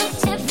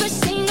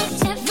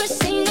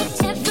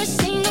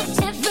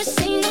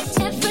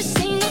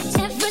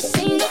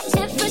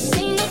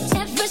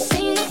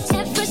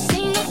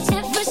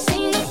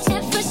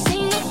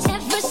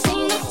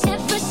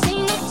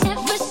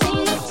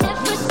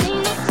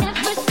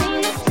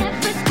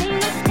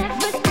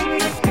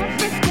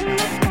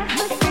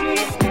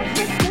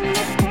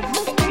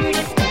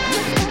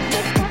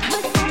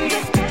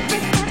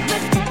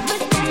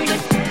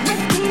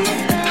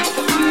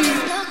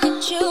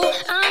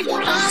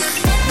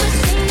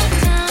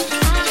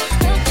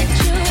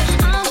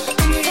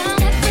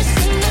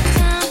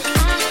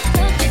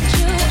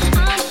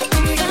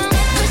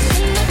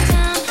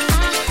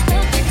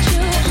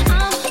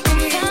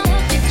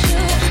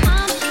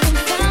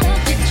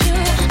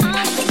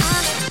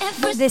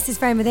 This is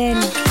From Within,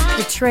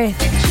 The Truth.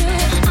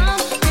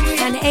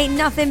 And ain't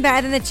nothing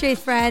better than the truth,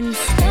 friends.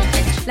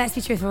 Let's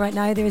be truthful right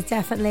now. There is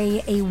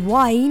definitely a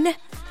wine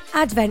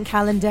advent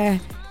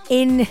calendar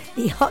in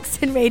the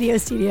Hoxton Radio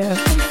Studio.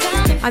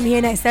 I'm here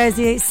next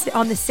Thursday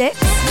on the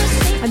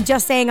 6th. I'm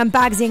just saying I'm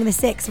bagsying the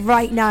 6th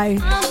right now.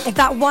 If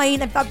that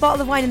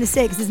bottle of wine in the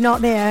 6th is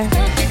not there,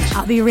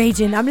 I'll be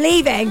raging. I'm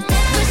leaving.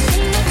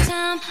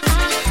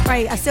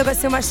 Right, I've still got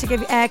so much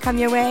to come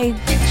your way.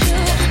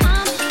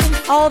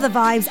 All the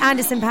vibes,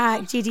 Anderson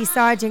 .Paak, Gigi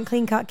Sargent,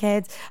 Clean Cut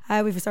Kids.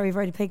 We've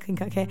already played Clean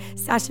Cut Kid.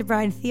 Sacha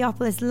Brown,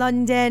 Theopolis,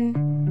 London,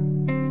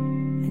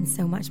 and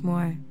so much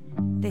more.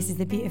 This is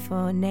the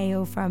beautiful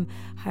Nao from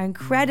her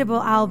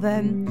incredible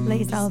album,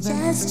 latest album.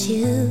 It's just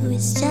you,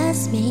 it's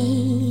just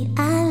me.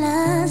 I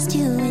lost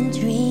you in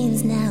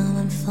dreams, now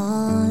I'm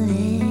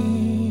falling.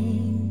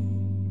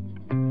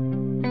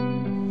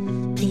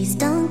 Please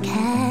don't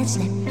catch,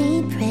 let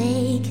me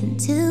break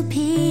into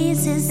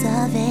pieces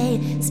of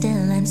eight.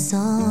 Still I'm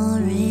sorry.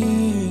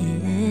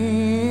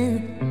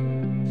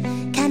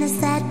 Kinda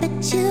sad, but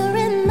you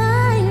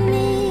remind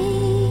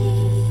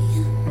me.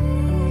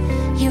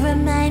 You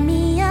remind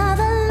me of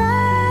a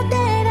love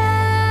that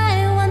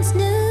I once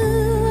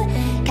knew.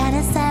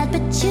 Kinda sad,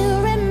 but you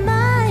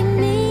remind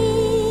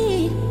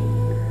me.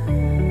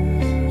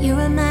 You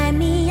remind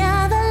me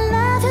of a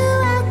love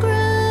who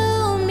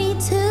outgrew me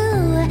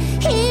too.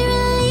 He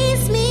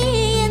released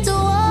me into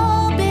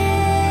orbit.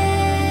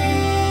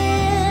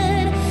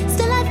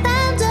 Still I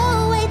found a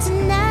way to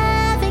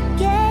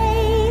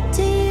navigate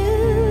to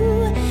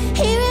you.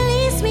 He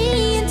released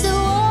me into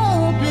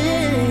orbit.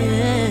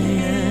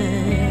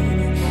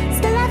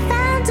 Still I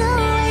found a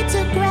way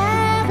to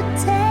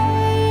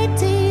gravitate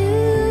to you.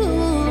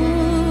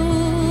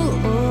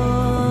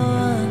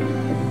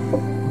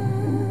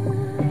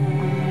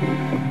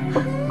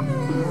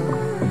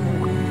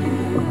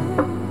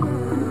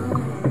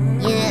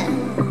 Yeah,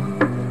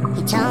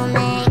 he told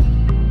me,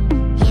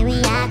 here we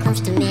are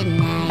close to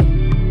midnight,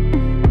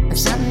 but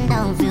something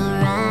don't feel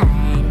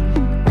right.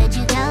 Where'd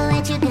you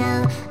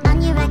go,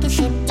 on your rocket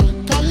ship,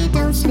 take care you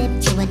don't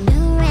slip to a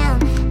new realm.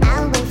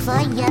 I'll wait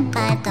for you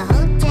at the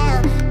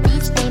hotel,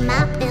 please pay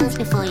my bills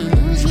before you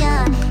lose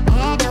your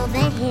head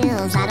over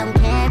heels. I don't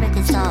care if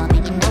it's all,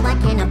 but you know I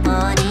can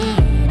afford it.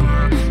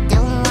 I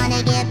don't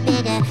wanna get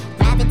bigger,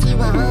 gravity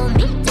will hold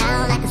me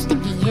down like a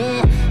sticky,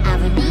 yeah. I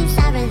release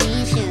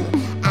you.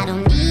 I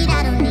don't need,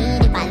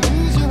 if I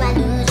lose you, I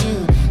lose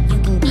you. You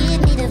can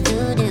give me the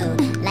voodoo,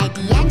 like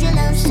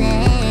D'Angelo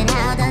said.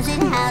 How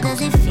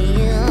does it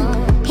feel?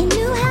 He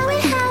knew how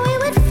it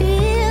would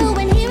feel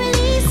when he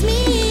released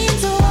me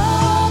into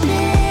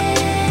orbit.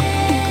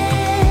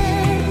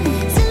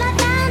 Still I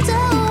found a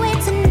way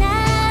to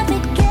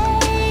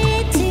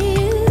navigate to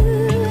you.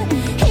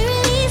 He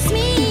released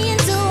me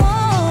into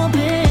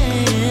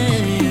orbit.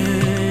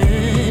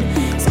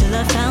 Still I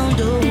found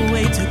a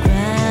way to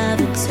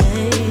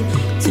gravitate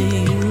to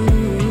you.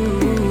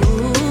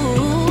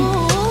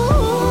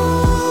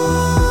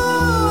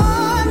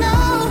 No,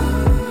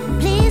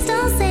 please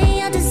don't say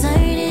you're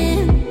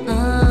deserted.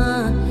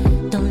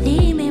 Don't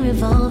leave me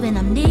revolving.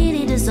 I'm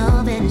nearly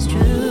dissolving. It's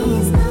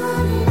true.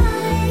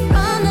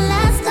 From the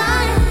last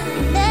time,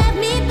 left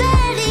me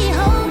barely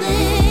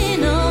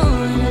holding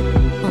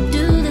on. Won't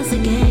do this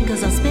again,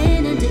 'cause I'll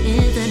spin into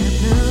infinite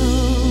blue.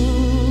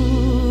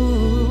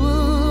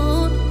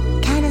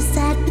 Kinda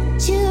sad,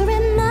 but you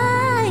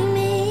remind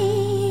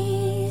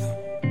me.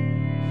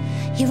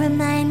 You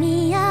remind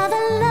me of a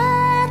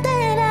love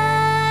that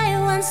I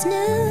once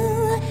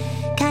knew.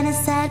 Kinda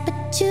sad,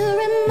 but you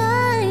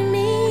remind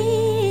me.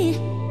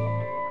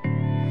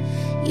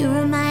 You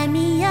remind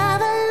me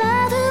of a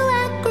love who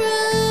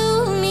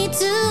outgrew me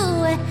too.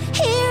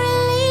 He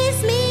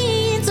released me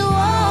into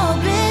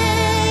orbit.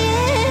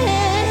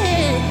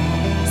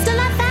 Still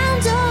I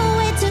found a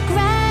way to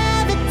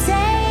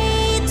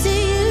gravitate to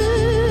you.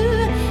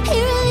 He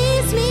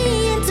released me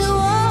into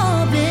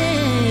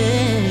orbit.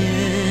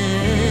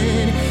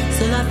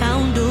 Still I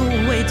found a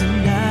way to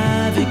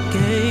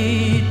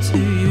navigate to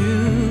you.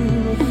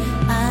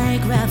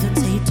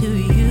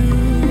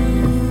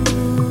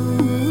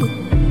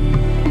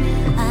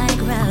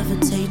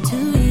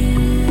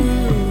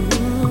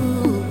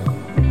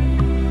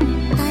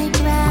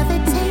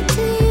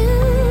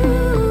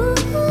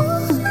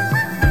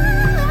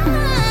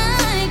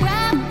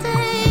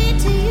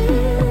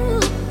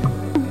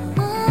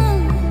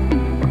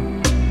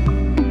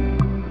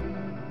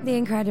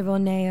 Incredible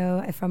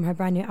Neo from her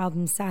brand new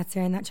album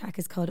Saturn. That track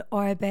is called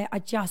Orbit.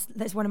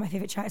 That's one of my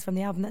favourite tracks from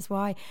the album. That's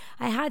why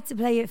I had to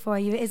play it for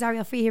you. It is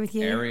Ariel Free here with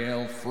you.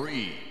 Ariel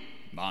Free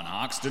on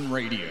Hoxton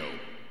Radio.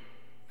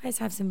 Let's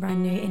have some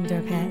brand new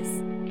Indoor Pets.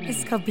 This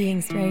is called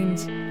Being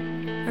Strange.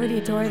 I really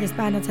adore this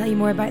band. I'll tell you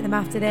more about them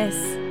after this.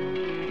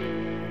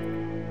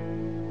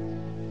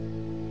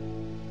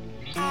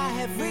 I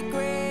have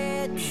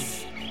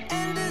regrets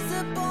and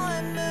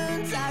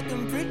disappointments. I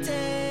can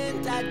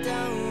pretend I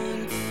don't.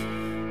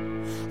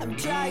 I'm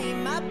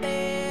trying my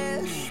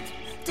best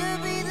to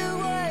be the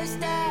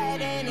worst at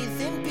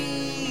anything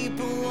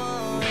people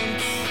want.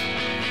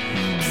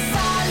 'Cause I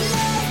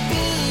love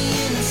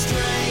being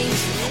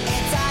strange.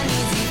 It's an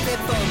easy fit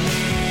for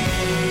me.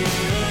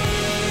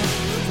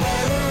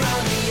 Where are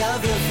all the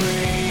other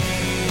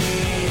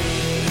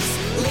friends?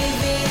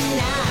 Living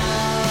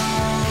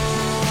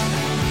now,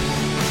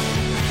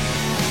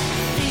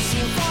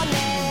 fishing for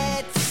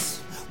nets.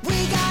 We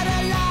got a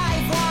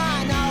live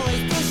one,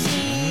 always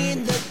pushing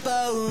the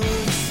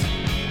boats.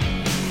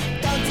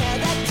 Don't tell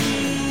the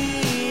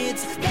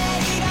kids, let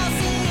it all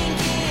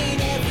sink in.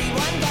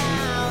 Everyone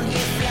down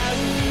here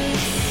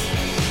floats.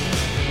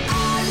 I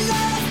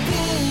love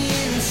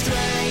being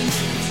strange.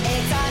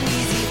 It's an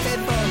easy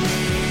fit for me.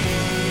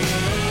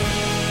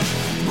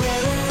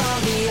 Where are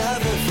all the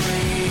other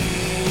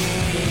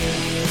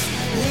friends?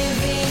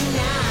 Living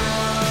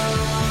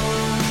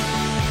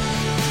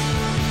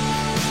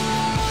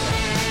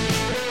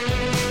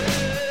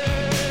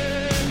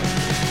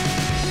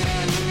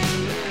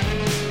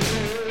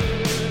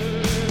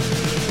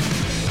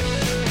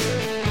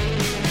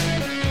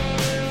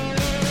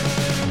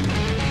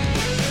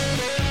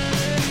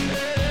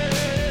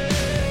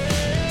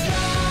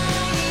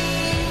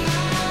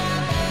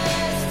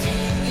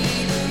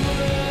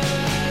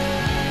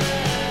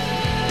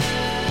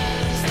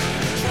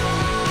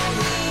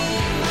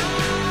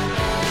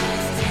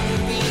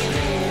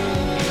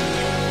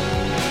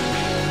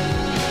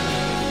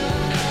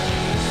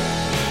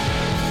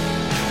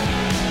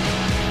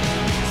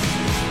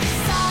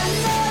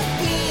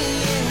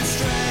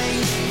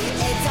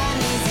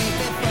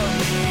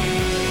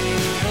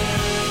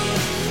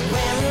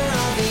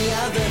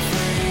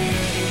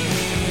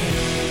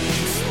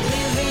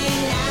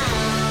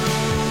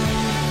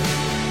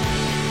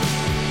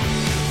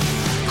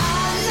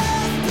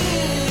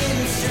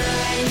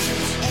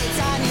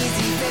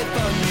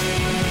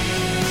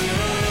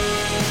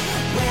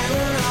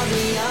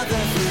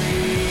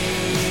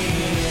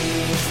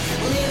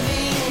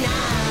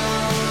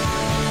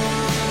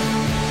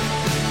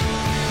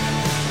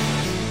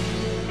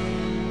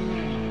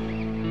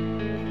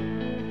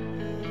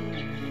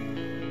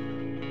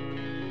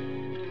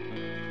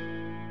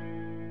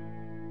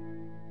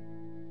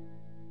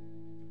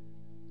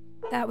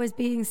That was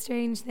Being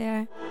Strange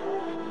there.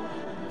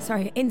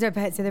 Sorry, Indoor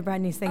Pets are the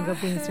brand new single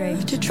Being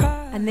Strange.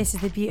 And this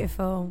is the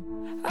beautiful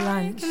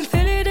Blanche. I can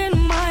feel it in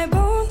my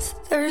bones.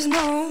 There's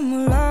no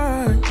more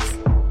lies.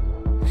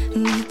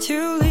 Need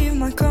to leave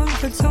my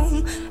comfort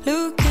zone.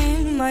 Look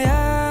in my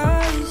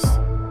eyes.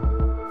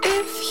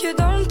 If you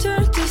don't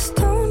turn to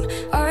stone,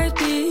 I'd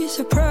be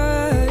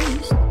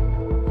surprised.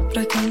 But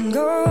I can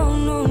go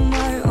on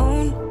my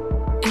own.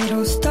 It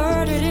all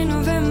started in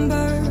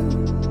November.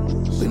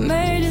 We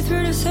made it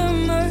through the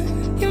summer.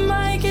 You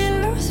might get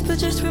lost, but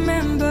just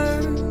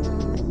remember,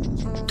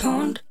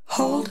 don't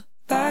hold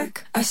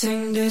back. I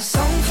sing this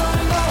song for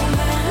the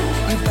moment.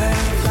 We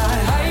better fly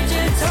high,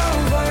 it's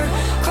over.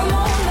 Come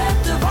on, let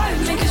the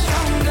vibe make it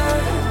stronger.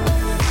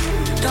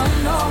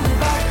 Don't hold me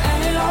back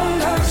any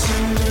longer.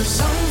 Sing this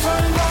song for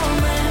the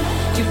moment.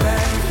 You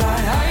better fly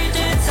high,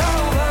 it's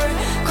over.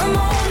 Come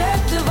on,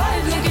 let the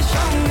vibe make it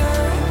stronger.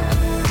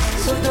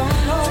 So don't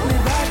hold me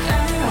back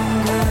any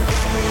longer.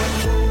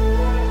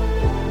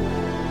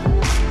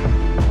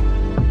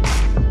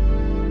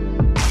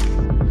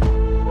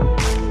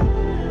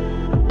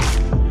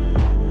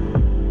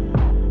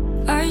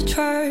 I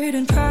tried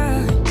and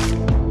tried.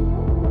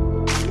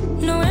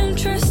 No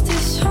interest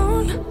is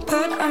shown,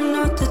 but I'm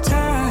not the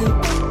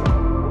type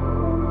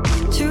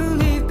to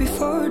leave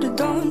before the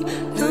dawn.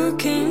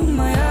 Look in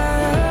my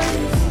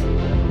eyes.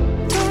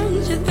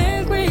 Don't you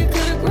think we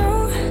could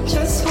grow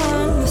just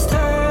one last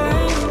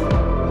time?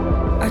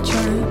 I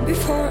tried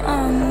before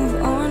I move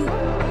on.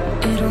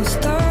 It all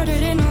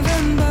started in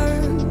November.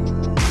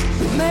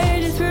 We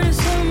made it through the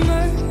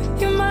summer.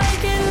 You might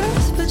get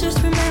lost, but just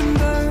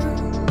remember,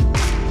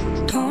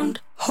 don't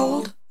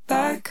hold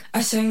back.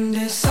 I sing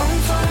this song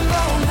for the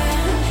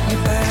moment. You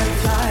better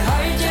fly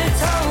high,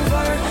 it's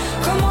over.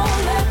 Come on,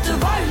 let the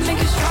vibe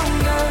make it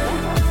stronger.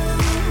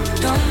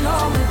 Don't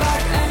hold me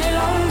back any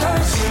longer.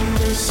 Sing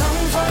this song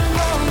for the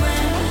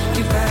moment.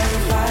 You better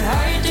fly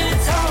high,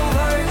 it's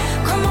over.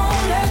 Come on,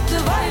 let the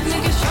vibe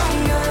make it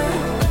stronger.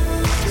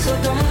 So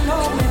don't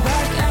hold me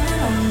back any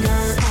longer.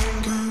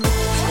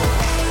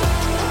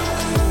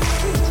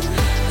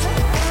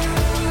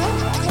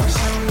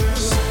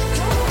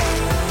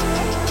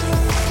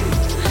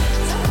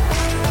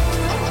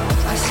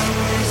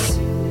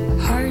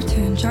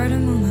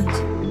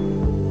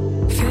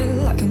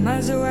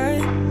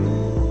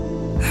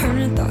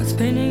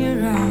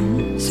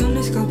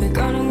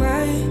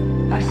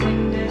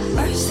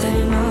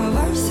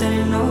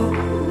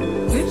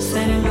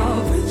 setting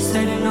off.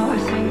 I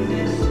sing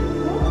this.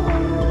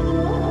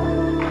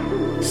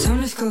 Soon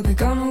this could be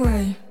gone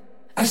away.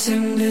 I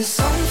sing this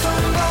song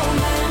for the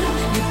moment.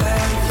 You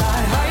better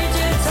fly high,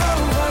 it's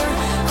over.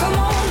 Come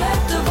on,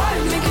 let the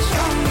vibe make it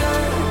stronger.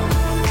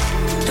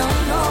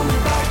 Don't hold me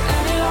back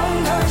any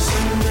longer.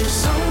 Sing this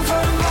song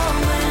for the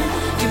moment.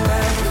 You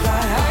better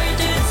fly high,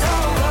 it's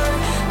over.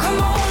 Come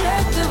on,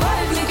 let the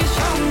vibe make it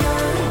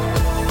stronger.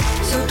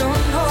 So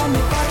don't hold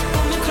me back,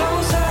 pull me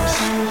closer.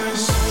 Sing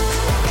this.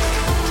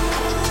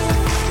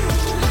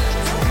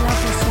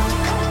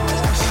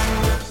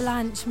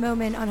 Blanche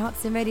Moment on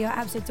Hoxton Radio. I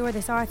absolutely adore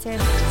this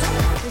artist.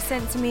 It was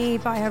sent to me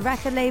by her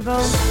record label.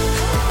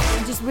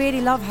 I just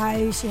really love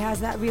how she has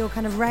that real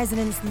kind of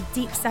resonance and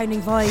deep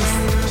sounding voice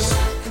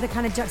with the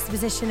kind of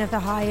juxtaposition of the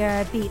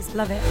higher beats.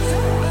 Love it.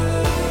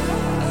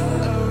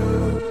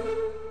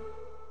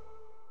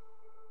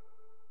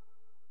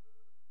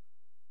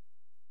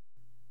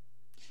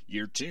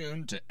 You're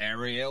tuned to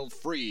Ariel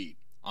Free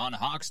on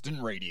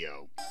Hoxton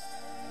Radio.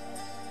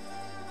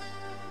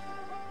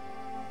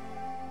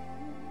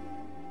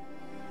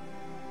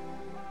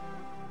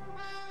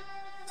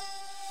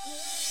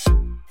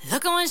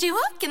 Look at when she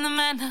walk in the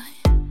manor.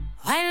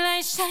 White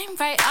light shine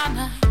bright on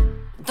her.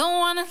 Don't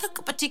wanna look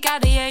up, but you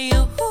gotta, yeah,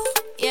 you.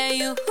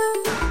 It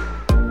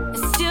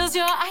steals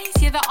your eyes,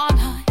 yeah, the on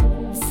her.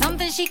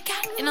 Something she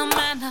got in her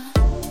manner.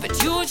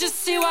 But you just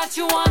see what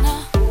you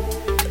wanna.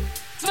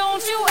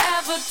 Don't you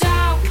ever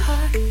doubt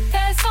her.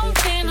 There's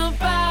something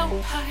about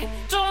her.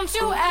 Don't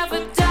you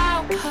ever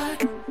doubt her.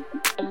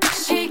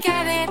 She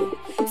got it,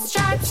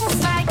 striped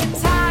just like a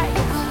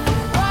tiger.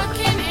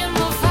 Walking in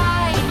the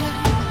fire,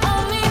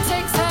 only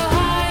takes her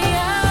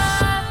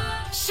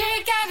higher.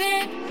 She got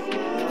it,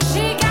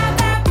 she got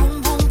that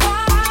boom boom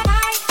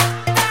bye,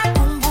 that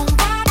boom boom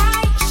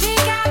bye. She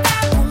got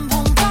that boom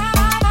boom bye.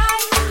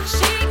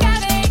 She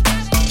got it,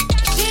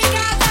 she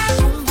got that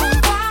boom boom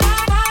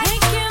bye,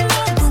 making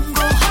the boom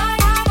go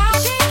higher.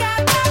 She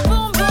got that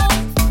boom boom,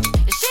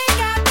 she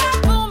got that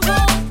boom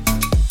boom.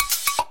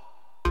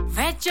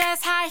 Red dress,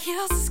 high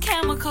heels is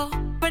chemical,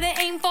 but it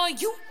ain't for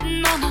you,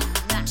 no.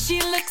 She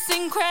looks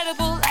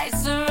incredible,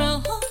 lights the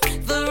room.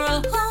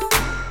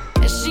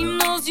 And she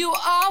knows you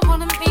all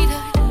wanna meet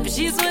her, but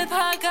she's with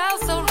her girl,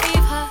 so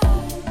leave her.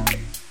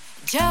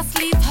 Just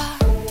leave her.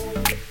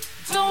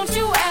 Don't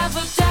you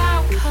ever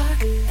doubt her.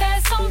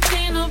 There's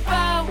something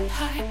about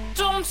her.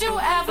 Don't you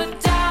ever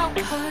doubt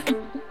her.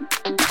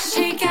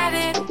 She got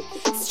it,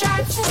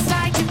 striped just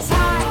like a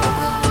tiger.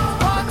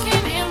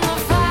 Walking in the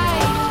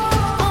fire,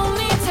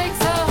 only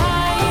takes her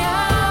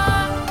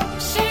higher.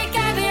 She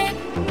got it,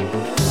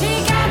 she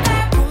got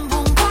that boom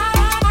boom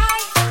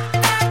bye,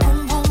 that boom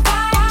boom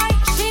bye.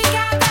 She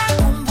got that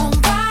boom boom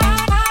bye.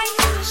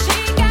 She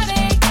got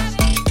it,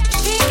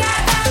 she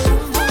got that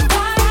boom boom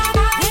bye,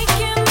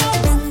 making the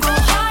boom go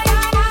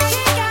higher.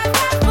 She got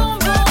that boom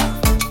boom,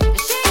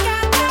 she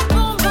got that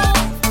boom boom.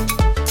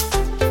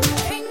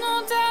 Ain't no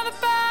doubt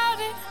about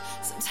it.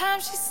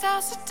 Sometimes she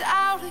starts to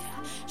doubt it.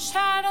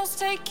 Shadows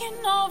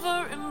taking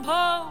over in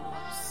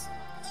pose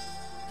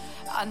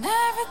on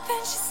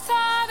everything she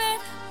started,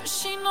 but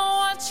she know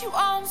what she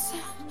wants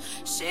and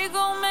she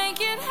gon' make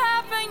it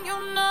happen, you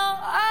know.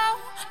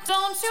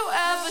 Don't you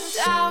ever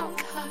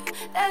doubt her.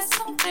 There's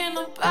something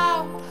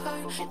about her.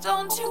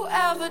 Don't you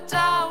ever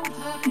doubt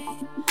her.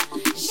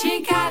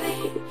 She got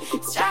it,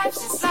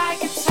 stripes just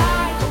like a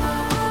tiger.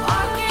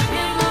 Walking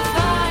in the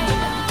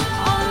fire,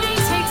 only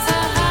takes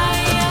her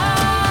higher.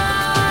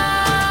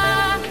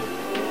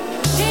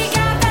 She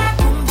got that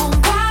boom boom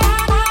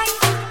bye,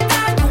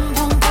 that boom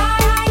boom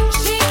bye.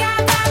 She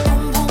got that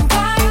boom boom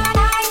bye.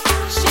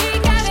 She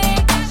got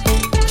it,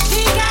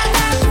 she got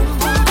that boom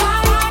boom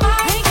bye,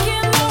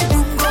 making the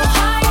boom go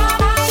higher.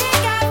 She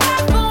got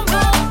that boom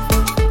boom,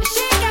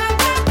 she got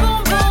that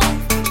boom boom.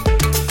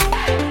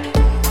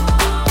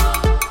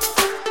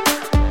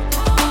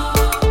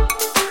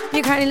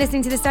 You're currently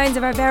listening to the sounds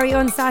of our very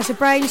own Sasha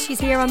Brown. She's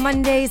here on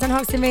Mondays on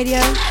Hoxton Radio.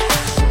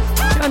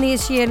 Not only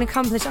is she an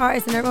accomplished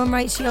artist in her own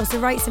right, she also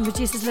writes and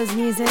produces loads of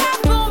music.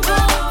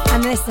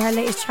 And this is her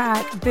latest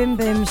track, Boom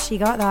Boom, She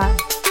Got That.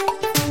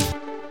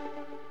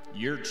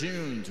 You're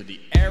tuned to the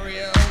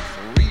Ariel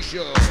Free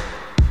Show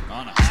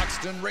on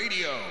Hoxton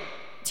Radio.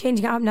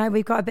 Changing it up now,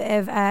 we've got a bit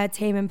of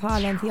Tame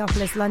Impala in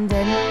Theophilus,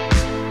 London.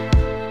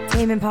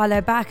 Tame Impala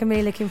are back. I'm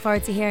really looking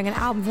forward to hearing an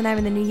album from them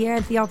in the new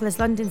year. Theophilus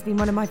London's been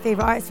one of my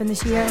favourite artists from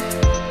this year.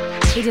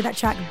 He did that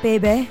track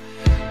Baby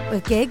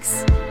with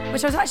Giggs,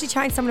 which I was actually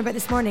chatting to someone about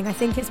this morning. I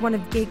think it's one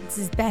of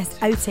Giggs'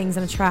 best outings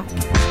on a track.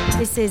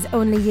 This is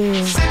Only You.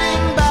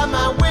 Sitting by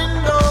my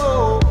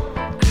window,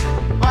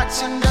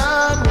 watching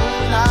the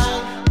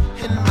moonlight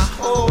in my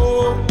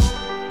home.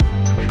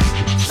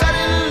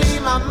 Suddenly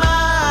my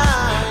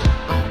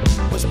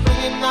mind was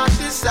bringing out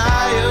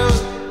desire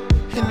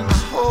in my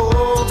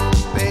home,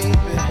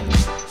 baby.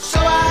 So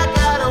I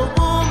got a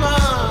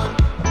woman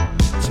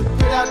to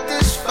put out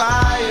this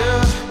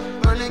fire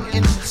burning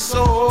in my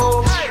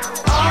soul.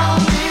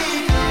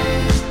 Only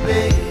you,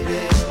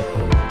 baby,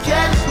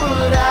 can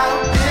put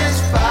out this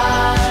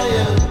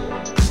fire.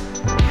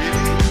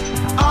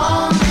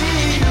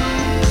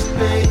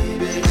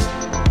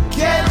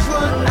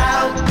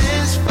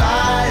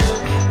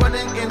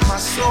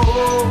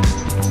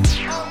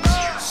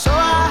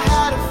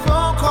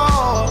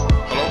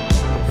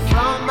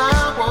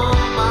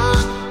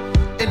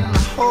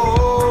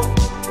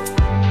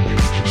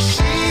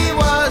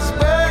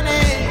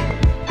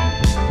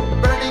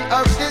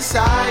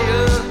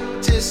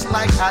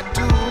 I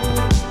do.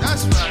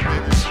 That's right,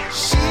 baby.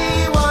 She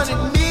wanted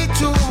me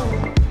to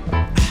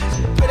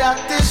put out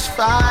this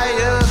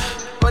fire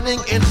burning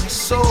in my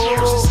soul.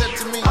 She said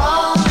to me,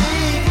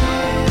 only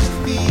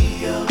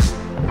you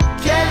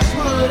can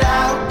put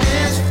out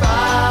this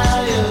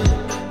fire.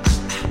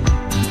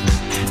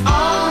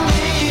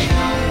 Only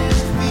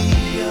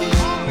you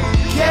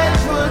can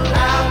put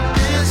out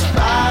this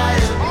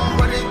fire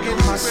burning in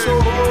my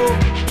soul.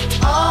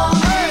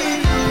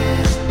 Only you,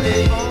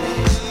 baby,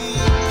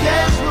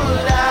 can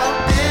put out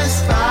this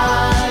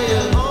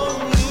fire.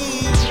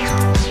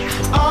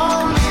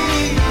 Only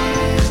you,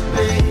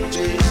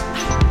 baby,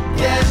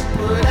 can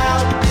put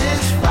out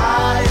this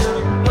fire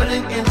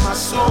burning in my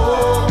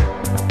soul.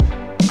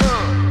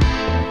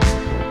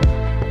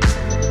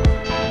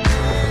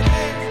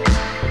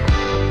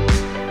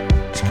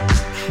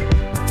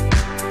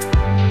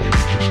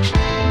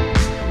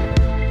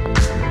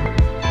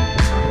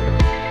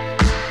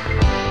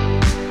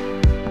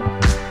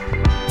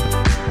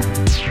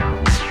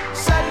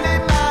 Suddenly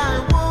my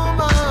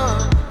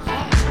woman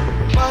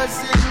was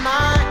in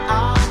my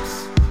arms,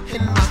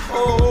 in my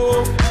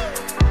home.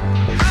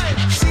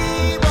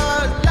 She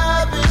was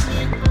loving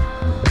me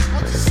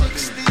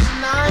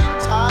 69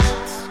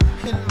 times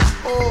in my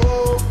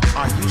home.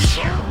 Are you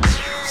sure?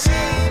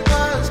 She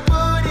was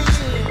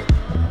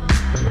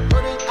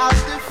putting out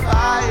the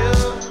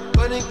fire,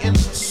 burning in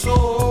my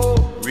soul.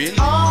 Really?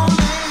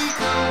 Only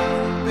you,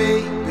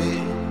 baby,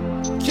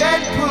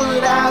 can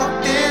put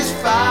out this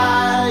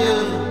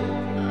fire.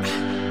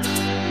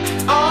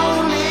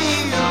 Only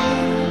you,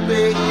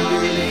 baby,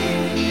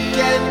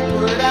 can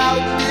put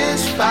out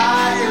this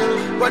fire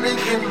burning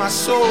in my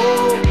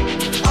soul.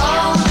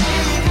 Only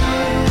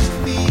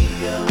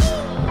you,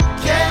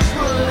 can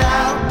put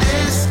out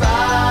this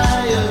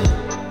fire.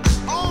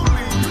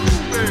 Only you,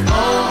 baby.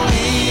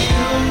 Only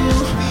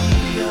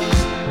you,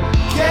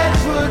 can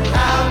put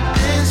out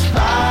this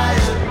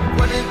fire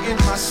burning in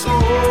my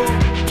soul.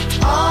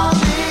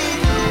 Only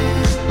you,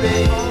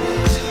 baby,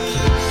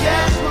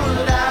 can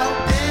put out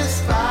this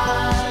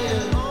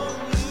fire.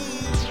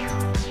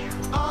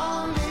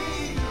 Only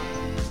you,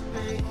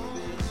 baby,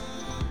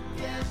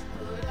 can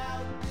put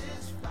out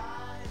this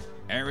fire.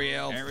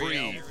 Ariel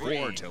Free,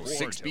 4 till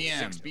 6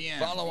 p.m.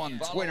 Follow on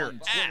Twitter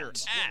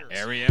at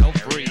Ariel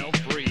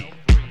Free.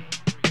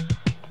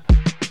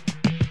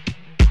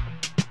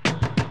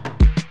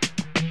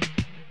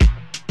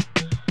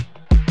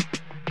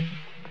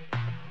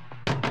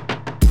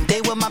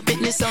 They were my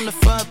business on the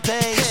front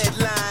page.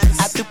 Headlines.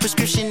 I threw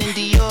prescription in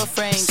Dior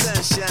frames.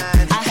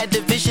 Sunshine. I had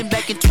the vision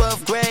back in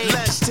 12th grade.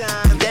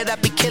 Lunchtime. That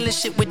I'd be killing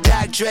shit with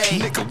Dr. Dre.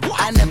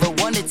 I never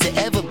wanted to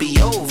ever be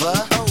over.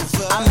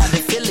 I'm out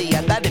of Philly,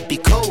 I thought it'd be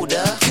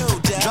colder.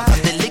 Drunk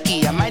off the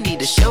licky, I might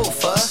need a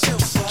chauffeur.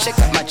 Check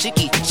out my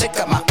chicky, check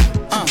out my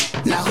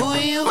Now who are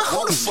you?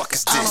 Who the fuck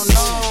is this? I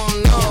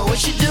don't know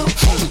what you do.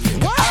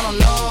 I don't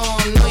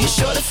know you're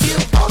short a few.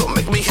 Oh, don't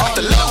make me have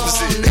to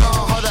lose it. No,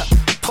 hold up,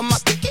 pull my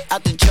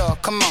out the jaw,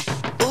 come on.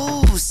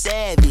 Ooh,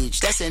 savage,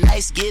 that's a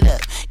nice get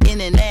up.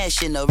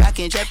 International,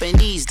 rockin'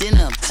 Japanese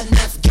denim.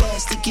 Enough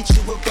gas to get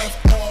you above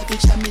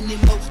average. How many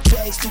more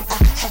drags do I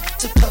have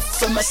to puff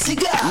from my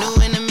cigar?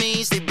 New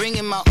enemies, they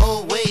bringing my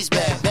old ways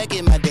back. Back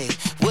in my day,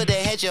 where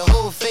they had your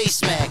whole face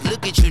smacked.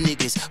 Look at you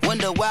niggas,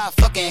 wonder why I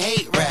fucking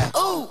hate rap.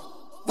 Ooh,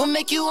 what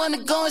make you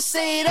wanna go and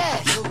say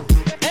that?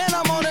 And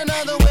I'm on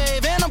another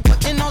wave, and I'm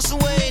putting on some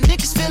weight.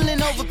 Niggas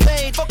feeling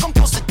overpaid, fuck I'm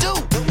supposed to do?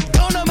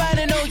 Don't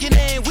nobody know your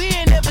name, we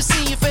ain't never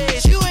seen your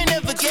face. You ain't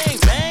never gang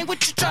bang,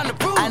 what you tryna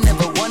prove? I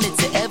never wanted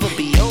to ever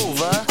be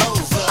over.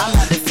 I'm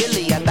out of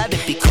Philly, I thought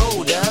it'd be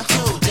colder.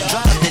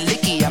 Drop the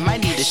licky, I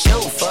might need a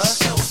chauffeur.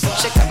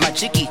 Check out my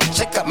chicky,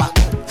 check out my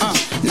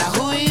Now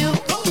who are you?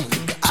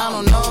 I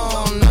don't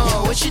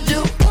know what you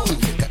do.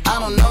 I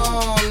don't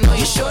know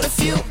you're short a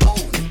few.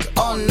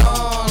 Oh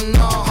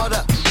no, hold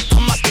up,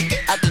 pull my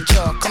out the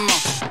jaw, come on.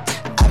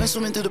 I've been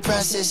swimming through the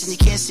process and you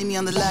can't see me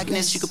on the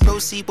likeness. You can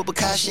proceed with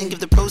precaution, give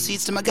the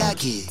proceeds to my god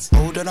kids.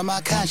 Hold on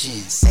my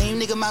conscience, same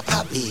nigga my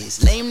pop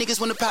is. Lame niggas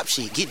wanna pop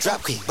shit, get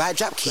drop kick, buy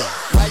drop kick.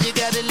 Why you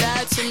gotta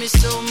lie to me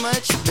so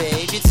much,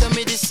 babe? You tell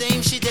me the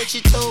same shit that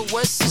you told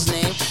what's his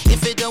name.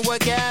 If it don't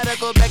work out, I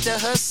go back to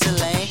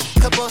hustling.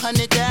 Couple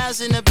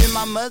 100,000 up in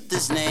my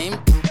mother's name.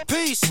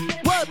 Peace,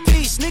 what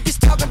peace? Niggas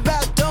talking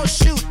about don't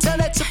shoot, tell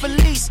that to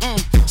police.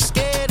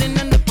 Scared and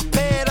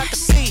underprepared, I can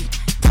see.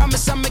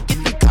 Promise I'ma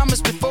get them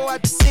comments before I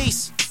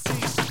decease.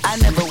 I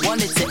never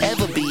wanted to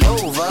ever be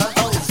over.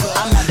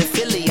 I'm out of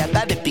Philly, I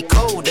thought it'd be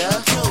colder.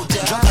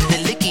 Drop out the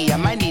licky, I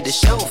might need a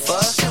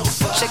chauffeur.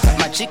 Check out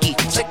my chicky,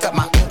 check out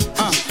my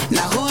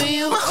Now who are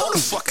you? Who the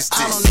fuck is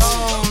this?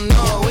 I don't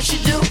know what you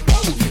do.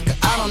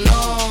 I don't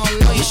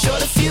know you're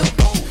short a few.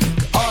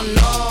 Oh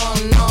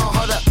no,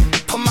 hold up,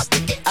 pull my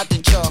out the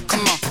jaw,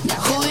 come on. Now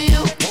who are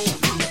you?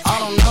 I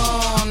don't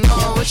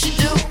know what you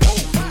do.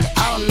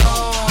 I don't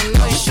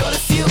know you're short a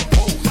few.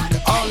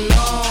 Oh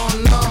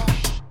no.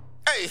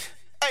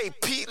 Hey,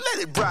 Pete,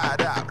 let it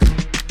ride out.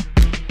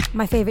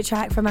 My favourite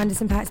track from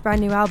Anderson .Paak's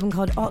brand new album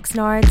called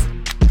Oxnard.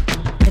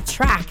 The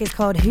track is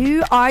called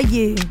Who Are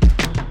You?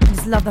 It's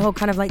just love the whole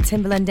kind of like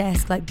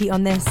Timbaland-esque like beat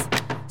on this.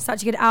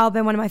 Such a good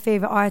album, one of my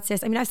favourite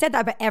artists. I mean, I've said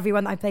that about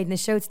everyone that I played in the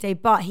show today,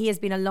 but he has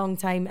been a long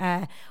time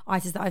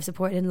artist that I've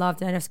supported and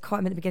loved, and I've caught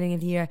him at the beginning of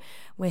the year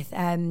with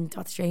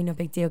Dr. Dre, No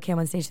Big Deal, came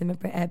on stage to them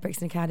at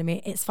Brixton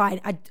Academy. It's fine.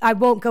 I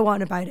won't go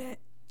on about it.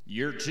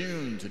 You're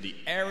tuned to the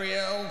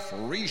Ariel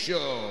Free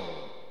Show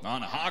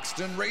on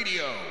Hoxton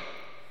Radio.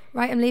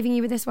 Right, I'm leaving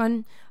you with this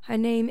one. Her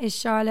name is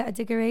Charlotte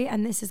Adigary,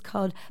 and this is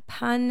called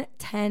Pan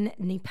Ten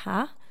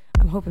Nipa.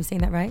 I hope I'm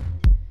saying that right.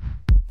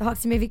 The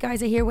Hoxton Movie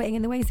guys are here waiting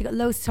in the wings. They've got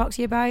loads to talk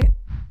to you about.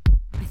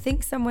 I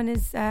think someone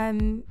is,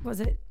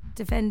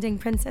 defending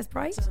Princess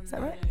Bride? Is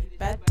that right?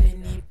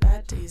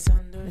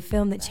 The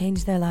film that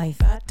changed their life,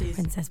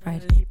 Princess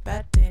Bride.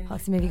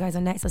 Hoxton Movie guys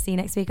on next. I'll see you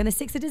next week on the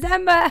 6th of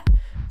December.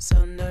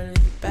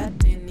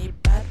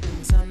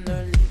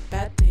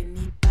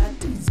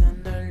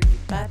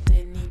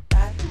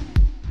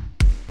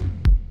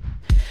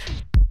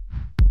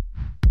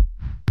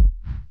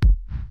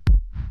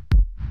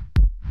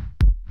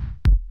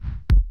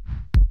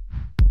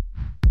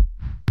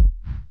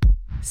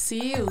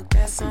 Si o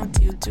quer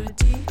sentir tudo,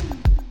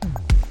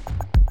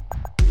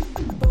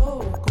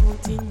 vou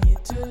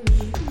continuar tudo.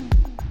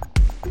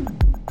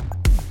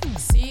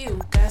 Si o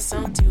quer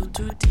sentir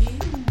tudo,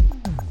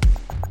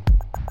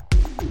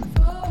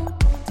 vou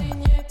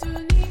continuar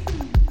tudo.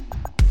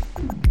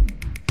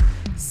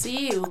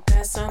 Si o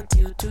quer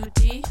sentir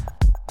tudo,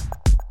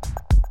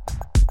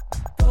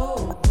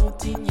 vou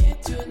continuar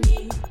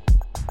tudo.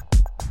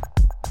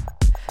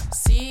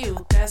 Si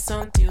o quer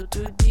sentir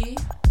tudo,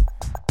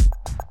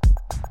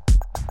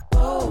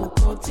 oh,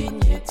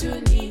 continue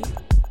to need.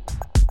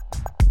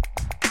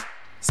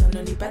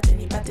 Sono li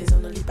pateni